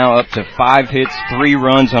 Lions are now up to 5 hits, 3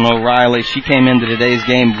 runs on O'Reilly. She came into today's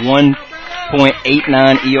game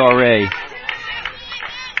 1.89 ERA.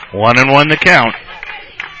 1-1 the count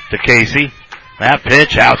to Casey. That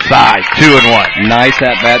pitch outside, 2-1. Nice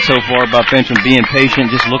at bat so far by Fincham, being patient,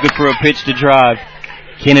 just looking for a pitch to drive.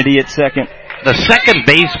 Kennedy at second. The second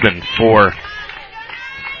baseman for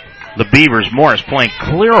the Beavers, Morris, playing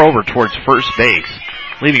clear over towards first base,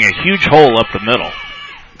 leaving a huge hole up the middle.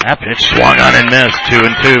 That pitch swung on and missed,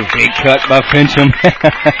 2-2. Big cut by Fincham.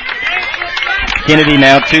 Kennedy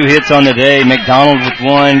now 2 hits on the day. McDonald with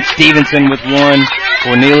 1, Stevenson with 1,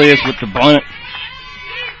 Cornelius with the bunt.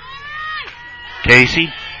 Casey,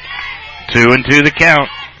 2-2 the count.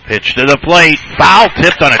 Pitch to the plate. Foul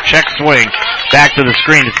tipped on a check swing. Back to the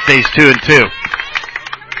screen. It stays 2-2.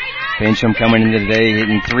 Fincham coming into today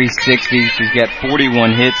hitting .360. She's got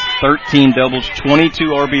 41 hits, 13 doubles, 22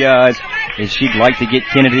 RBIs. As she'd like to get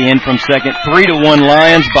Kennedy in from second. 3-1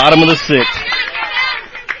 Lions, bottom of the 6th.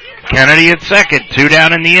 Kennedy at second. 2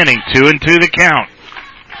 down in the inning. 2-2 the count.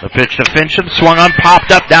 The pitch to Fincham, swung on, popped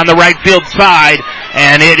up down the right field side,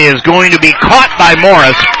 and it is going to be caught by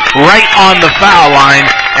Morris right on the foul line,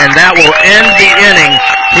 and that will end the inning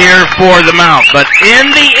here for the Mount. But in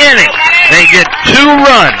the inning, they get 2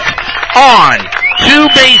 runs on, 2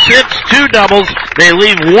 base hits, 2 doubles. They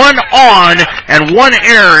leave 1 on and 1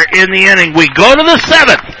 error in the inning. We go to the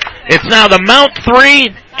 7th. It's now the Mount 3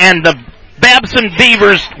 and the Babson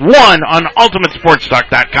Beavers 1 on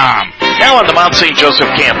UltimateSportsTalk.com. Now on the Mount St. Joseph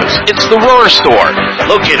campus, it's the Roar Store.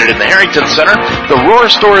 Located in the Harrington Center, the Roar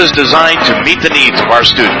Store is designed to meet the needs of our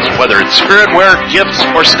students, whether it's spiritware, gifts,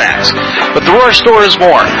 or snacks. But the Roar Store is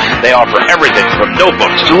more. They offer everything from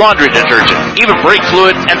notebooks to laundry detergent, even brake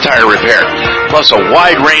fluid and tire repair, plus a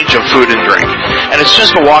wide range of food and drink. And it's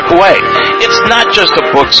just a walk away. It's not just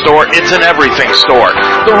a bookstore, it's an everything store.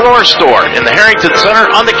 The Roar Store in the Harrington Center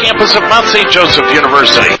on the campus of Mount St. Joseph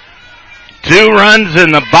University. 2 runs in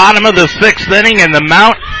the bottom of the 6th inning, and the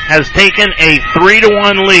Mount has taken a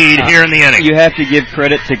 3-1 lead here in the inning. You have to give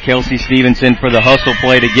credit to Kelsey Stevenson for the hustle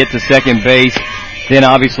play to get to second base. Then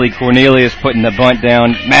obviously Cornelius putting the bunt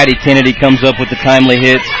down. Maddie Kennedy comes up with the timely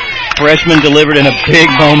hits. Freshman delivered in a big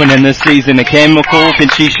moment in this season. And Cam McCool, can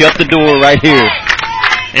she shut the door right here?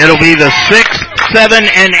 It'll be the 6, 7,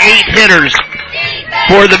 and 8 hitters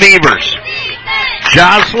for the Beavers.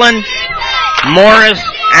 Jocelyn, Morris,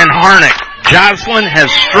 and Harnick. Jocelyn has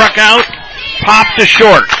struck out, popped to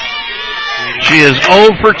short. She is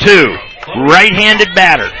 0 for 2. Right-handed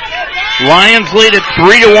batter. Lions lead at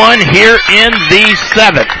 3-1 here in the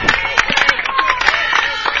 7th.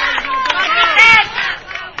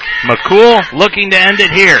 McCool looking to end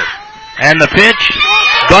it here. And the pitch,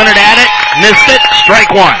 gunted at it, missed it,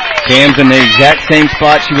 strike 1. Cam's in the exact same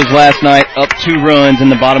spot she was last night, up 2 runs in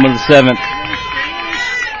the bottom of the 7th.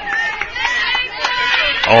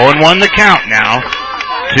 0-1 the count now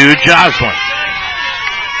to Jocelyn.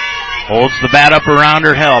 Holds the bat up around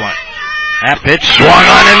her helmet. That pitch swung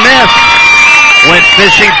on and missed. Went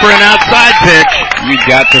fishing for an outside pitch. You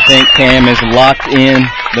got to think Cam is locked in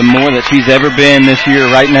the more that she's ever been this year.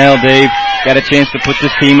 Right now, Dave, got a chance to put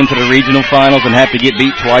this team into the regional finals and have to get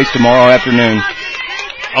beat twice tomorrow afternoon.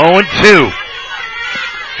 0-2.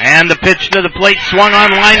 And the pitch to the plate, swung on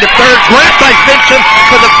line to third, grabbed by Fincham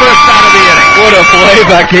for the first out of the inning. What a play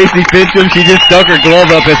by Casey Fincham. She just stuck her glove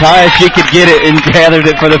up as high as she could get it and gathered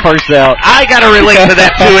it for the first out. I gotta relate to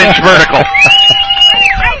that 2-inch vertical.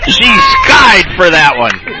 She skied for that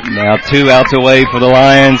one. Now 2 outs away for the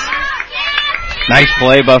Lions. Nice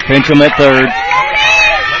play by Fincham at third.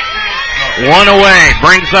 1 away,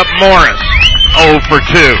 brings up Morris. 0 for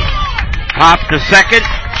 2. Popped to second,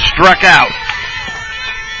 struck out.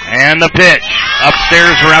 And the pitch,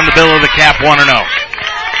 upstairs around the bill of the cap, 1-0.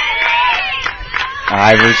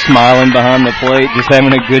 Ivers smiling behind the plate, just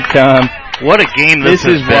having a good time. What a game this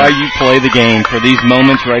has been. This is why you play the game, for these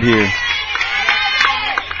moments right here.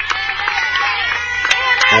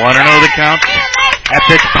 1-0 the count. That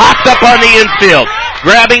pitch popped up on the infield.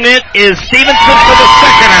 Grabbing it is Stevenson for the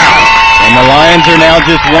second out. And And the Lions are now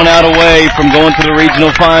just 1 out away from going to the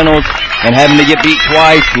regional finals and having to get beat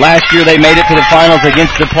twice. Last year they made it to the finals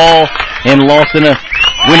against DePaul and lost in a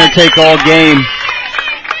winner-take-all game.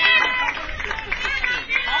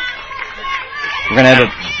 We're gonna have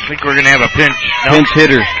I think we're gonna have a pinch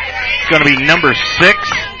hitter. It's gonna be number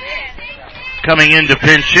 6 coming in to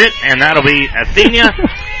pinch hit, and that'll be Athenia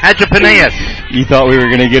Hadjipaneas. You thought we were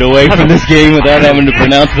gonna get away from this game without having to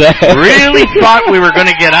pronounce that? Really thought we were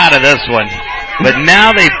gonna get out of this one, but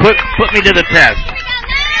now they put me to the test.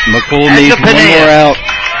 McCool needs one more out.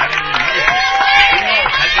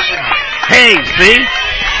 Hey, see?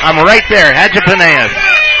 I'm right there, Hadjipaneas.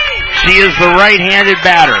 She is the right-handed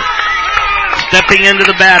batter. Stepping into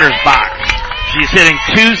the batter's box. She's hitting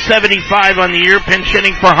 .275 on the year, pinch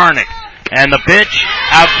hitting for Harnick. And the pitch,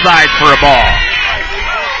 outside for a ball.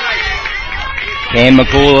 Cam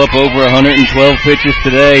McCool up over 112 pitches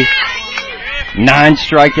today. 9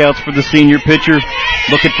 strikeouts for the senior pitcher.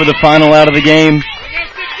 Looking for the final out of the game.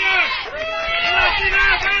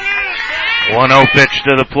 1-0 pitch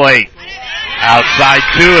to the plate. Outside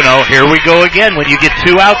 2-0. Here we go again. When you get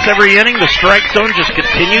 2 outs every inning, the strike zone just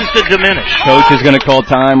continues to diminish. Coach is going to call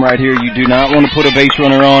time right here. You do not want to put a base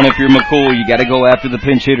runner on if you're McCool. You got to go after the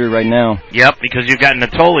pinch hitter right now. Yep, because you've got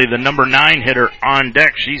Natoli, the number 9 hitter, on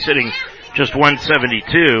deck. She's hitting just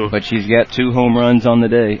 172. But she's got 2 home runs on the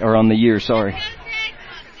day, or on the year, sorry.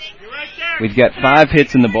 We've got 5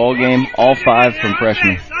 hits in the ball game, all 5 from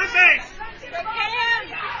freshmen.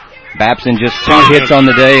 Babson just 2 hits on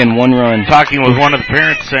the day and 1 run. Talking with one of the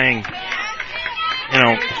parents saying,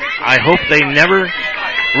 I hope they never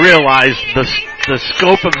realize the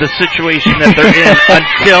scope of the situation that they're in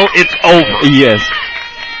until it's over. Yes.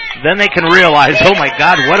 Then they can realize, oh my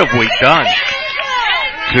God, what have we done?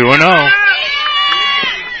 2-0.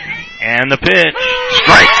 And the pitch.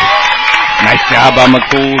 Strike. Nice job by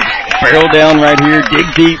McCool. Barrel down right here, dig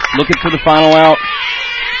deep, looking for the final out.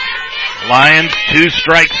 Lions 2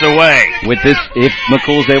 strikes away. With this, if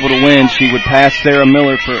McCool's able to win, she would pass Sarah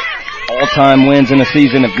Miller for all-time wins in a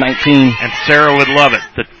season of 19. And Sarah would love it.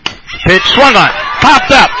 The pitch swung on,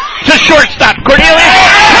 popped up to shortstop. Cornelia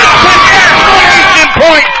exclamation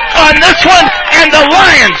point on this one, and the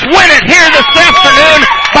Lions win it here this afternoon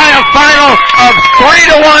by a final of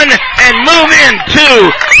 3-1 and move into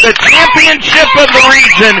the championship of the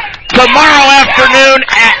region tomorrow afternoon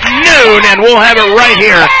at noon, and we'll have it right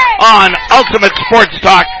here on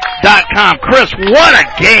UltimateSportsTalk.com. Chris, what a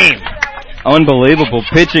game. Unbelievable.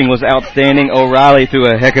 Pitching was outstanding. O'Reilly threw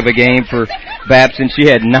a heck of a game for Babson. She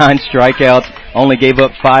had 9 strikeouts, only gave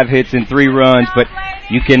up 5 hits and 3 runs, but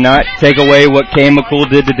you cannot take away what Kay McCool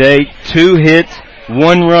did today. 2 hits,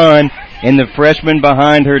 1 run, and the freshman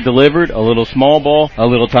behind her delivered a little small ball, a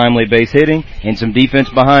little timely base hitting, and some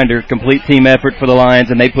defense behind her. Complete team effort for the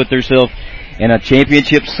Lions, and they put themselves in a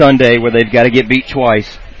championship Sunday where they've got to get beat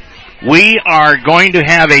twice. We are going to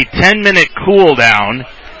have a 10-minute cool down,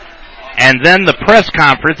 and then the press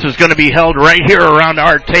conference is going to be held right here around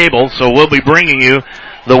our table, so we'll be bringing you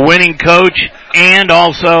the winning coach and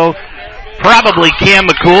also probably Cam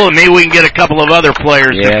McCool, and maybe we can get a couple of other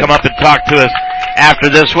players to come up and talk to us after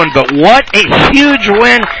this one. But what a huge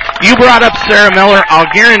win. You brought up Sarah Miller. I'll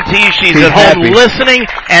guarantee she's at home listening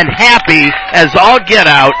and happy as all get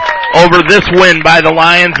out over this win by the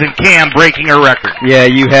Lions and Cam breaking her record. Yeah,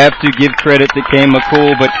 you have to give credit to Cam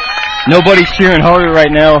McCool, but nobody's cheering harder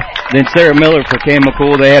right now than Sarah Miller for Cam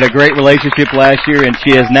McCool. They had a great relationship last year, and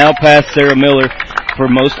she has now passed Sarah Miller for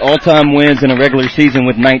most all-time wins in a regular season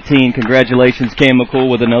with 19. Congratulations, Cam McCool,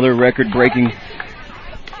 with another record-breaking.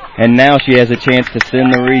 And now she has a chance to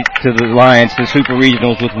send to the Lions to Super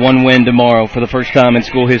Regionals with 1 win tomorrow for the first time in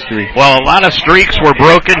school history. Well, a lot of streaks were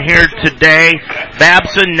broken here today.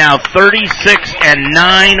 Babson now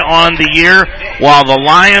 36-9 on the year, while the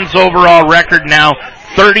Lions' overall record now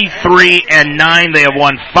 33-9. They have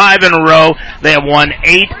won 5 in a row. They have won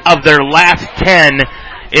 8 of their last 10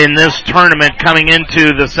 in this tournament coming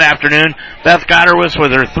into this afternoon. Beth Gotterwas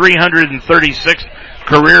with her 336th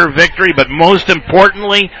career victory, but most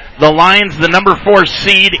importantly, the Lions, the number 4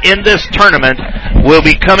 seed in this tournament, will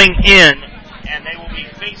be coming in, and they will be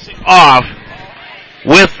facing off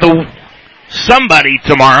with somebody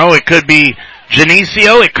tomorrow. It could be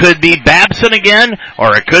Geneseo, it could be Babson again,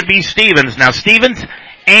 or it could be Stevens. Now, Stevens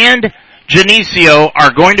and Geneseo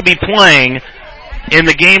are going to be playing in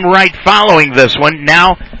the game right following this one.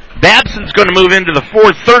 Now, Babson's going to move into the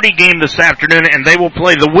 4:30 game this afternoon, and they will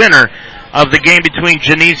play the winner of the game between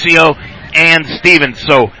Geneseo and Stevens.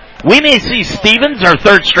 So we may see Stevens, our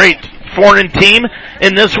third straight foreign team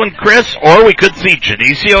in this one, Chris, or we could see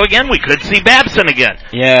Geneseo again. We could see Babson again.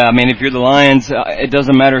 Yeah, I mean, if you're the Lions, it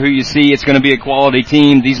doesn't matter who you see. It's going to be a quality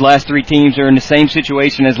team. These last three teams are in the same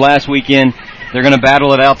situation as last weekend. They're going to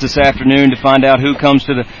battle it out this afternoon to find out who comes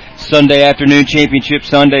to the Sunday afternoon championship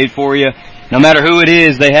Sunday for you. No matter who it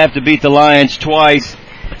is, they have to beat the Lions twice.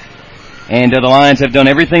 And the Lions have done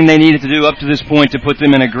everything they needed to do up to this point to put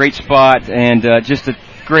them in a great spot, and just a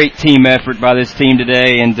great team effort by this team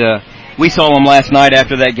today. And we saw them last night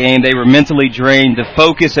after that game. They were mentally drained. The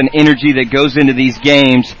focus and energy that goes into these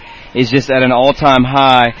games is just at an all-time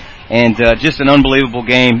high, and just an unbelievable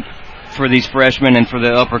game for these freshmen and for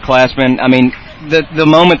the upperclassmen. I mean, the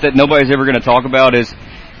moment that nobody's ever going to talk about is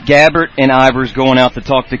Gabbert and Ivers going out to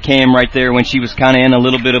talk to Cam right there when she was kind of in a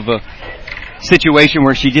little bit of a situation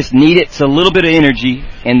where she just needed a little bit of energy,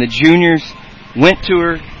 and the juniors went to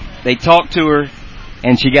her, they talked to her,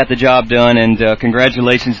 and she got the job done. And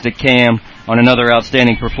congratulations to Cam on another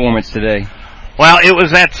outstanding performance today. Well, it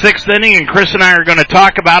was that sixth inning, and Chris and I are going to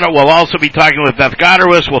talk about it. We'll also be talking with Beth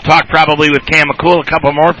Gotterwis. We'll talk probably with Cam McCool, a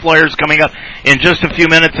couple more players coming up in just a few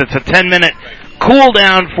minutes. It's a 10-minute cool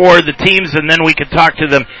down for the teams, and then we can talk to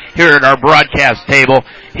them here at our broadcast table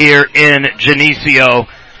here in Geneseo,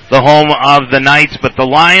 the home of the Knights. But the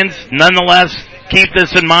Lions, nonetheless, keep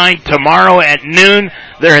this in mind. Tomorrow at noon,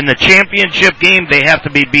 they're in the championship game. They have to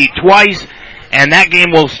be beat twice, and that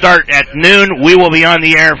game will start at noon. We will be on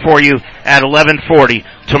the air for you at 11:40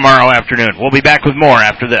 tomorrow afternoon. We'll be back with more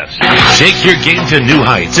after this. Take your game to new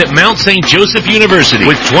heights at Mount St. Joseph University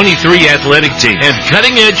with 23 athletic teams and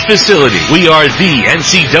cutting-edge facilities. We are the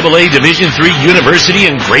NCAA Division III university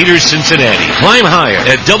in Greater Cincinnati. Climb higher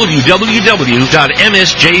at www.msj.edu.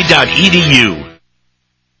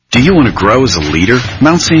 Do you want to grow as a leader?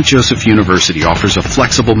 Mount St. Joseph University offers a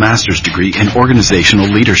flexible master's degree in organizational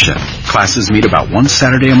leadership. Classes meet about one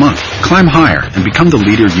Saturday a month. Climb higher and become the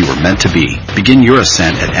leader you were meant to be. Begin your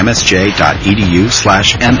ascent at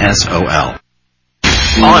msj.edu/MSOL.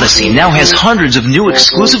 Odyssey now has hundreds of new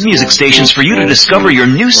exclusive music stations for you to discover your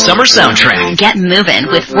new summer soundtrack. Get moving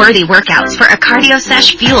with worthy workouts for a cardio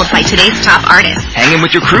sesh fueled by today's top artists. Hanging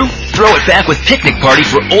with your crew? Throw it back with Picnic Party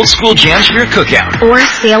for old school jams for your cookout. Or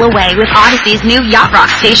sail away with Odyssey's new yacht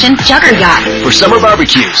rock station, Jugger Yacht. For summer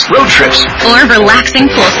barbecues, road trips, or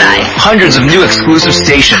relaxing poolside. Hundreds of new exclusive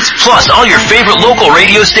stations, plus all your favorite local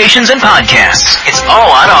radio stations and podcasts. It's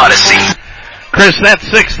all on Odyssey. Chris, that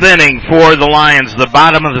sixth inning for the Lions, the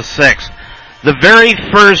bottom of the sixth. The very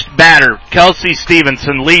first batter, Kelsey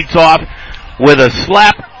Stevenson, leads off with a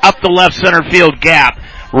slap up the left center field gap.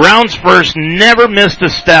 Rounds first, never missed a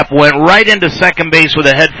step, went right into second base with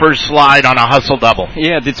a head first slide on a hustle double.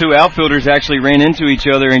 Yeah, the two outfielders actually ran into each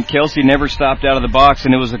other, and Kelsey never stopped out of the box,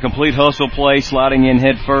 and it was a complete hustle play, sliding in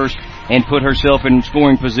head first, and put herself in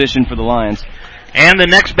scoring position for the Lions. And the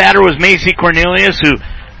next batter was Macy Cornelius, who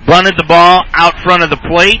bunted the ball out front of the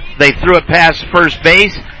plate. They threw it past first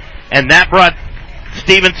base, and that brought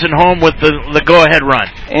Stevenson home with the go-ahead run.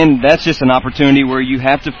 And that's just an opportunity where you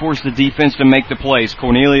have to force the defense to make the plays.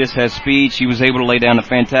 Cornelius has speed. She was able to lay down a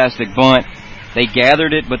fantastic bunt. They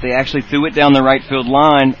gathered it, but they actually threw it down the right field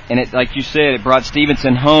line, and it, like you said, it brought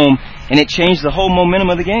Stevenson home, and it changed the whole momentum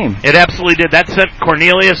of the game. It absolutely did. That sent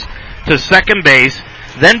Cornelius to second base,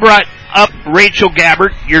 then brought up Rachel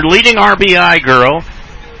Gabbert, your leading RBI girl.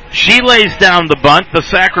 She lays down the bunt, the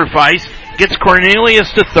sacrifice, gets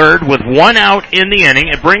Cornelius to third with one out in the inning.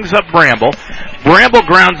 It brings up Bramble. Bramble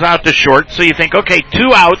grounds out to short, so you think, okay,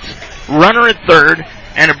 2 outs, runner at third,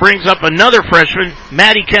 and it brings up another freshman,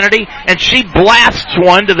 Maddie Kennedy, and she blasts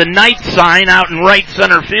one to the Knights sign out in right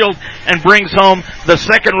center field and brings home the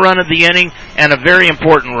second run of the inning and a very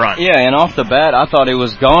important run. Yeah, and off the bat, I thought it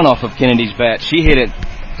was gone off of Kennedy's bat. She hit it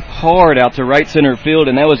hard out to right center field,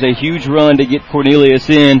 and that was a huge run to get Cornelius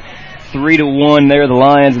in. 3-1 there, the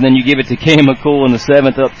Lions, and then you give it to Cam McCool in the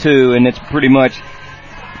seventh, up 2, and it's pretty much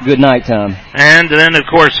good night time. And then, of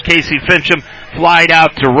course, Casey Fincham flied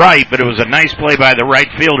out to right, but it was a nice play by the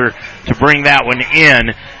right fielder to bring that one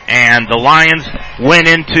in. And the Lions went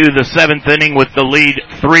into the seventh inning with the lead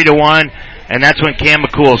 3-1. And that's when Cam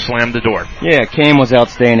McCool slammed the door. Yeah, Cam was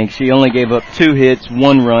outstanding. She only gave up 2 hits,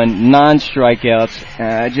 1 run, 9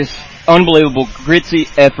 strikeouts. Just unbelievable, gritty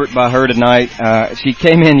effort by her tonight. She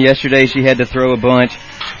came in yesterday. She had to throw a bunch.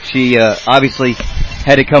 She obviously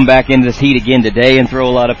had to come back into this heat again today and throw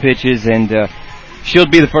a lot of pitches. And she'll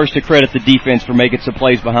be the first to credit the defense for making some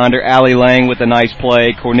plays behind her. Allie Lang with a nice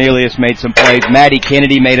play. Cornelius made some plays. Maddie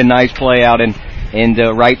Kennedy made a nice play out in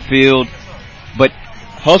right field. But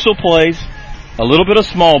hustle plays, a little bit of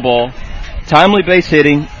small ball, timely base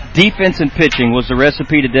hitting, defense and pitching was the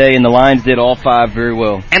recipe today, and the Lions did all 5 very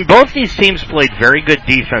well. And both these teams played very good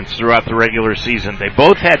defense throughout the regular season. They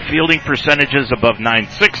both had fielding percentages above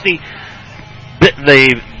 .960.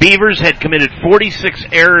 The Beavers had committed 46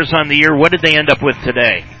 errors on the year. What did they end up with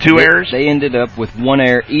today? 2 errors? They ended up with 1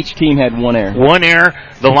 error. Each team had 1 error. 1 error.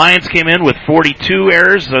 The Lions came in with 42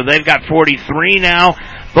 errors, so they've got 43 now.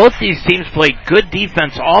 Both these teams played good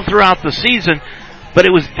defense all throughout the season, but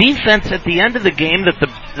it was defense at the end of the game that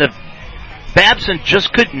the Babson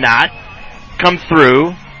just could not come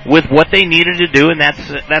through with what they needed to do in that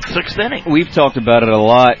 6th inning. We've talked about it a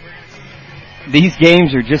lot. These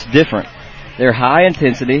games are just different. They're high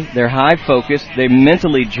intensity, they're high focus, they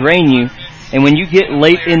mentally drain you, and when you get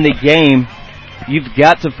late in the game, you've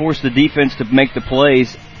got to force the defense to make the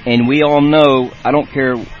plays, and we all know, I don't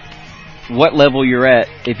care what level you're at,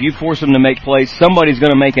 if you force them to make plays, somebody's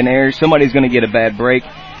going to make an error, somebody's going to get a bad break.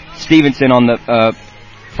 Stevenson on the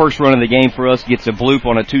first run of the game for us gets a bloop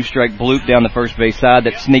on a 2-strike bloop down the first base side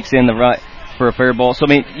that sneaks in the right for a fair ball. So, I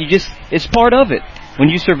mean, it's part of it. When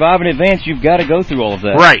you survive in advance, you've got to go through all of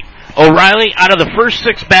that. Right. O'Reilly, out of the first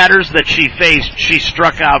 6 batters that she faced, she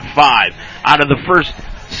struck out 5. Out of the first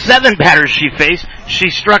 7 batters she faced, she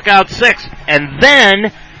struck out 6. And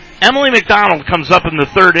then Emily McDonald comes up in the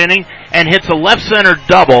 3rd inning and hits a left center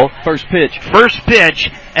double. First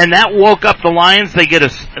pitch, and that woke up the Lions. They get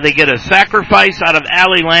a sacrifice out of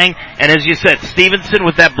Allie Lang, and as you said, Stevenson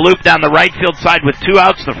with that bloop down the right field side with 2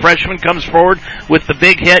 outs. The freshman comes forward with the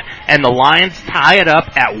big hit, and the Lions tie it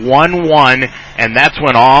up at 1-1, and that's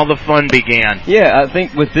when all the fun began. Yeah, I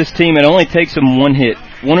think with this team, it only takes them 1 hit,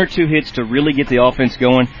 1 or 2 hits to really get the offense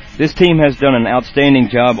going. This team has done an outstanding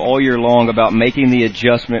job all year long about making the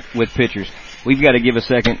adjustment with pitchers. We've got to give a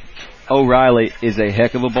second. O'Reilly is a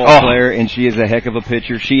heck of a ball player, and she is a heck of a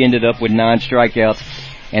pitcher. She ended up with 9 strikeouts,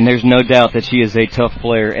 and there's no doubt that she is a tough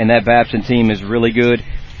player, and that Babson team is really good.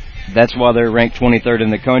 That's why they're ranked 23rd in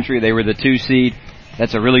the country. They were the 2 seed.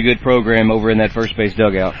 That's a really good program over in that first base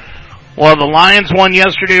dugout. Well, the Lions won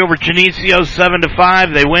yesterday over Geneseo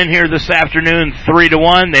 7-5. They win here this afternoon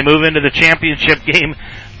 3-1. They move into the championship game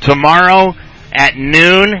tomorrow at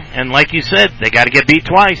noon, and like you said, they got to get beat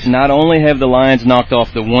twice. Not only have the Lions knocked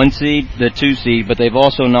off the 1 seed, the 2 seed, but they've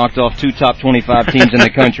also knocked off 2 top 25 teams in the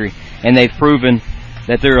country, and they've proven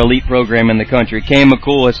that they're an elite program in the country. Kay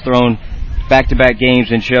McCool has thrown back-to-back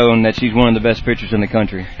games and shown that she's one of the best pitchers in the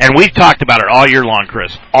country. And we've talked about it all year long,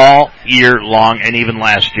 Chris, all year long, and even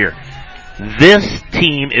last year. This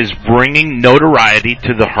team is bringing notoriety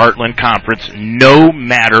to the Heartland Conference no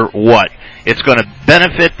matter what. It's going to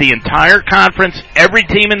benefit the entire conference, every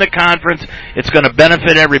team in the conference. It's going to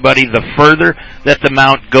benefit everybody the further that the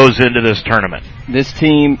Mount goes into this tournament. This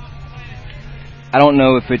team, I don't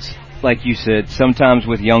know if it's, like you said, sometimes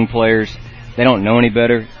with young players, they don't know any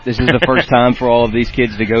better. This is the first time for all of these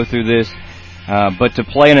kids to go through this. But to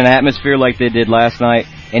play in an atmosphere like they did last night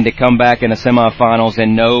and to come back in the semifinals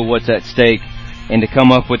and know what's at stake and to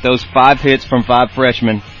come up with those 5 hits from 5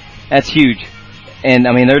 freshmen, that's huge. And,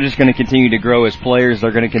 I mean, they're just going to continue to grow as players.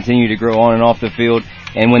 They're going to continue to grow on and off the field.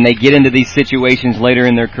 And when they get into these situations later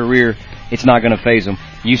in their career, it's not going to faze them.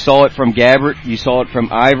 You saw it from Gabbert, you saw it from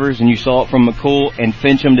Ivers, and you saw it from McCool and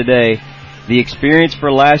Fincham today. The experience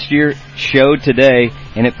for last year showed today,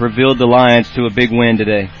 and it prevailed the Lions to a big win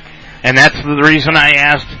today. And that's the reason I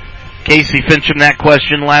asked Casey Fincham that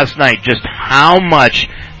question last night. Just how much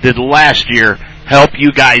did last year help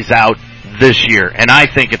you guys out this year? And I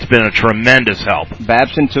think it's been a tremendous help.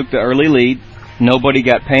 Babson took the early lead. Nobody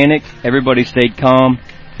got panicked. Everybody stayed calm.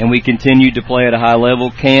 And we continued to play at a high level.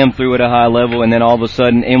 Cam threw at a high level. And then all of a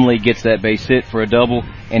sudden, Emily gets that base hit for a double.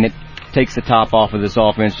 And it takes the top off of this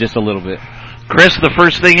offense just a little bit. Chris, the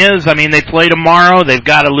first thing is, I mean, they play tomorrow. They've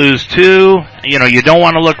got to lose 2. You know, you don't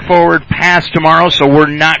want to look forward past tomorrow, so we're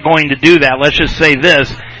not going to do that. Let's just say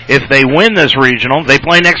this. If they win this regional, they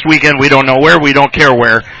play next weekend. We don't know where. We don't care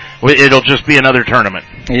where. It'll just be another tournament.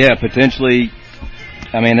 Yeah, potentially.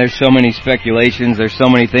 I mean, there's so many speculations. There's so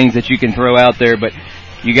many things that you can throw out there, but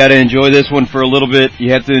you got to enjoy this one for a little bit.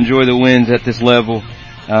 You have to enjoy the wins at this level.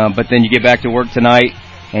 But then you get back to work tonight,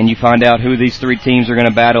 and you find out who these 3 teams are going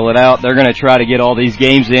to battle it out. They're going to try to get all these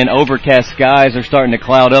games in. Overcast skies are starting to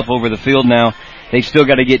cloud up over the field now. They've still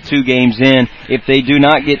got to get 2 games in. If they do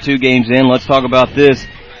not get 2 games in, let's talk about this.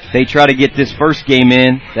 They try to get this first game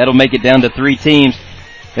in. That'll make it down to 3 teams.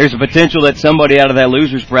 There's a potential that somebody out of that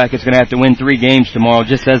loser's bracket is going to have to win 3 games tomorrow,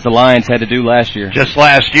 just as the Lions had to do last year. Just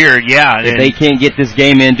last year, yeah. If they can't get this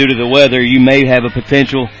game in due to the weather, you may have a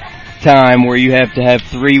potential time where you have to have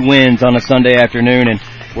 3 wins on a Sunday afternoon, and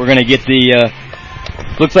we're going to get the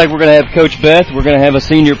Looks like we're going to have Coach Beth. We're going to have a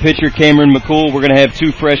senior pitcher, Cameron McCool. We're going to have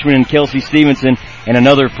 2 freshmen in Kelsey Stevenson and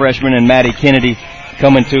another freshman in Maddie Kennedy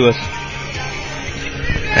coming to us.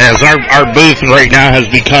 As our booth right now has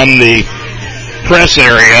become the press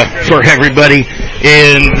area for everybody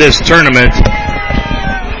in this tournament,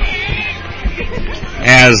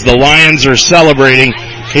 as the Lions are celebrating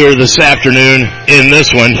here this afternoon in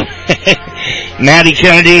this one. Maddie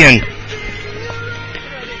Kennedy and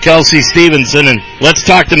Kelsey Stevenson, and let's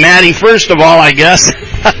talk to Maddie first of all, I guess,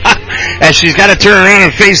 as she's got to turn around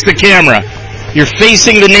and face the camera. You're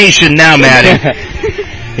facing the nation now, Maddie.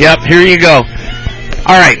 Yep, here you go.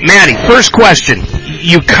 All right, Maddie, first question.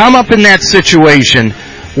 You come up in that situation.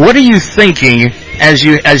 What are you thinking as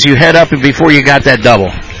you head up and before you got that double?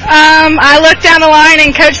 I looked down the line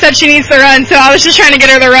and Coach said she needs the run, so I was just trying to get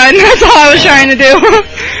her the run. That's all I was trying to do.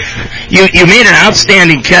 You made an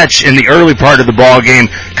outstanding catch in the early part of the ball game,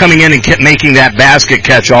 coming in and making that basket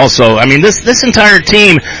catch also. I mean, this entire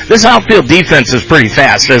team, this outfield defense is pretty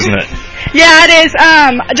fast, isn't it? Yeah, it is.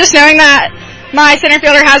 Just knowing that my center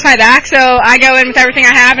fielder has my back, so I go in with everything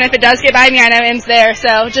I have, and if it does get by me, I know M's there.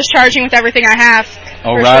 So just charging with everything I have.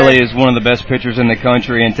 O'Reilly is one of the best pitchers in the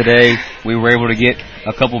country, and today we were able to get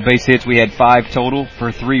a couple base hits. We had 5 total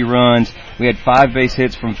for 3 runs. We had 5 base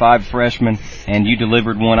hits from 5 freshmen, and you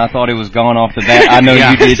delivered one. I thought it was gone off the bat. I know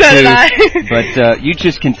you did too. But you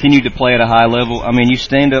just continue to play at a high level. I mean, you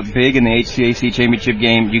stand up big in the HCAC championship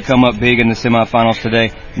game. You come up big in the semifinals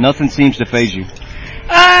today. Nothing seems to faze you.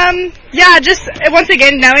 Yeah, just once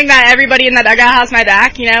again knowing that everybody in that dugout has my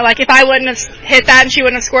back. You know, like if I wouldn't have hit that and she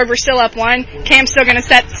wouldn't have scored, we're still up 1. Cam's still going to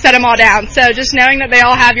set them all down. So just knowing that they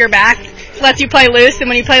all have your back lets you play loose, and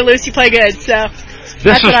when you play loose, you play good. So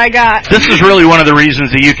that's what I got. This is really one of the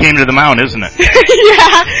reasons that you came to the Mount, isn't it?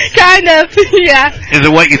 Yeah, kind of. Yeah. Is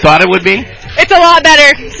it what you thought it would be? It's a lot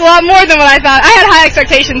better. It's a lot more than what I thought. I had high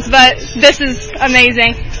expectations, but this is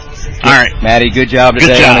amazing. All right, Maddie, good job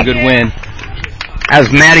today on a good win. As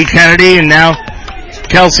Maddie Kennedy and now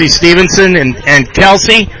Kelsey Stevenson. And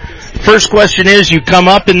Kelsey, first question is, you come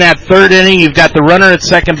up in that 3rd inning, you've got the runner at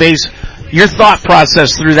second base. Your thought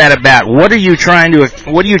process through that at bat. What are you trying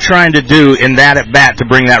to do in that at bat to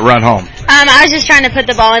bring that run home? I was just trying to put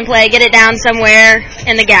the ball in play, get it down somewhere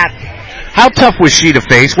in the gap. How tough was she to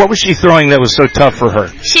face? What was she throwing that was so tough for her?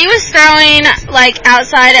 She was throwing like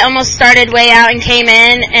outside. It almost started way out and came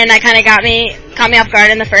in, and that kind of caught me off guard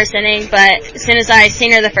in the 1st inning. But as soon as I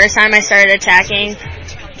seen her the first time, I started attacking.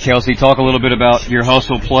 Kelsey, talk a little bit about your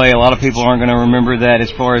hustle play. A lot of people aren't going to remember that as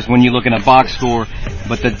far as when you look in a box score,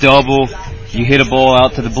 but the double, you hit a ball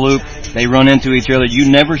out to the bloop, they run into each other. You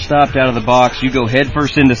never stopped out of the box. You go head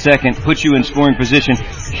first into second, put you in scoring position.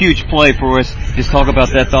 Huge play for us. Just talk about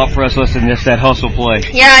that thought process and just that hustle play.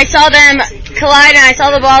 Yeah, I saw them collide and I saw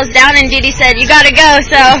the balls down, and Didi said, "You got to go."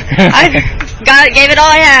 So I gave it all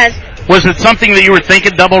I had. Was it something that you were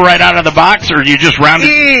thinking double right out of the box, or you just rounded?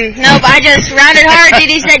 Nope, I just rounded hard.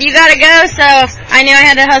 Didi said, "You got to go," so I knew I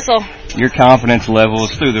had to hustle. Your confidence level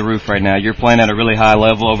is through the roof right now. You're playing at a really high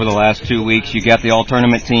level over the last 2 weeks. You got the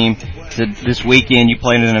all-tournament team. This weekend you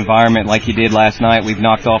played in an environment like you did last night. We've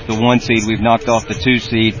knocked off the 1 seed. We've knocked off the 2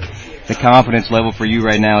 seed. The confidence level for you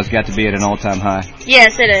right now has got to be at an all-time high.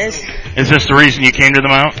 Yes, it is. Is this the reason you came to the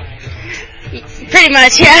Mount? Pretty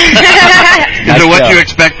much, yeah. Is it what you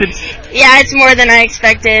expected? Yeah, it's more than I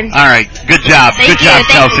expected. All right, good job. Thank good job,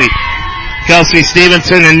 you. Kelsey. Kelsey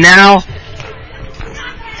Stevenson, and now,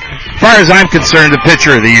 as far as I'm concerned, the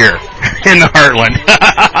pitcher of the year in the Heartland.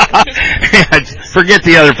 Forget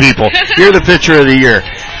the other people. You're the pitcher of the year.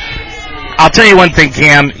 I'll tell you one thing,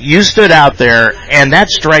 Cam. You stood out there, and that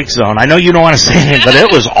strike zone, I know you don't want to say anything, but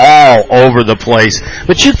it was all over the place.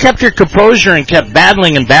 But you kept your composure and kept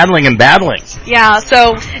battling and battling and battling. Yeah,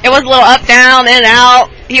 so it was a little up, down, in and out.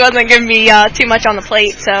 He wasn't giving me too much on the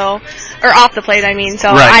plate, or off the plate, I mean. So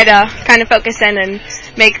right. I had to kind of focus in and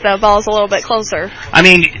make the balls a little bit closer. I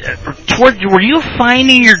mean, were you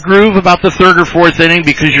finding your groove about the 3rd or 4th inning,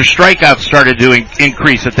 because your strikeouts started to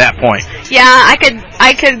increase at that point? Yeah,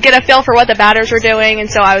 I could get a feel for what the batters were doing, and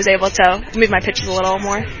so I was able to move my pitches a little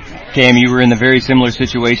more. Cam, you were in a very similar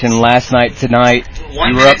situation last night, tonight.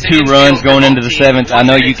 You were up 2 runs going into the 7th. I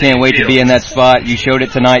know you can't wait to be in that spot. You showed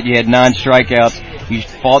it tonight. You had 9 strikeouts. You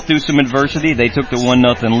fought through some adversity. They took the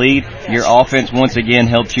 1-0 lead. Your offense once again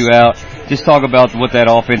helped you out. Just talk about what that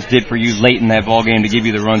offense did for you late in that ball game to give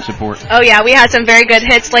you the run support. Oh yeah, we had some very good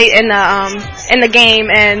hits late in the game,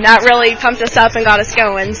 and that really pumped us up and got us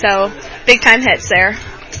going. So big time hits there.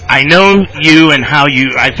 I know you and how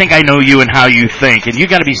you. I think I know you and how you think, and you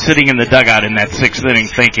got to be sitting in the dugout in that 6th inning,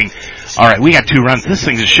 thinking, "All right, we got 2 runs. This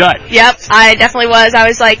thing's a shut." Yep, I definitely was. I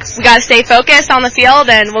was like, we got to stay focused on the field,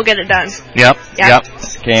 and we'll get it done. Yep.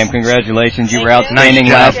 Cam, congratulations. You were outstanding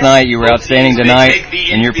last night. You were outstanding tonight,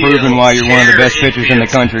 and you're proving why you're one of the best pitchers in the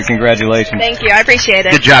country. Congratulations. Thank you. I appreciate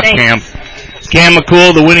it. Good job, Thanks. Cam. Cam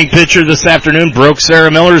McCool, the winning pitcher this afternoon, broke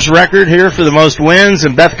Sarah Miller's record here for the most wins,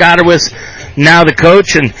 and Beth Gotterwitz now the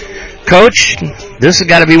coach. And Coach, this has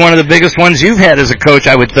got to be one of the biggest ones you've had as a coach,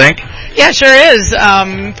 I would think. Yeah, it sure is.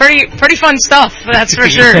 Pretty fun stuff, that's for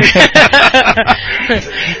sure.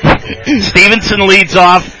 Stevenson leads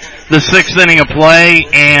off the 6th inning of play,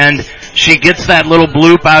 and she gets that little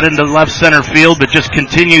bloop out into left center field, but just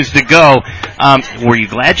continues to go. Were you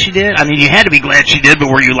glad she did? I mean, you had to be glad she did, but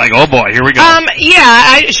were you like, oh boy, here we go?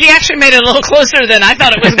 She actually made it a little closer than I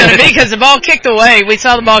thought it was going to be because the ball kicked away. We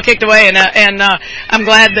saw the ball kicked away, and I'm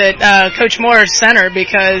glad that Coach Moore is center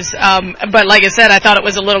because, but like I said, I thought it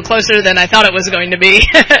was a little closer than I thought it was going to be.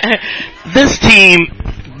 This team,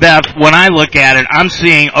 Beth, when I look at it, I'm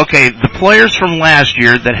seeing, okay, the players from last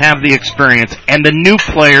year that have the experience and the new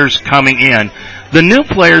players coming in. The new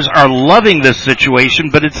players are loving this situation,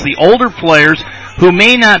 but it's the older players who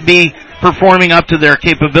may not be performing up to their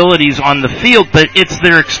capabilities on the field, but it's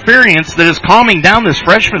their experience that is calming down this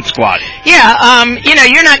freshman squad. Yeah,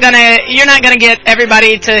 you're not gonna get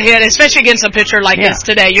everybody to hit, especially against a pitcher like this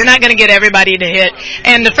today. You're not gonna get everybody to hit,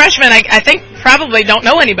 and the freshmen, I think, probably don't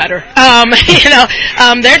know any better.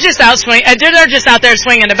 They're just out they're just out there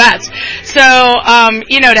swinging the bats. So,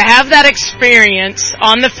 to have that experience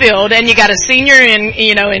on the field, and you got a senior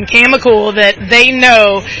in Cam McCool that they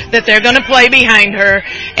know that they're going to play behind her,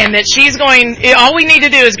 and that all we need to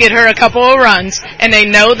do is get her a couple of runs, and they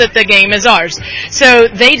know that the game is ours. So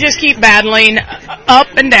they just keep battling up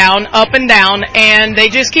and down, and they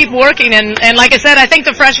just keep working. And like I said, I think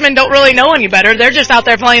the freshmen don't really know any better. They're just out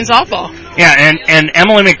there playing softball. Yeah, and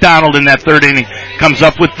Emily McDonald in that 3rd inning comes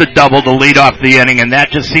up with the double to lead off the inning, and that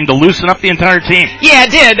just seemed to loosen up the entire team. Yeah,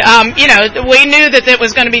 it did. We knew that it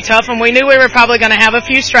was going to be tough, and we knew we were probably going to have a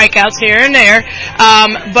few strikeouts here and there.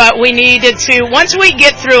 But we needed to, once we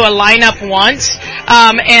get through a lineup once,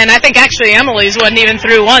 and I think actually Emily's wasn't even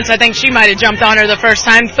through once. I think she might have jumped on her the first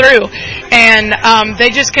time through. And they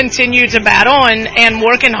just continued to battle and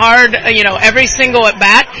working hard, every single at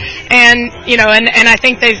bat. And I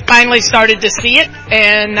think they finally started to see it.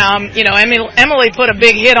 And, Emily put a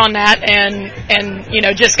big hit on that and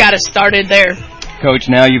just got us started there. Coach,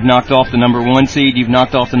 now you've knocked off the number 1 seed, you've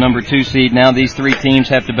knocked off the number 2 seed. Now these 3 teams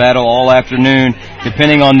have to battle all afternoon.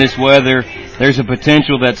 Depending on this weather, there's a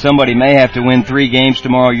potential that somebody may have to win 3 games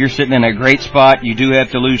tomorrow. You're sitting in a great spot. You do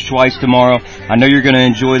have to lose twice tomorrow. I know you're going to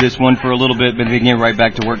enjoy this one for a little bit, but then get right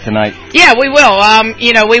back to work tonight. Yeah, we will.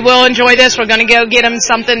 We will enjoy this. We're going to go get them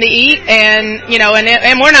something to eat, and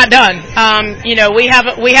we're not done. We have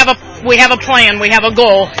a plan. We have a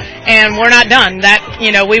goal, and we're not done. That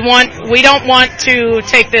we don't want to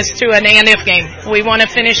take this to an and-if game. We want to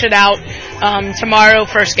finish it out tomorrow,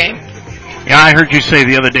 first game. Yeah, I heard you say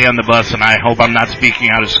the other day on the bus, and I hope I'm not speaking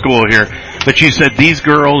out of school here, but you said these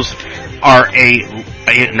girls are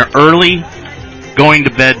an early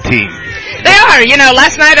going-to-bed team. They are.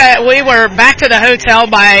 Last night we were back to the hotel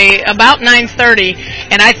by about 9:30,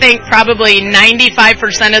 and I think probably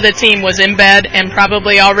 95% of the team was in bed and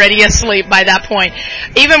probably already asleep by that point.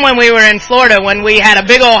 Even when we were in Florida, when we had a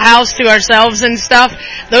big old house to ourselves and stuff,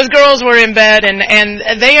 those girls were in bed, and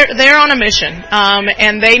they're on a mission,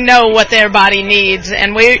 and they know what their body needs.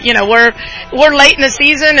 And we're late in the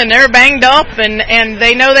season, and they're banged up, and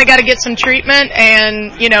they know they got to get some treatment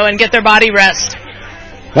and get their body rest.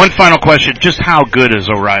 One final question, just how good is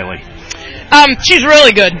O'Reilly? She's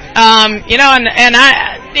really good.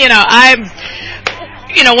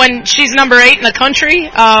 When she's number 8 in the country,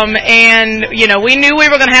 we knew we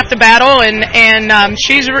were going to have to battle, and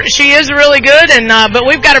she is really good, but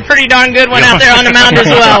we've got a pretty darn good one out there on the mound as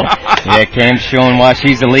well. Yeah, Cam's showing why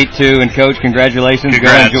she's elite too, and Coach, congratulations.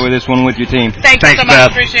 Congrats. Go enjoy this one with your team. Thanks so much.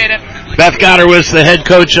 Beth. Appreciate it. Beth Gotterwitz, the head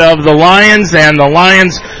coach of the Lions, and the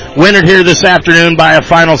Lions win it here this afternoon by a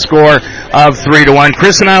final score of 3-1.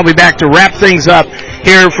 Chris and I will be back to wrap things up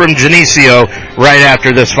here from Geneseo right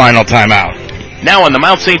after this final timeout. Now on the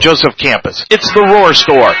Mount St. Joseph campus, it's the Roar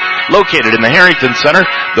Store. Located in the Harrington Center,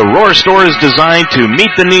 the Roar Store is designed to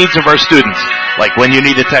meet the needs of our students. Like when you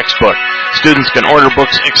need a textbook, students can order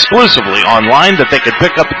books exclusively online that they can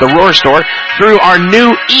pick up at the Roar Store through our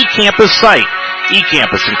new eCampus site.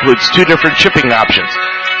 eCampus includes 2 different shipping options.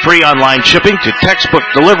 Free online shipping to Textbook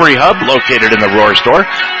Delivery Hub located in the Roar Store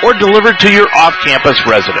or delivered to your off-campus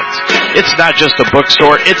residence. It's not just a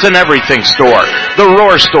bookstore, it's an everything store. The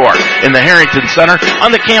Roar Store in the Harrington Center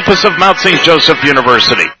on the campus of Mount St. Joseph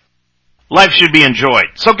University. Life should be enjoyed,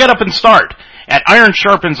 so get up and start. At Iron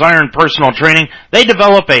Sharpens Iron Personal Training, they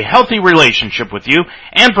develop a healthy relationship with you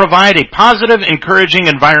and provide a positive, encouraging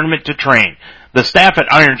environment to train. The staff at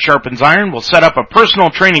Iron Sharpens Iron will set up a personal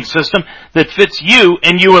training system that fits you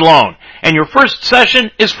and you alone. And your first session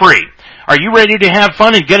is free. Are you ready to have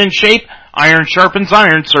fun and get in shape? Iron Sharpens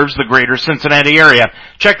Iron serves the greater Cincinnati area.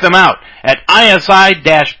 Check them out at isi-pt.com.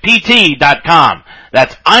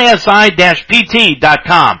 That's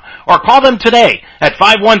isi-pt.com. Or call them today at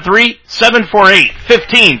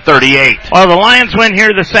 513-748-1538. Well, the Lions win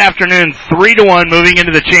here this afternoon 3-1, moving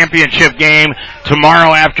into the championship game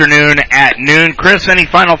tomorrow afternoon at noon. Chris, any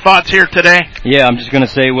final thoughts here today? Yeah, I'm just going to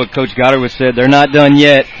say what Coach Goddard was said. They're not done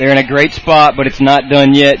yet. They're in a great spot, but it's not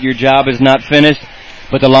done yet. Your job is not finished.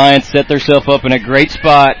 But the Lions set themselves up in a great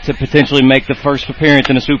spot to potentially make the first appearance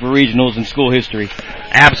in the Super Regionals in school history.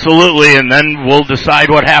 Absolutely, and then we'll decide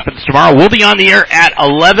what happens tomorrow. We'll be on the air at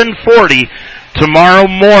 11:40 tomorrow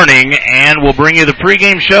morning, and we'll bring you the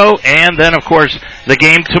pregame show, and then, of course, the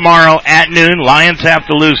game tomorrow at noon. Lions have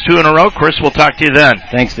to lose 2 in a row. Chris, we'll talk to you then.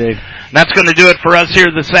 Thanks, Dave. That's going to do it for us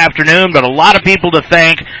here this afternoon, but a lot of people to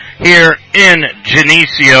thank here in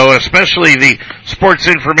Geneseo, especially the Sports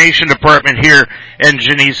Information Department here in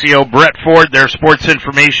Geneseo. Brett Ford, their Sports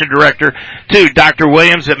Information Director, to Dr.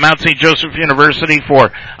 Williams at Mount St. Joseph University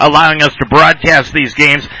for allowing us to broadcast these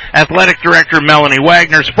games, Athletic Director Melanie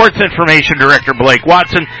Wagner, Sports Information Director Blake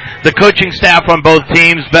Watson, the coaching staff on both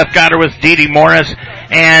teams, Beth Goderwith, Dee Dee Morris,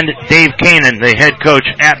 and Dave Kanan, the head coach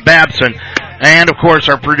at Babson. And, of course,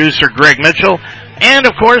 our producer, Greg Mitchell. And,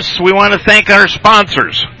 of course, we want to thank our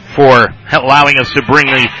sponsors for allowing us to bring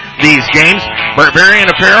these games. Barbarian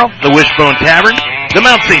Apparel, the Wishbone Tavern, the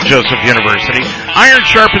Mount St. Joseph University, Iron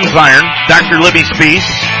Sharpens Iron, Dr. Libby Spees,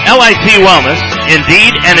 LIT Wellness,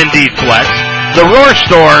 Indeed and Indeed Flex, the Roar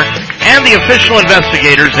Store, and the official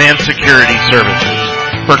investigators and security services.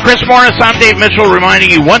 For Chris Morris, I'm Dave Mitchell,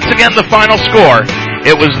 reminding you once again the final score.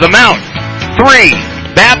 It was the Mount 3,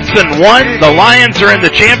 Babson 1. The Lions are in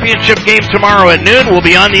the championship game tomorrow at noon. We'll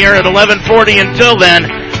be on the air at 11:40. Until then,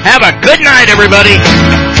 have a good night, everybody.